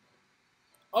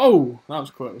 Oh, that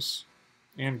was close.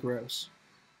 And gross.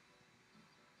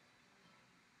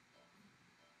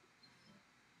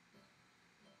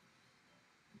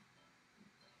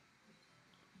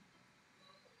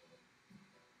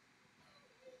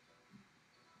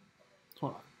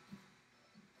 Hold on.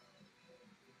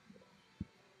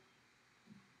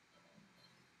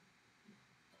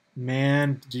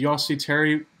 Man, do y'all see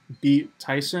Terry beat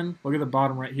Tyson? Look at the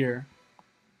bottom right here.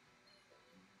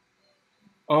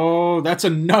 Oh, that's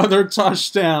another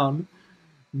touchdown.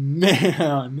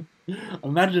 Man.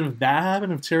 Imagine if that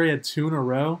happened, if Terry had 2 in a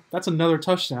row. That's another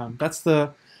touchdown. That's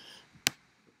the.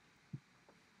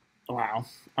 Wow.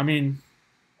 I mean,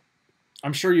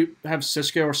 I'm sure you have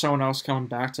Cisco or someone else coming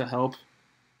back to help.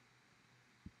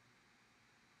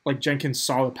 Like Jenkins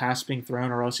saw the pass being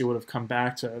thrown, or else he would have come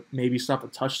back to maybe stop a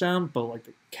touchdown. But like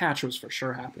the catch was for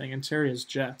sure happening. And Terry has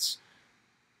Jets.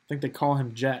 I think they call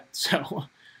him Jet, so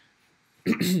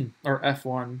or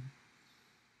F1,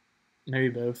 maybe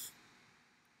both.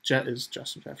 Jet is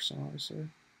Justin Jefferson, obviously.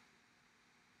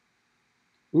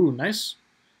 Ooh, nice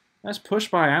push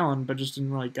by Allen, but just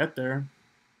didn't really get there.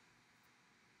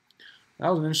 That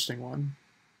was an interesting one.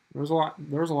 There was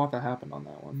a lot that happened on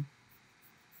that one.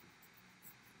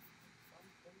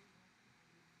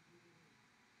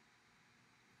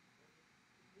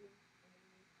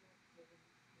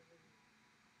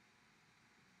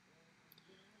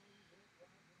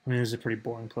 I mean, it was a pretty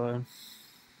boring play.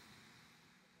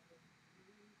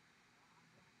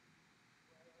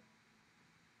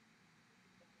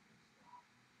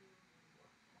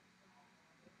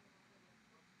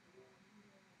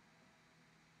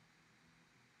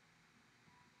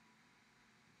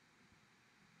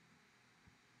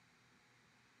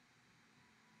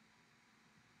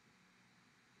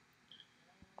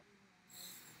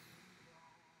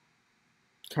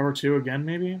 Cover 2 again,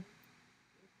 maybe?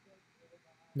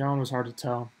 That one was hard to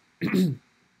tell.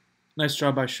 Nice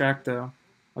job by Shaq, though.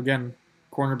 Again,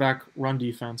 cornerback run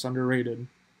defense, underrated.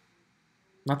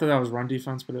 Not that was run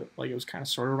defense, but it was kind of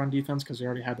sort of run defense because he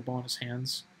already had the ball in his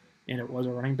hands, and it was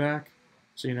a running back.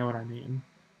 So you know what I mean.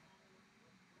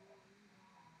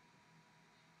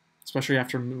 Especially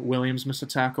after Williams missed a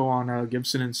tackle on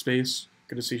Gibson in space,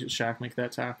 Good to see Shaq make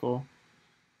that tackle.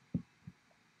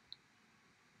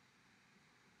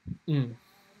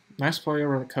 Nice play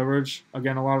over the coverage.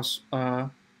 Again, a lot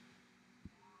of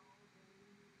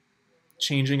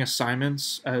changing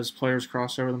assignments as players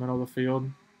cross over the middle of the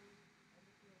field.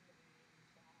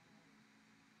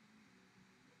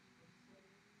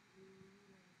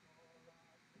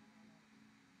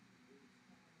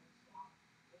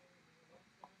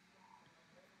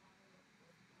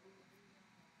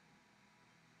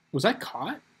 Was that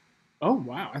caught? Oh,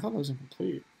 wow. I thought that was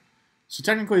incomplete. So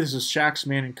technically this is Shaq's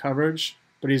man in coverage,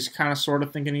 but he's kind of sort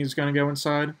of thinking he's going to go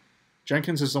inside.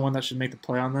 Jenkins is the one that should make the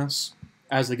play on this,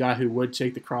 as the guy who would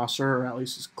take the crosser, or at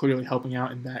least is clearly helping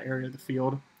out in that area of the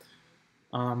field.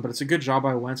 But it's a good job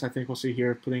by Wentz, I think we'll see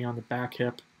here, putting on the back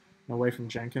hip and away from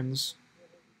Jenkins.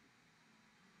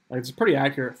 Like, it's a pretty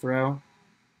accurate throw.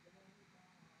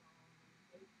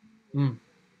 The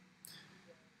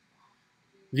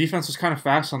defense was kind of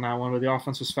fast on that one, but the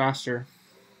offense was faster.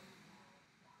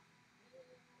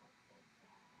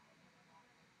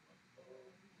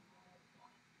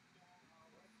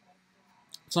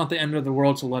 It's not the end of the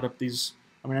world to let up these.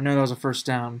 I mean, I know that was a first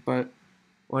down, but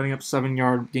letting up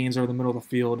 7-yard gains over the middle of the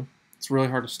field, it's really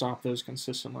hard to stop those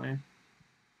consistently.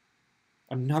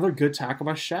 Another good tackle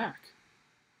by Shaq.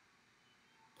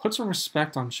 Put some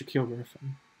respect on Shaquille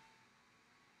Griffin.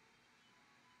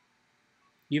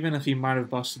 Even if he might have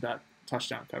busted that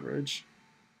touchdown coverage.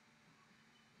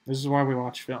 This is why we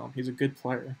watch film. He's a good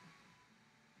player.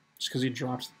 Just because he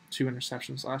dropped 2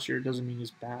 interceptions last year doesn't mean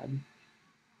he's bad.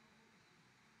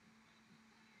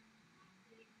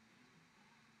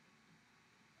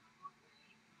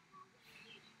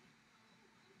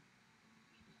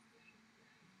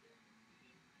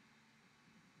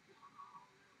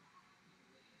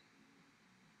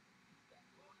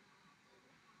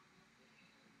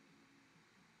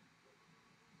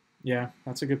 Yeah,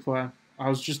 that's a good play. I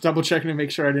was just double checking to make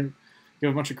sure I didn't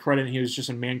give a bunch of credit. He was just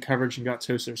in man coverage and got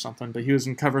toasted or something. But he was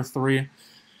in cover 3.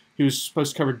 He was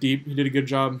supposed to cover deep. He did a good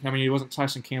job. I mean, he wasn't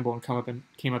Tyson Campbell and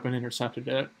came up and intercepted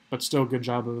it, but still a good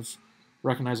job of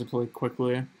recognizing play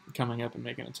quickly, coming up and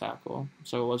making a tackle.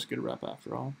 So it was a good rep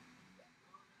after all.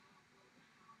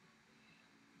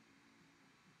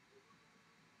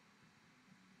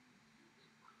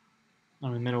 I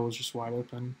mean, middle was just wide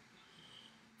open.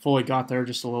 Foley got there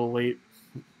just a little late.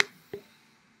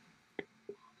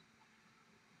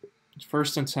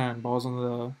 First and 10. Ball's on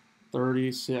the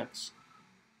 36.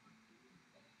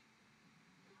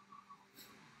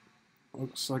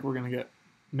 Looks like we're going to get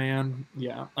man.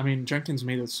 Yeah. I mean, Jenkins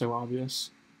made it so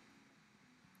obvious.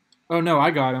 Oh, no,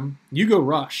 I got him. You go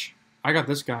rush. I got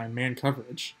this guy in man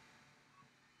coverage.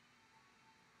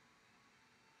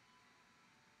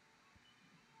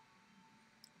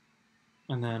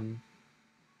 And then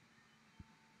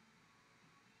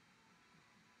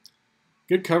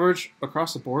good coverage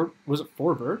across the board. Was it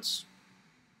 4 verts?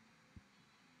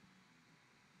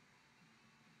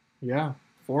 Yeah,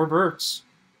 4 verts.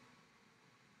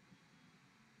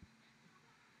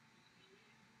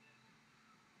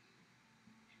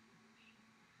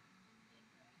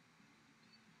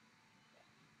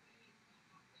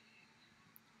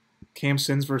 Cam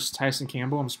Sins versus Tyson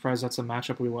Campbell. I'm surprised that's a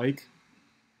matchup we like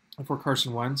for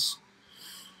Carson Wentz.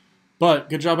 But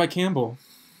good job by Campbell.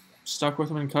 Stuck with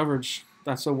him in coverage.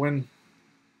 That's a win.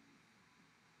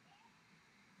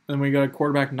 Then we got a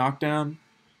quarterback knockdown.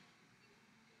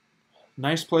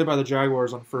 Nice play by the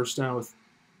Jaguars on first down with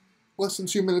less than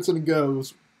 2 minutes to go.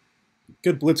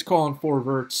 Good blitz call on 4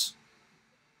 verts.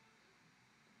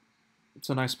 It's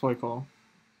a nice play call.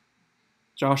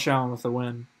 Josh Allen with the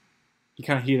win. He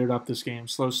kind of heated up this game.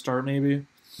 Slow start maybe.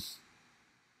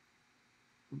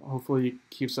 Hopefully he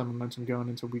keeps that momentum going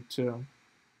into week 2.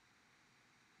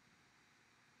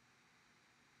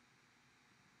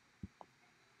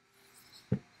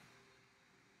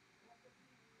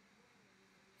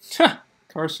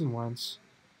 Carson Wentz.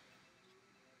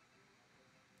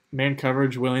 Man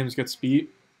coverage, Williams gets beat.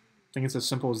 I think it's as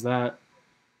simple as that.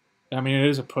 I mean, it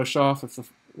is a push-off if the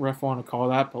ref wanted to call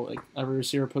that, but like every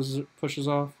receiver pushes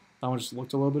off. That one just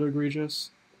looked a little bit egregious.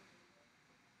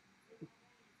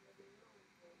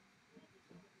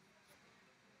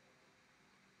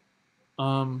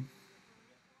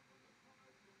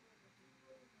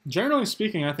 Generally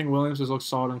speaking, I think Williams has looked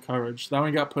solid in coverage. That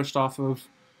one got pushed off of.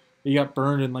 He got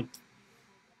burned in like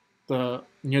the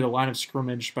near the line of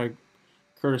scrimmage by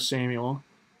Curtis Samuel,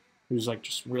 who's like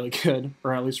just really good,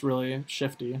 or at least really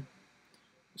shifty.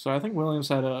 So I think Williams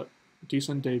had a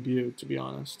decent debut, to be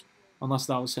honest, unless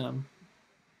that was him.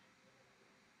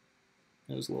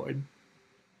 It was Lloyd.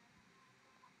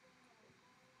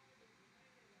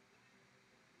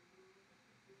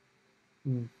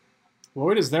 Mm.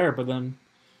 Lloyd is there, but then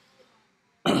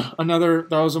that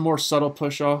was a more subtle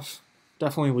push off.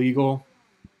 Definitely legal.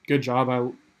 Good job by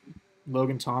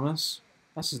Logan Thomas.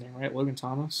 That's his name, right? Logan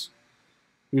Thomas.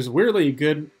 He was weirdly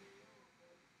good.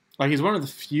 Like, he's one of the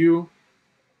few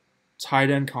tight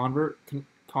end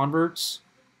converts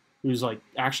who's like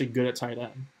actually good at tight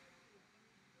end.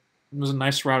 It was a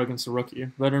nice route against a rookie.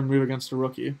 Veteran move against a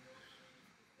rookie.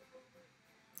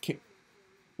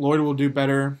 Lloyd will do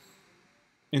better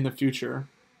in the future,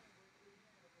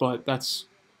 but that's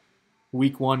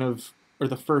week one of, or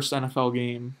the first NFL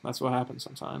game. That's what happens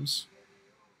sometimes.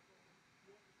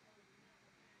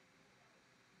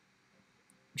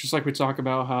 Just like we talk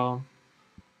about how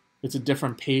it's a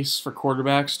different pace for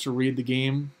quarterbacks to read the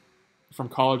game from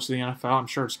college to the NFL. I'm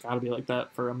sure it's got to be like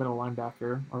that for a middle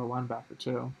linebacker or a linebacker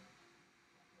too.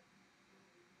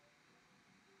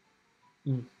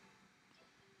 Mm.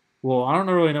 Well, I don't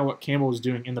really know what Campbell was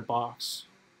doing in the box.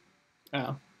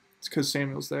 Yeah, it's because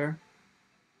Samuel's there.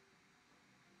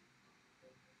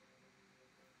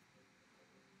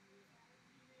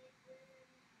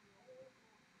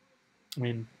 I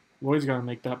mean, Lloyd's got to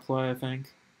make that play, I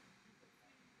think.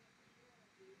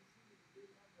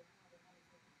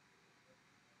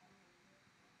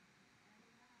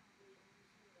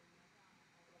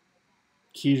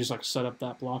 Key just like set up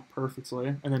that block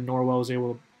perfectly, and then Norwell was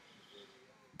able to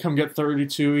come get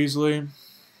 32 easily.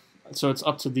 So it's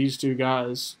up to these two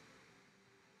guys.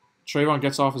 Trayvon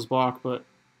gets off his block, but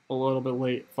a little bit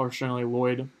late. Fortunately,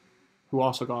 Lloyd, who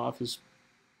also got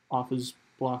off his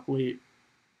block late,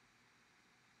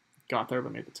 got there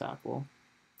but made the tackle.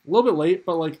 A little bit late,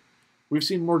 but like we've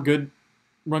seen more good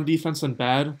run defense than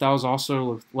bad. That was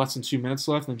also with less than 2 minutes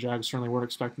left, and the Jags certainly weren't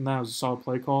expecting that. It was a solid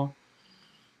play call.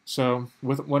 So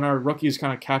when our rookies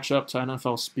kind of catch up to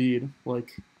NFL speed,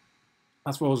 like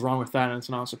that's what was wrong with that, and it's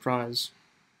not a surprise.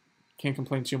 Can't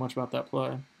complain too much about that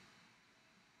play.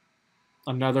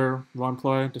 Another run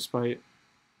play, despite,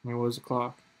 I mean, what was the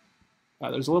clock?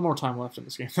 There's a little more time left in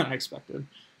this game than I expected.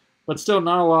 But still,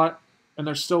 not a lot, and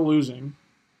they're still losing.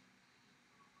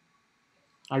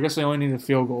 I guess they only need a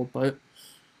field goal, but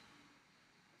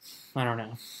I don't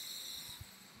know.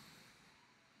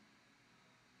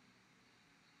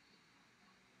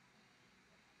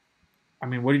 I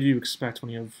mean, what did you expect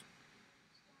when you have...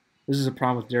 This is a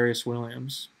problem with Darius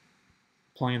Williams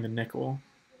playing the nickel.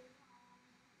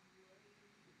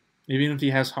 Even if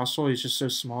he has hustle, he's just so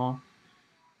small.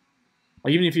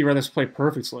 Like, even if he read this play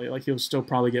perfectly, like he'll still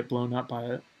probably get blown up by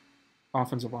an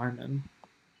offensive lineman.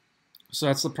 So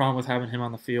that's the problem with having him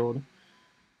on the field.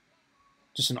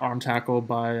 Just an arm tackle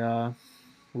by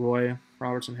Roy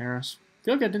Robertson Harris. I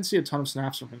feel like I didn't see a ton of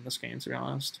snaps from him this game, to be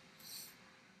honest.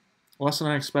 Less than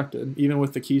I expected, even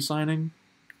with the Key signing.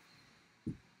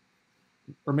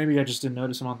 Or maybe I just didn't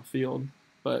notice him on the field,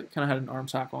 but kind of had an arm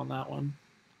tackle on that one.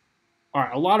 All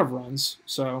right, a lot of runs,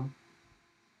 so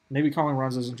maybe calling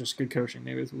runs isn't just good coaching.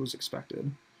 Maybe it was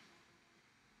expected.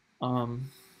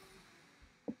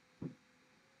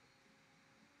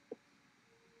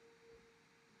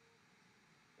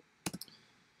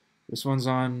 This one's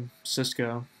on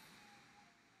Cisco.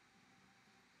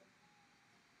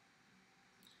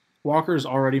 Walker's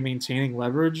already maintaining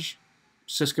leverage.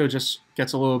 Cisco just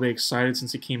gets a little bit excited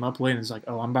since he came up late and is like,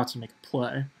 oh, I'm about to make a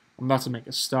play. I'm about to make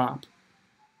a stop.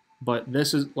 But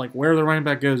this is like where the running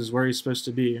back goes is where he's supposed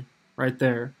to be, right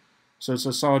there. So it's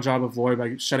a solid job of Lloyd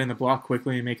by shutting the block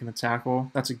quickly and making the tackle.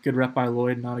 That's a good rep by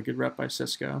Lloyd, not a good rep by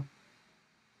Cisco.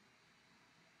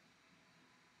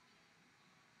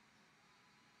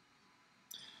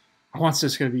 I want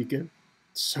Cisco to be good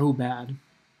so bad.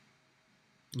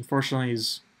 Unfortunately,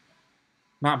 he's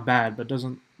not bad, but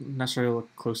doesn't necessarily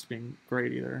look close to being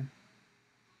great either.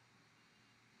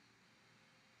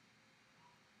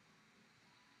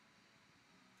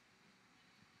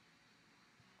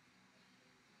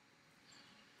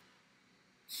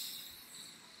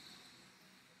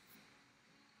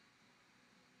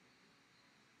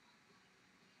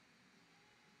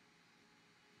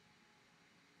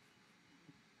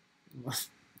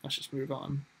 Let's just move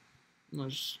on.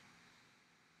 Let's...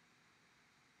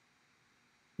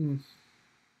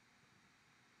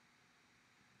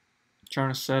 Trying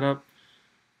to set up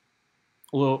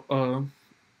a little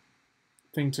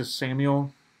thing to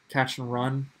Samuel, catch and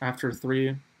run after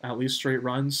 3 at least straight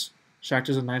runs. Shaq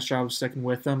does a nice job of sticking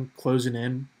with them, closing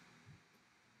in.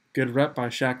 Good rep by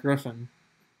Shaq Griffin.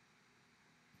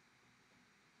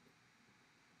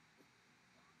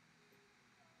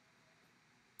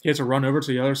 He has a run over to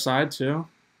the other side too.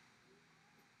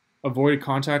 Avoided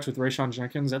contact with Rayshon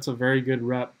Jenkins. That's a very good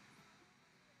rep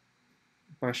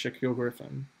by Shaquille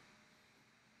Griffin.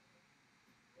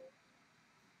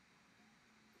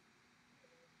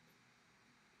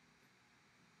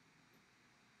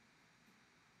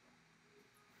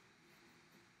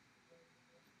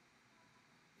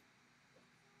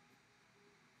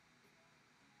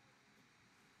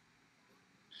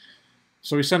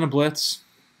 So we sent a blitz.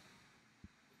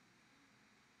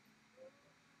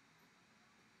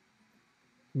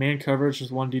 Man coverage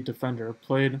with one deep defender.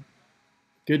 Played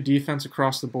good defense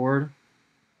across the board.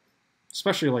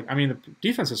 Especially, the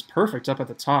defense is perfect up at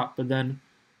the top, but then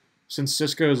since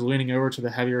Cisco is leaning over to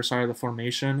the heavier side of the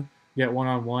formation, get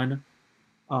one-on-one.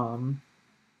 Man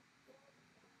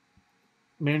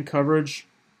coverage.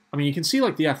 You can see,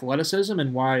 the athleticism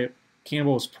and why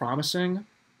Campbell is promising,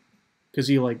 because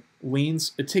he,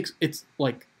 leans. It's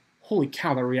holy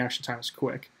cow, that reaction time is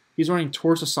quick. He's running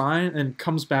towards the sign and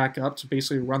comes back up to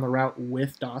basically run the route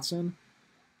with Dotson.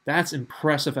 That's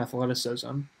impressive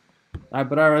athleticism.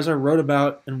 But as I wrote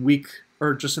about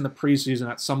just in the preseason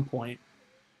at some point,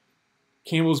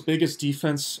 Campbell's biggest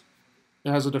defense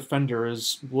as a defender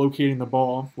is locating the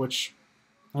ball, which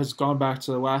has gone back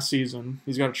to last season.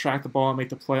 He's got to track the ball and make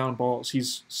the play on balls. He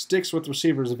sticks with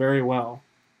receivers very well,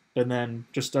 and then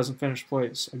just doesn't finish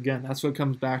plays. Again, that's what it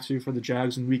comes back to for the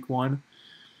Jags in week 1.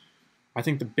 I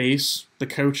think the base, the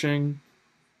coaching,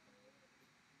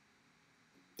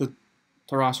 the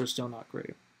roster's still not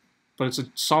great. But it's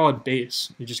a solid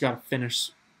base. You just got to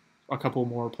finish a couple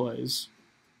more plays.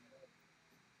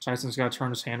 Tyson's got to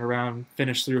turn his hand around,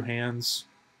 finish through hands,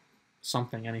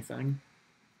 something, anything.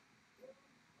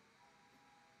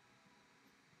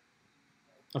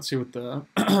 Let's see what the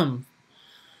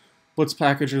blitz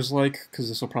package is like, because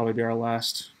this will probably be our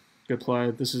last good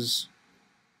play. This is...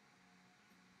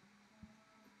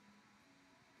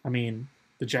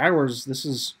 the Jaguars, this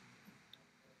is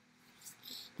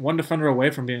one defender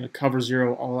away from being a cover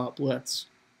 0 all-out blitz.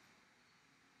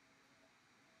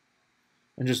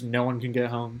 And just no one can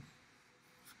get home.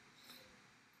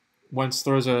 Wentz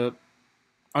throws a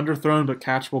underthrown but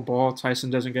catchable ball.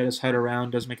 Tyson doesn't get his head around,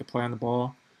 doesn't make a play on the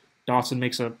ball. Dawson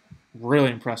makes a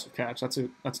really impressive catch.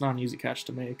 That's not an easy catch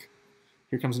to make.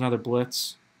 Here comes another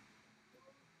blitz.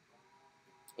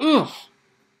 Ugh!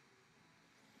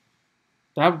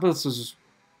 That blitz is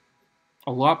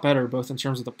a lot better, both in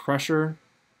terms of the pressure.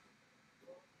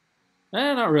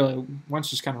 Not really. Wentz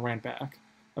just kind of ran back.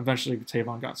 Eventually,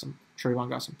 Trayvon got some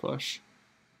push.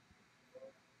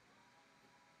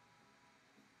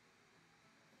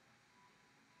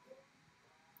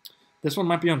 This one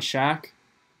might be on Shaq.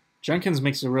 Jenkins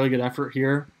makes a really good effort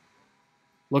here.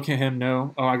 Look at him,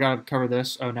 no. Oh, I got to cover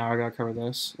this. Oh, now I got to cover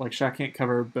this. Shaq can't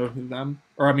cover both of them.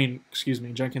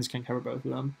 Jenkins can't cover both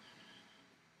of them.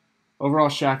 Overall,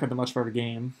 Shaq had the much better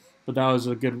game, but that was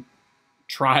a good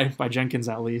try by Jenkins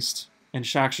at least. And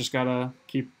Shaq's just got to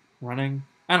keep running.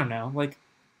 I don't know.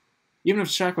 Even if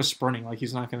Shaq was sprinting,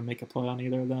 he's not going to make a play on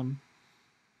either of them.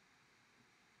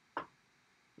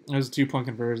 It was a 2-point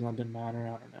conversion. That didn't matter. I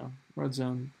don't know. Red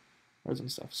zone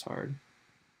stuff is hard.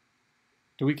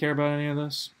 Do we care about any of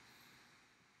this?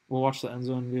 We'll watch the end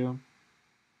zone view.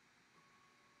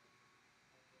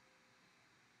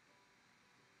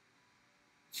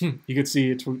 You could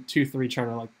see 2-3 try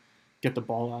to get the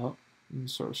ball out and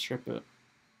sort of strip it.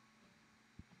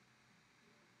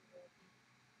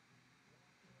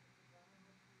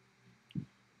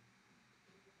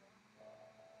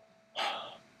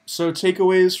 So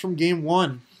takeaways from game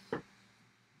 1.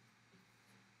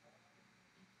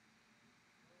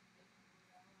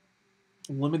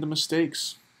 Limit the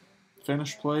mistakes.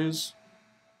 Finish plays.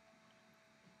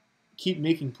 Keep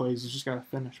making plays. You just got to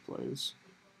finish plays.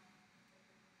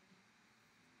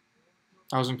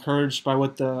 I was encouraged by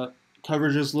what the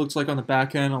coverages looked like on the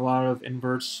back end. A lot of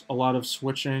inverts, a lot of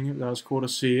switching. That was cool to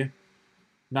see.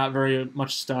 Not very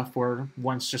much stuff where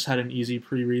Wentz just had an easy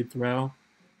pre-read throw.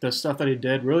 The stuff that he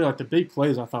did, really the big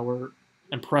plays, I thought were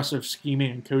impressive scheming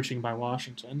and coaching by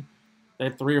Washington. They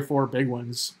had 3 or 4 big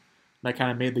ones that kind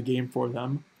of made the game for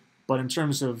them. But in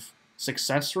terms of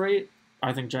success rate,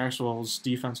 I think Jacksonville's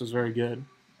defense was very good.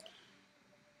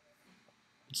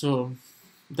 So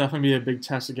definitely be a big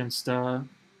test against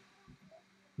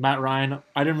Matt Ryan.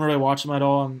 I didn't really watch him at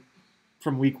all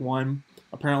from week 1.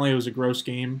 Apparently it was a gross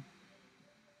game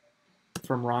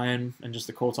from Ryan and just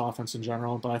the Colts offense in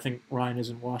general, but I think Ryan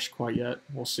isn't washed quite yet.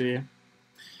 We'll see.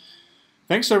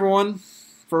 Thanks everyone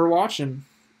for watching.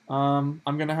 I'm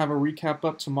going to have a recap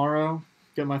up tomorrow,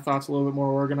 get my thoughts a little bit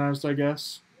more organized, I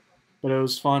guess. But it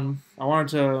was fun. I wanted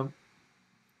to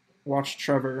watch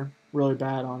Trevor really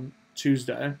bad on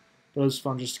Tuesday, but it was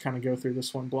fun just to kind of go through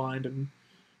this one blind and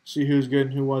see who's good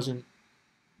and who wasn't.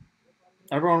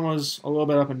 Everyone was a little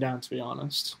bit up and down, to be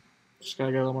honest. Just got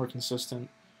to get a little more consistent.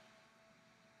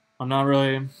 I'm not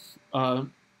really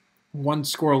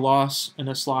one-score loss in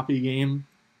a sloppy game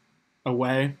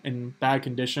away in bad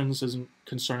conditions isn't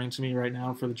concerning to me right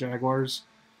now for the Jaguars.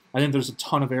 I think there's a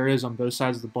ton of areas on both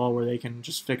sides of the ball where they can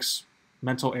just fix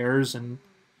mental errors and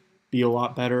be a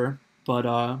lot better.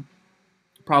 But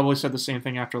probably said the same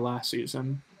thing after last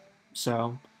season.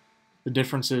 So the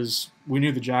difference is we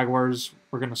knew the Jaguars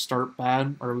were going to start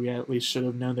bad, or we at least should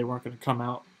have known they weren't going to come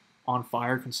out on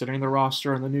fire considering the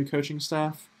roster and the new coaching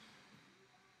staff.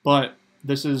 But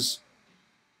this is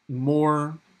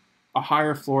more a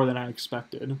higher floor than I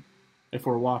expected if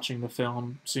we're watching the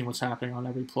film, seeing what's happening on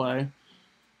every play,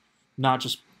 not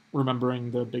just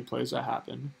remembering the big plays that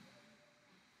happened.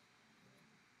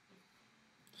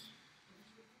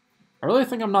 I really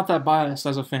think I'm not that biased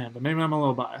as a fan, but maybe I'm a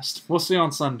little biased. We'll see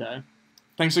on Sunday.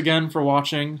 Thanks again for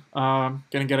watching. Gonna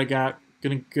get out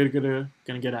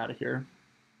of here.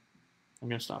 I'm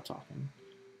gonna stop talking.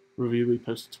 Review will be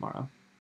posted tomorrow.